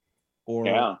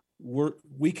 or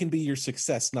we can be your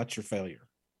success, not your failure.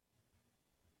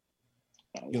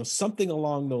 Something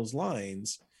along those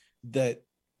lines that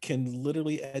can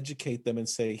literally educate them and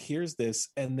say, here's this,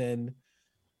 and then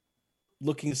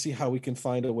looking to see how we can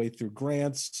find a way through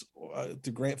grants,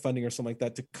 to grant funding or something like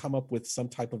that, to come up with some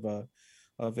type of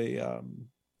a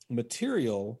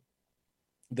material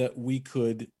that we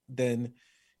could then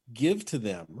give to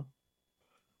them,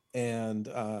 and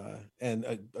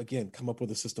again come up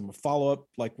with a system of follow-up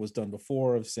like was done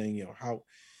before, of saying, how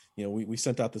we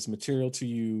sent out this material to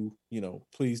you,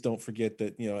 please don't forget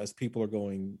that, as people are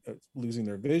going losing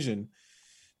their vision,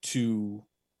 to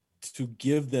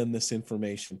give them this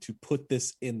information, to put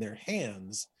this in their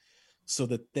hands so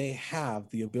that they have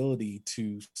the ability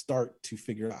to start to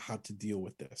figure out how to deal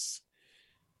with this.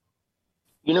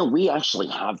 We actually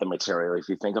have the material. If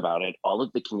you think about it, all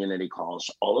of the community calls,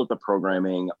 all of the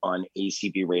programming on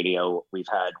ACB radio, we've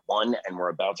had one, and we're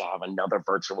about to have another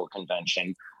virtual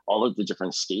convention, all of the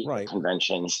different state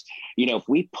conventions. If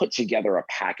we put together a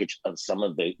package of some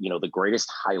of the, the greatest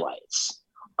highlights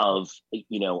of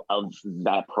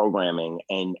that programming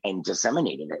and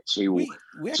disseminating it to, we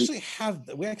actually have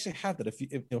that.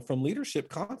 If from Leadership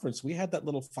Conference, we had that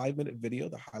little 5-minute video,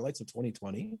 the highlights of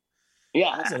 2020.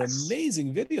 Yeah, that's an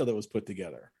amazing video that was put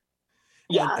together.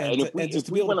 Yeah, and just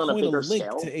to be able to point a link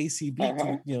to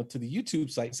ACB to the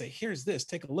YouTube site and say, here's this,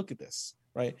 take a look at this,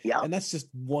 right? Yeah, and that's just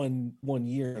one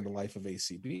year in the life of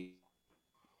ACB.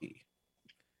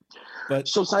 But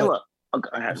so Scylla,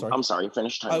 I'm sorry,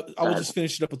 finish time. I will just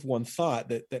finish it up with one thought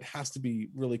that has to be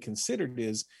really considered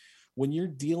is when you're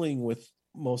dealing with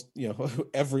most,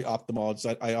 every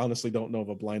ophthalmologist. I honestly don't know of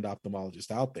a blind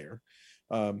ophthalmologist out there.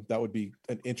 That would be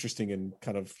an interesting and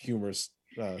kind of humorous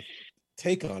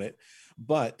take on it.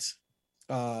 But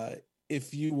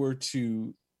if you were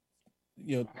to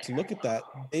look at that,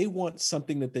 they want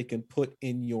something that they can put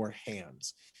in your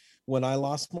hands. When I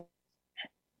lost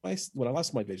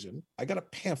my vision, I got a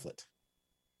pamphlet.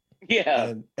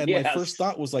 Yeah. And my first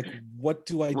thought was like, what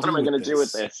do I do? What am I going to do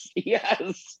with this?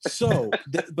 Yes.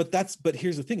 But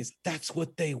here's the thing is that's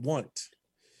what they want.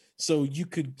 So you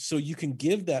can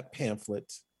give that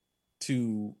pamphlet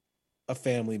to a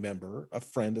family member, a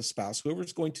friend, a spouse,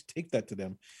 whoever's going to take that to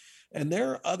them. And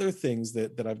there are other things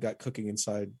that I've got cooking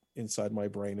inside my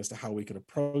brain as to how we can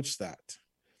approach that,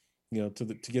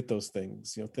 to get those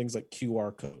things, things like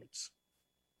QR codes.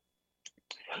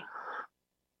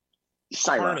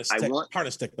 Sila,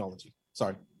 harness technology.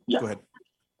 Sorry, yeah. Go ahead.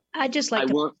 I'd just like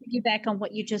to piggyback on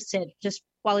what you just said, just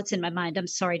while it's in my mind. I'm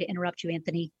sorry to interrupt you,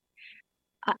 Anthony.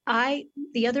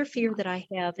 The other fear that I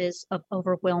have is of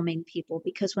overwhelming people,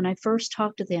 because when I first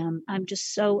talk to them, I'm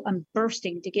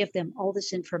bursting to give them all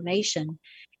this information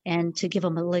and to give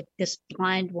them this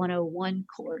blind 101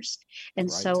 course. And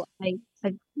right. So I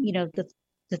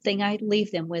the thing I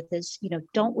leave them with is,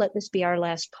 don't let this be our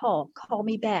last call. Call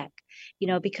me back,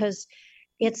 because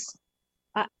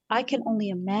I can only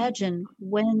imagine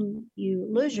when you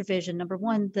lose your vision, number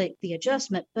one, the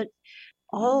adjustment, but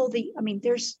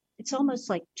it's almost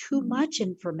like too much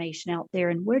information out there.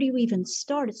 And where do you even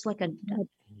start? It's like a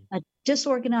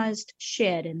disorganized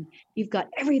shed, and you've got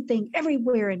everything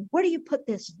everywhere. And where do you put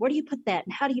this? Where do you put that?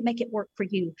 And how do you make it work for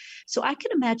you? So I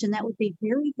can imagine that would be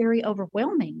very, very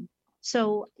overwhelming.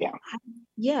 So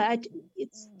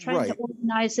it's trying to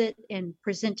organize it and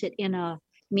present it in a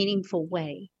meaningful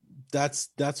way. That's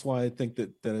why I think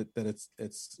that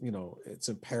it's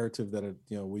imperative that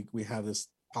we have this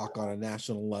talk on a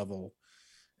national level,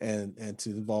 and to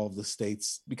involve the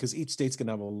states, because each state's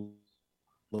gonna have a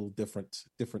little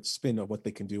different spin of what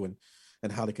they can do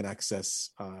and how they can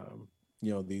access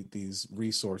these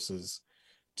resources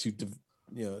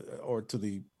or to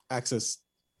the access,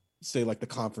 say, like the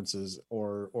conferences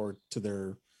or to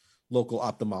their local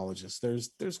ophthalmologist.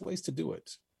 There's ways to do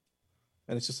it.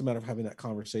 And it's just a matter of having that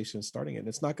conversation and starting it. And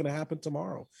it's not going to happen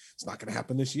tomorrow. It's not going to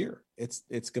happen this year. It's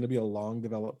going to be a long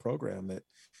developed program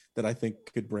that I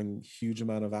think could bring huge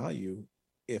amount of value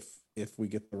if we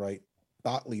get the right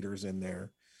thought leaders in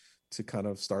there to kind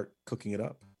of start cooking it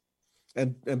up.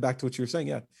 And back to what you were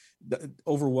saying,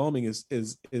 overwhelming is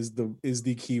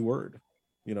the key word.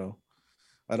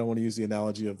 I don't want to use the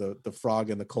analogy of the frog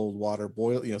in the cold water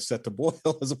set to boil,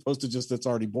 as opposed to just it's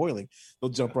already boiling. They'll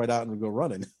jump right out and go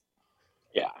running.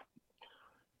 Yeah.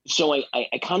 So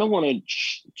I kind of want to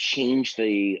change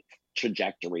the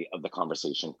trajectory of the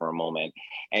conversation for a moment.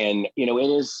 And,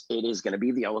 it is going to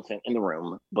be the elephant in the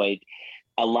room, but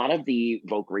a lot of the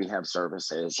voc rehab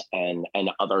services and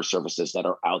other services that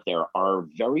are out there are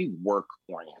very work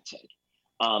oriented.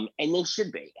 And they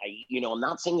should be. I'm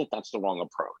not saying that that's the wrong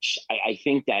approach. I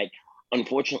think that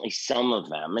unfortunately some of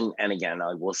them, and again,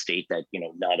 I will state that,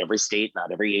 not every state,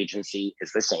 not every agency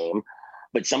is the same.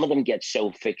 But some of them get so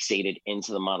fixated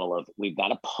into the model of we've got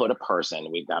to put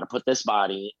this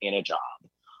body in a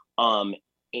job,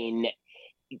 in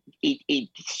it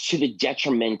to the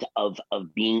detriment of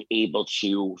being able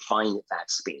to find that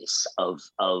space of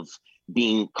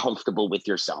being comfortable with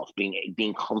yourself,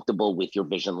 being comfortable with your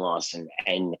vision loss,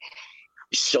 and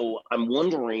so I'm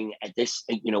wondering at this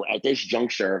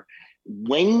juncture,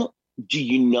 when do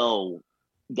you know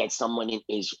that someone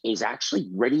is actually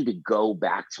ready to go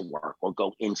back to work or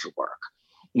go into work?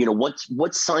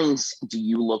 What signs do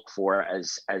you look for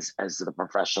as the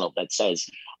professional that says,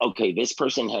 okay, this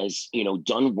person has,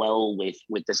 done well with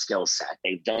the skill set.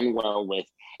 They've done well with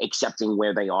accepting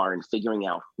where they are and figuring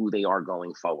out who they are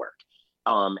going forward.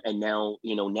 And now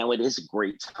it is a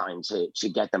great time to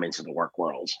get them into the work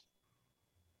world.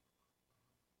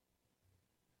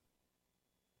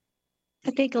 I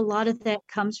think a lot of that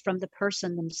comes from the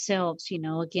person themselves.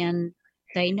 Again,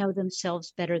 they know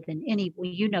themselves better than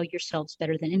you know yourselves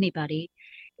better than anybody.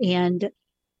 And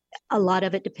a lot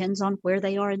of it depends on where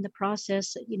they are in the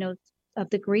process, of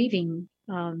the grieving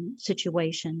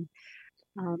situation.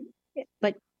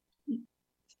 But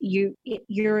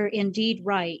you're indeed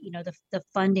right. The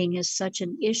funding is such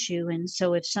an issue. And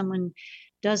so if someone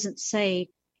doesn't say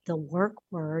the work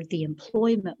word, the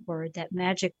employment word, that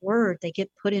magic word, they get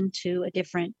put into a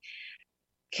different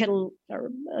kettle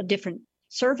or a different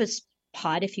service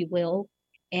pot, if you will,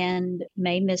 and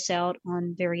may miss out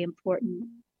on very important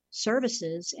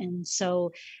services. And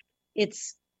so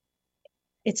it's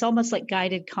almost like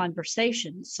guided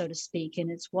conversations, so to speak, and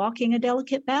it's walking a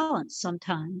delicate balance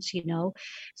sometimes,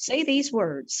 say these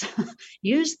words,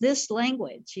 use this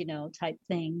language, type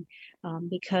thing,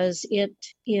 because it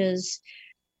is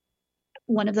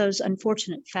one of those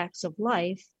unfortunate facts of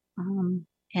life.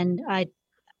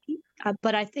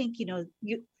 But I think,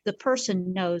 the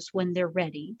person knows when they're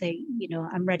ready.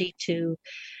 I'm ready to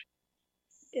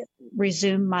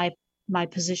resume my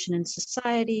position in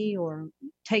society or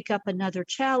take up another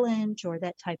challenge or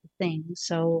that type of thing.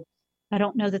 So I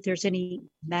don't know that there's any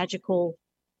magical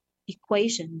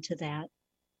equation to that.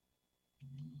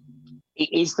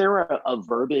 Is there a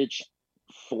verbiage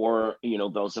for,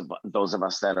 those of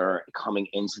us that are coming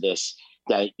into this,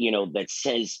 that, that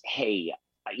says, hey,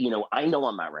 I know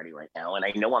I'm not ready right now, and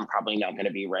I know I'm probably not going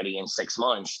to be ready in 6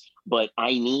 months, but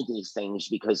I need these things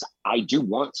because I do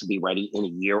want to be ready in a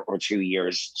year or 2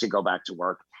 years to go back to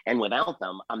work. And without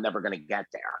them, I'm never going to get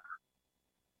there.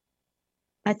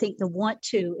 I think the want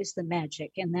to is the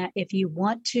magic, and that if you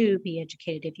want to be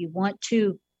educated, if you want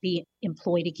to be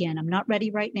employed again, I'm not ready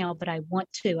right now, but I want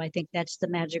to. I think that's the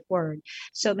magic word.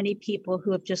 So many people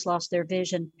who have just lost their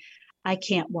vision, I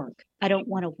can't work. I don't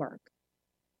want to work.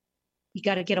 You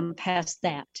got to get them past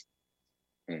that.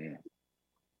 You're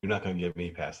not going to get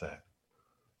me past that.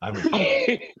 I'm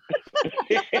retired.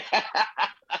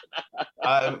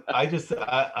 I'm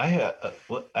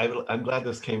glad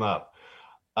this came up.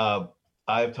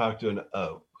 I've talked to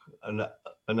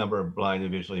a number of blind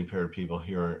and visually impaired people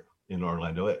here in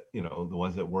Orlando, the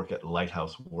ones that work at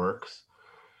Lighthouse Works.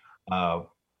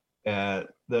 And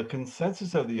the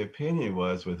consensus of the opinion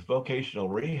was with vocational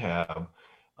rehab,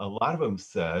 a lot of them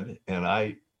said, and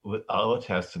I'll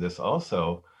attest to this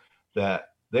also, that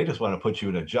they just want to put you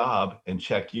in a job and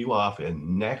check you off,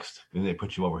 and next, and they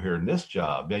put you over here in this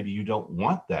job. Maybe you don't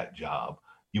want that job.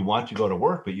 You want to go to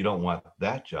work, but you don't want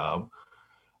that job.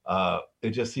 It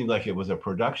just seemed like it was a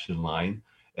production line.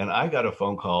 And I got a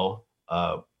phone call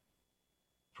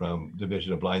from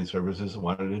Division of Blind Services,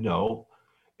 wanted to know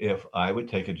if I would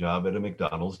take a job at a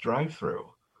McDonald's drive-through.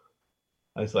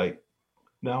 I was like,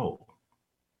 no.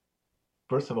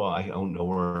 First of all, I don't know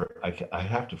where I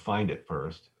have to find it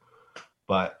first.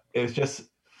 But it's just,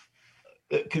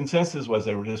 the consensus was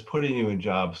they were just putting you in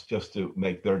jobs just to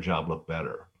make their job look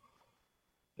better.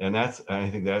 And I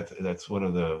think that's one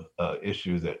of the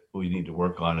issues that we need to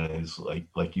work on, is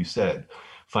like you said,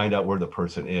 find out where the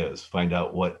person is, find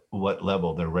out what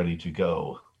level they're ready to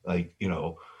go. Like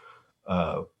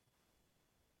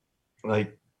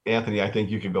Anthony, I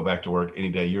think you can go back to work any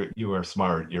day. You are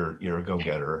smart. You're a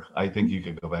go-getter. I think you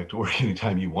can go back to work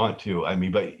anytime you want to. I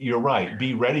mean, but you're right.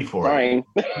 Be ready for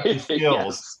it.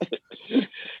 Skills.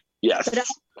 Yes. But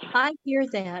I hear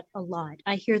that a lot.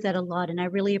 And I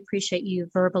really appreciate you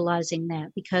verbalizing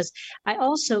that, because I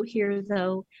also hear,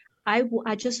 though, I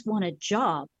just want a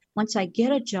job. Once I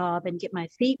get a job and get my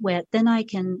feet wet, then I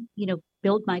can,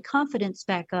 build my confidence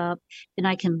back up, and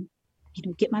I can,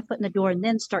 get my foot in the door and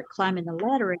then start climbing the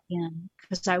ladder again,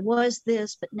 because I was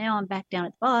this, but now I'm back down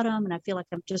at the bottom and I feel like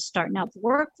I'm just starting out the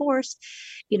workforce,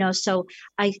 so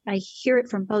I hear it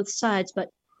from both sides, but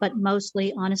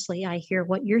mostly, honestly, I hear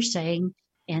what you're saying,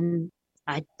 and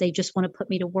they just want to put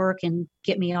me to work and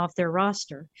get me off their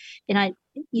roster. And I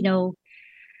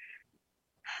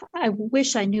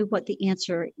wish I knew what the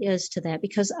answer is to that,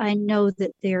 because I know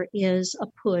that there is a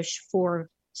push for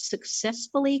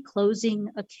successfully closing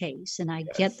a case, and I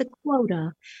get the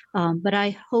quota, but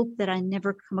I hope that I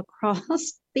never come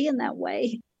across being that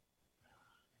way.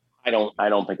 I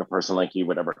don't think a person like you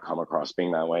would ever come across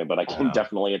being that way, but I can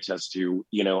definitely attest to,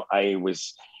 I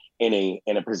was in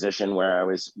a position where I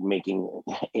was making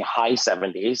a high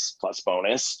 70s plus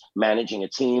bonus, managing a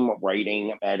team,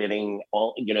 writing, editing,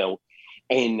 all,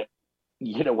 and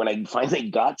when I finally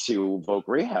got to Voc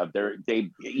Rehab,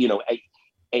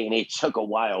 and it took a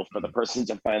while for the person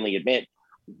to finally admit,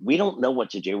 we don't know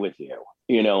what to do with you,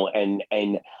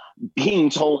 and being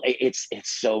told, it's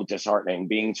so disheartening,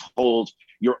 being told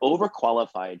you're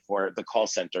overqualified for the call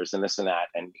centers and this and that,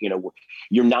 and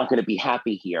you're not going to be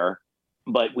happy here,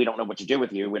 but we don't know what to do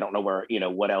with you. We don't know where,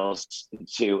 what else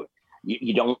to,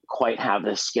 you don't quite have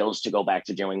the skills to go back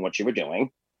to doing what you were doing.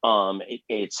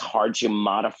 It's hard to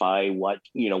modify what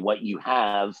you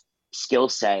have skill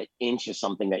set into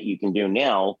something that you can do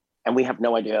now, and we have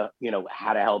no idea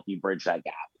how to help you bridge that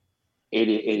gap. It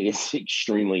is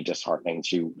extremely disheartening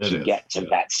to get to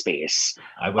that space.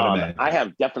 I would imagine. I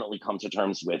have definitely come to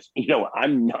terms with,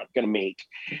 I'm not going to make,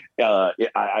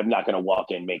 I'm not going to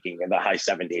walk in making in the high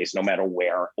 70s, no matter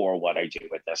where or what I do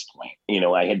at this point.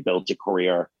 I had built a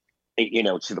career,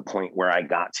 to the point where I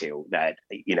got to that,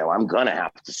 I'm going to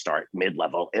have to start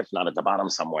mid-level, if not at the bottom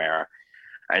somewhere.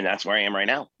 And that's where I am right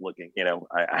now, looking,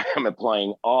 I'm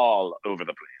applying all over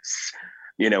the place.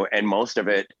 And most of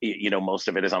it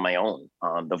is on my own.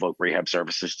 The Voc Rehab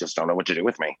Services just don't know what to do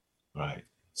with me. Right.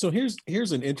 So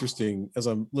here's an interesting, as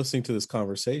I'm listening to this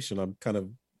conversation, I'm kind of,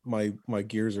 my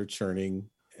gears are churning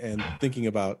and thinking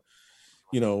about,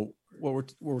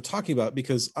 what we're talking about,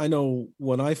 because I know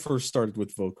when I first started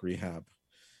with Voc Rehab,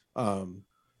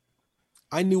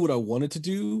 I knew what I wanted to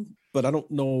do, but I don't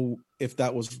know if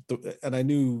that was, and I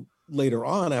knew later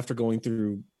on after going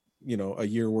through, a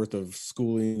year worth of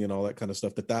schooling and all that kind of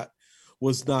stuff, that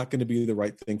was not going to be the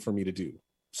right thing for me to do.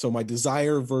 So my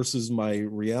desire versus my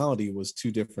reality was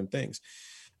two different things.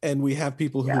 And we have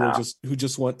people who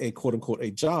just want a quote unquote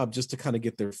a job just to kind of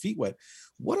get their feet wet.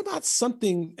 What about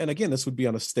something, and again, this would be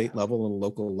on a state level and a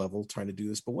local level trying to do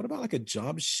this, but what about like a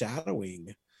job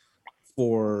shadowing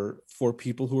for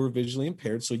people who are visually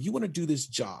impaired? So you want to do this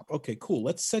job. Okay, cool.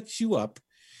 Let's set you up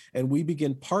and we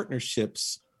begin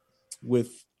partnerships with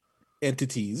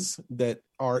entities that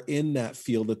are in that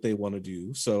field that they want to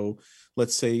do. So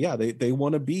let's say, they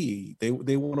want to they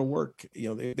want to work,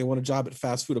 they want a job at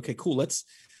fast food. Okay, cool.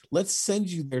 Let's send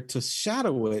you there to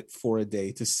shadow it for a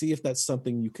day to see if that's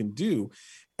something you can do.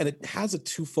 And it has a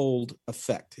twofold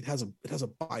effect. It has a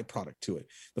byproduct to it.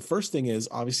 The first thing is,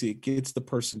 obviously, it gets the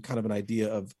person kind of an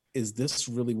idea of, is this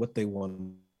really what they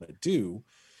want to do?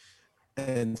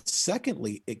 And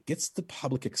secondly, it gets the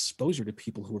public exposure to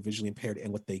people who are visually impaired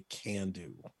and what they can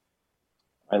do.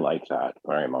 I like that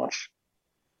very much.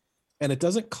 And it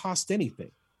doesn't cost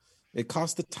anything. It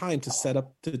costs the time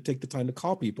to take the time to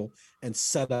call people and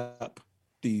set up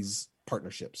these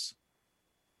partnerships.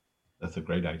 That's a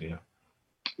great idea.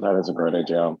 That is a great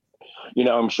idea.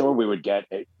 I'm sure we would get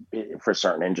for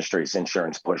certain industries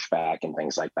insurance pushback and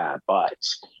things like that, but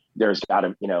there's got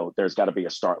to be a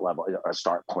start level, a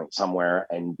start point somewhere,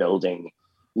 and building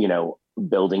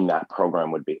that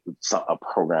program a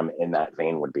program in that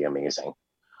vein would be amazing.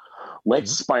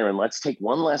 Byron, let's take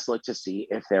one last look to see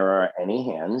if there are any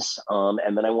hands.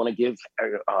 And then I want to give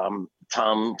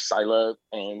Tom, Sila,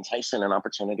 and Tyson an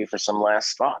opportunity for some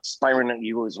last thoughts. Byron,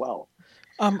 you as well.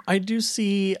 I do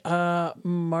see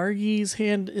Margie's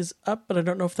hand is up, but I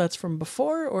don't know if that's from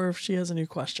before or if she has a new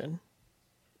question.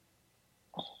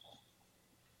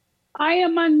 I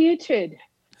am unmuted,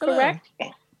 correct?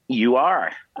 You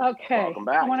are. Okay. Welcome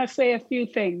back. I want to say a few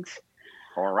things.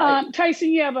 All right. Tyson,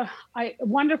 you have a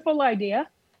wonderful idea.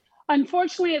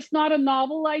 Unfortunately, it's not a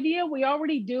novel idea. We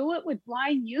already do it with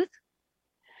blind youth.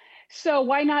 So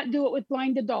why not do it with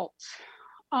blind adults?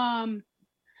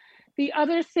 The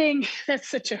other thing, that's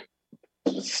such a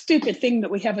stupid thing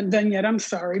that we haven't done yet. I'm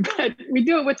sorry, but we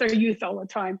do it with our youth all the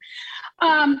time.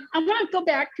 I want to go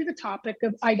back to the topic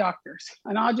of eye doctors,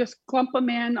 and I'll just clump them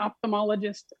in,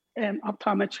 ophthalmologist and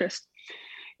optometrist.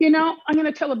 I'm going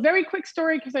to tell a very quick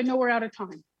story because I know we're out of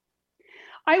time.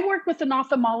 I worked with an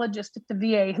ophthalmologist at the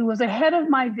VA who was ahead of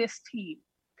my VIS team,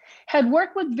 had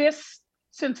worked with VIS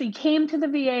since he came to the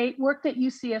VA, worked at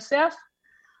UCSF,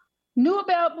 knew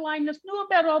about blindness, knew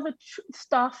about all the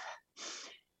stuff.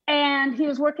 And he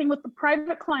was working with the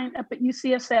private client up at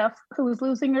UCSF who was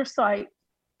losing her sight.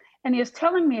 And he was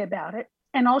telling me about it.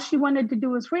 And all she wanted to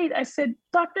do was read. I said,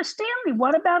 Dr. Stanley,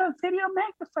 what about a video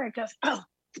magnifier? He goes, oh,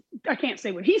 I can't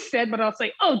say what he said, but I'll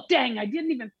say, oh, dang, I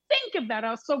didn't even think of that.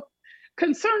 I was so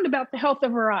concerned about the health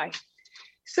of her eye.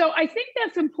 So I think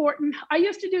that's important. I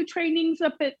used to do trainings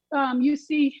up at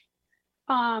UC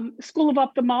School of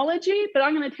Ophthalmology, but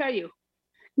I'm going to tell you,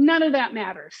 none of that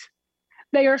matters.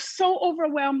 They are so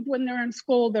overwhelmed when they're in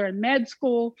school, they're in med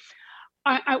school.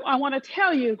 I want to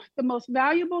tell you, the most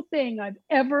valuable thing I've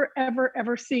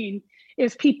ever seen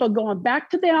is people going back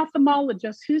to the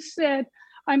ophthalmologist who said,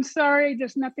 I'm sorry,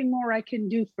 there's nothing more I can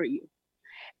do for you.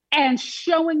 And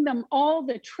showing them all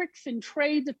the tricks and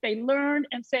trades that they learned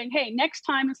and saying, hey, next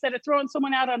time, instead of throwing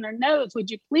someone out on their nose, would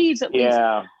you please at least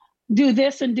do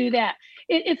this and do that?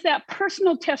 It's that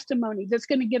personal testimony that's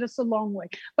going to get us a long way.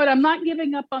 But I'm not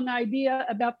giving up on the idea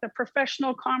about the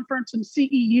professional conference and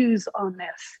CEUs on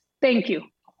this. Thank you.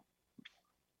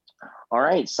 All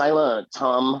right, Sila,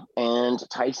 Tom, and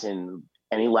Tyson,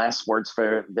 any last words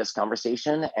for this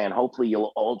conversation? And hopefully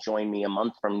you'll all join me a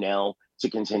month from now to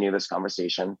continue this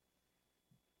conversation.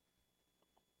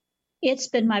 It's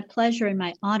been my pleasure and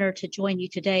my honor to join you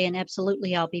today, and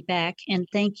absolutely I'll be back. And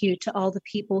thank you to all the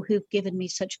people who've given me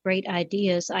such great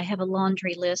ideas. I have a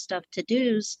laundry list of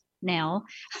to-dos now,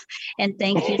 and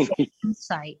thank you for the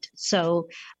insight. So,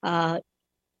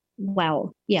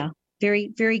 wow, yeah,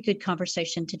 very, very good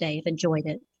conversation today. I've enjoyed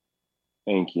it.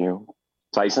 Thank you.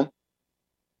 Tyson?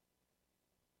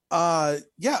 Yeah,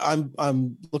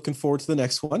 I'm looking forward to the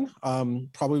next one.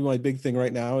 Probably my big thing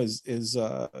right now is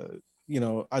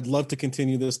I'd love to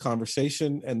continue this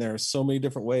conversation, and there are so many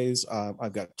different ways.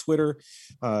 I've got Twitter,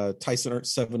 Tyson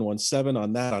Ernst 717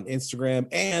 on that, on Instagram,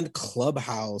 and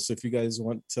Clubhouse. If you guys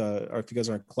want to, or if you guys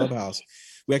are on Clubhouse,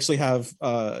 we actually have.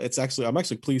 I'm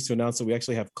actually pleased to announce that we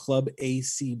actually have Club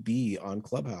ACB on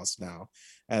Clubhouse now,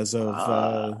 as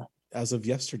of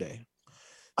yesterday.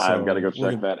 So I've got to go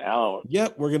check that out.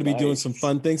 Yep, we're going to be doing some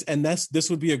fun things, and this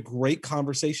would be a great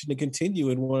conversation to continue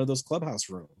in one of those Clubhouse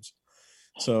rooms.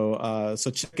 So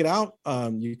check it out.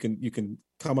 You can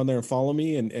come on there and follow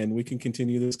me, and we can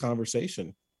continue this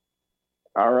conversation.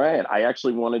 All right. I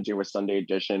actually want to do a Sunday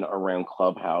edition around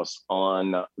Clubhouse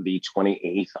on the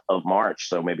 28th of March.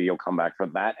 So maybe you'll come back for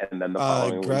that. And then the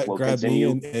following week we'll grab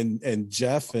continue. Me and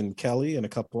Jeff and Kelly and a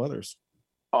couple others.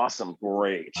 Awesome.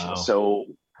 Great. Wow. So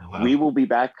we will be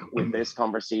back with this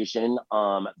conversation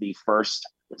the first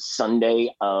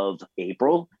Sunday of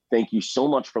April. Thank you so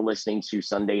much for listening to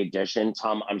Sunday Edition.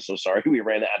 Tom, I'm so sorry we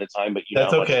ran out of time, but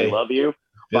That's know how okay. much we love you.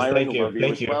 Yes, Byron, thank we you. love you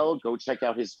Thank as you. well. Go check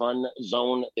out his fun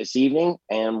zone this evening,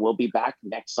 and we'll be back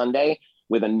next Sunday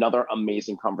with another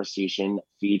amazing conversation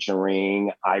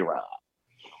featuring Ira.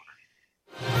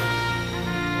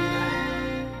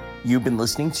 You've been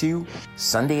listening to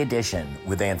Sunday Edition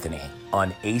with Anthony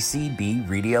on ACB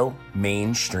Radio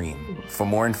Mainstream. For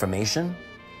more information,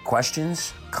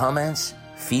 questions, comments,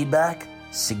 feedback,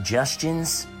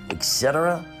 suggestions,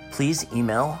 etc., please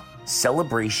email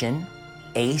CelebrationAC,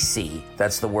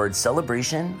 that's the word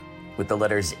celebration with the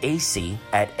letters AC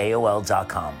at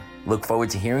AOL.com. Look forward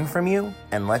to hearing from you,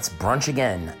 and let's brunch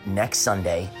again next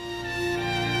Sunday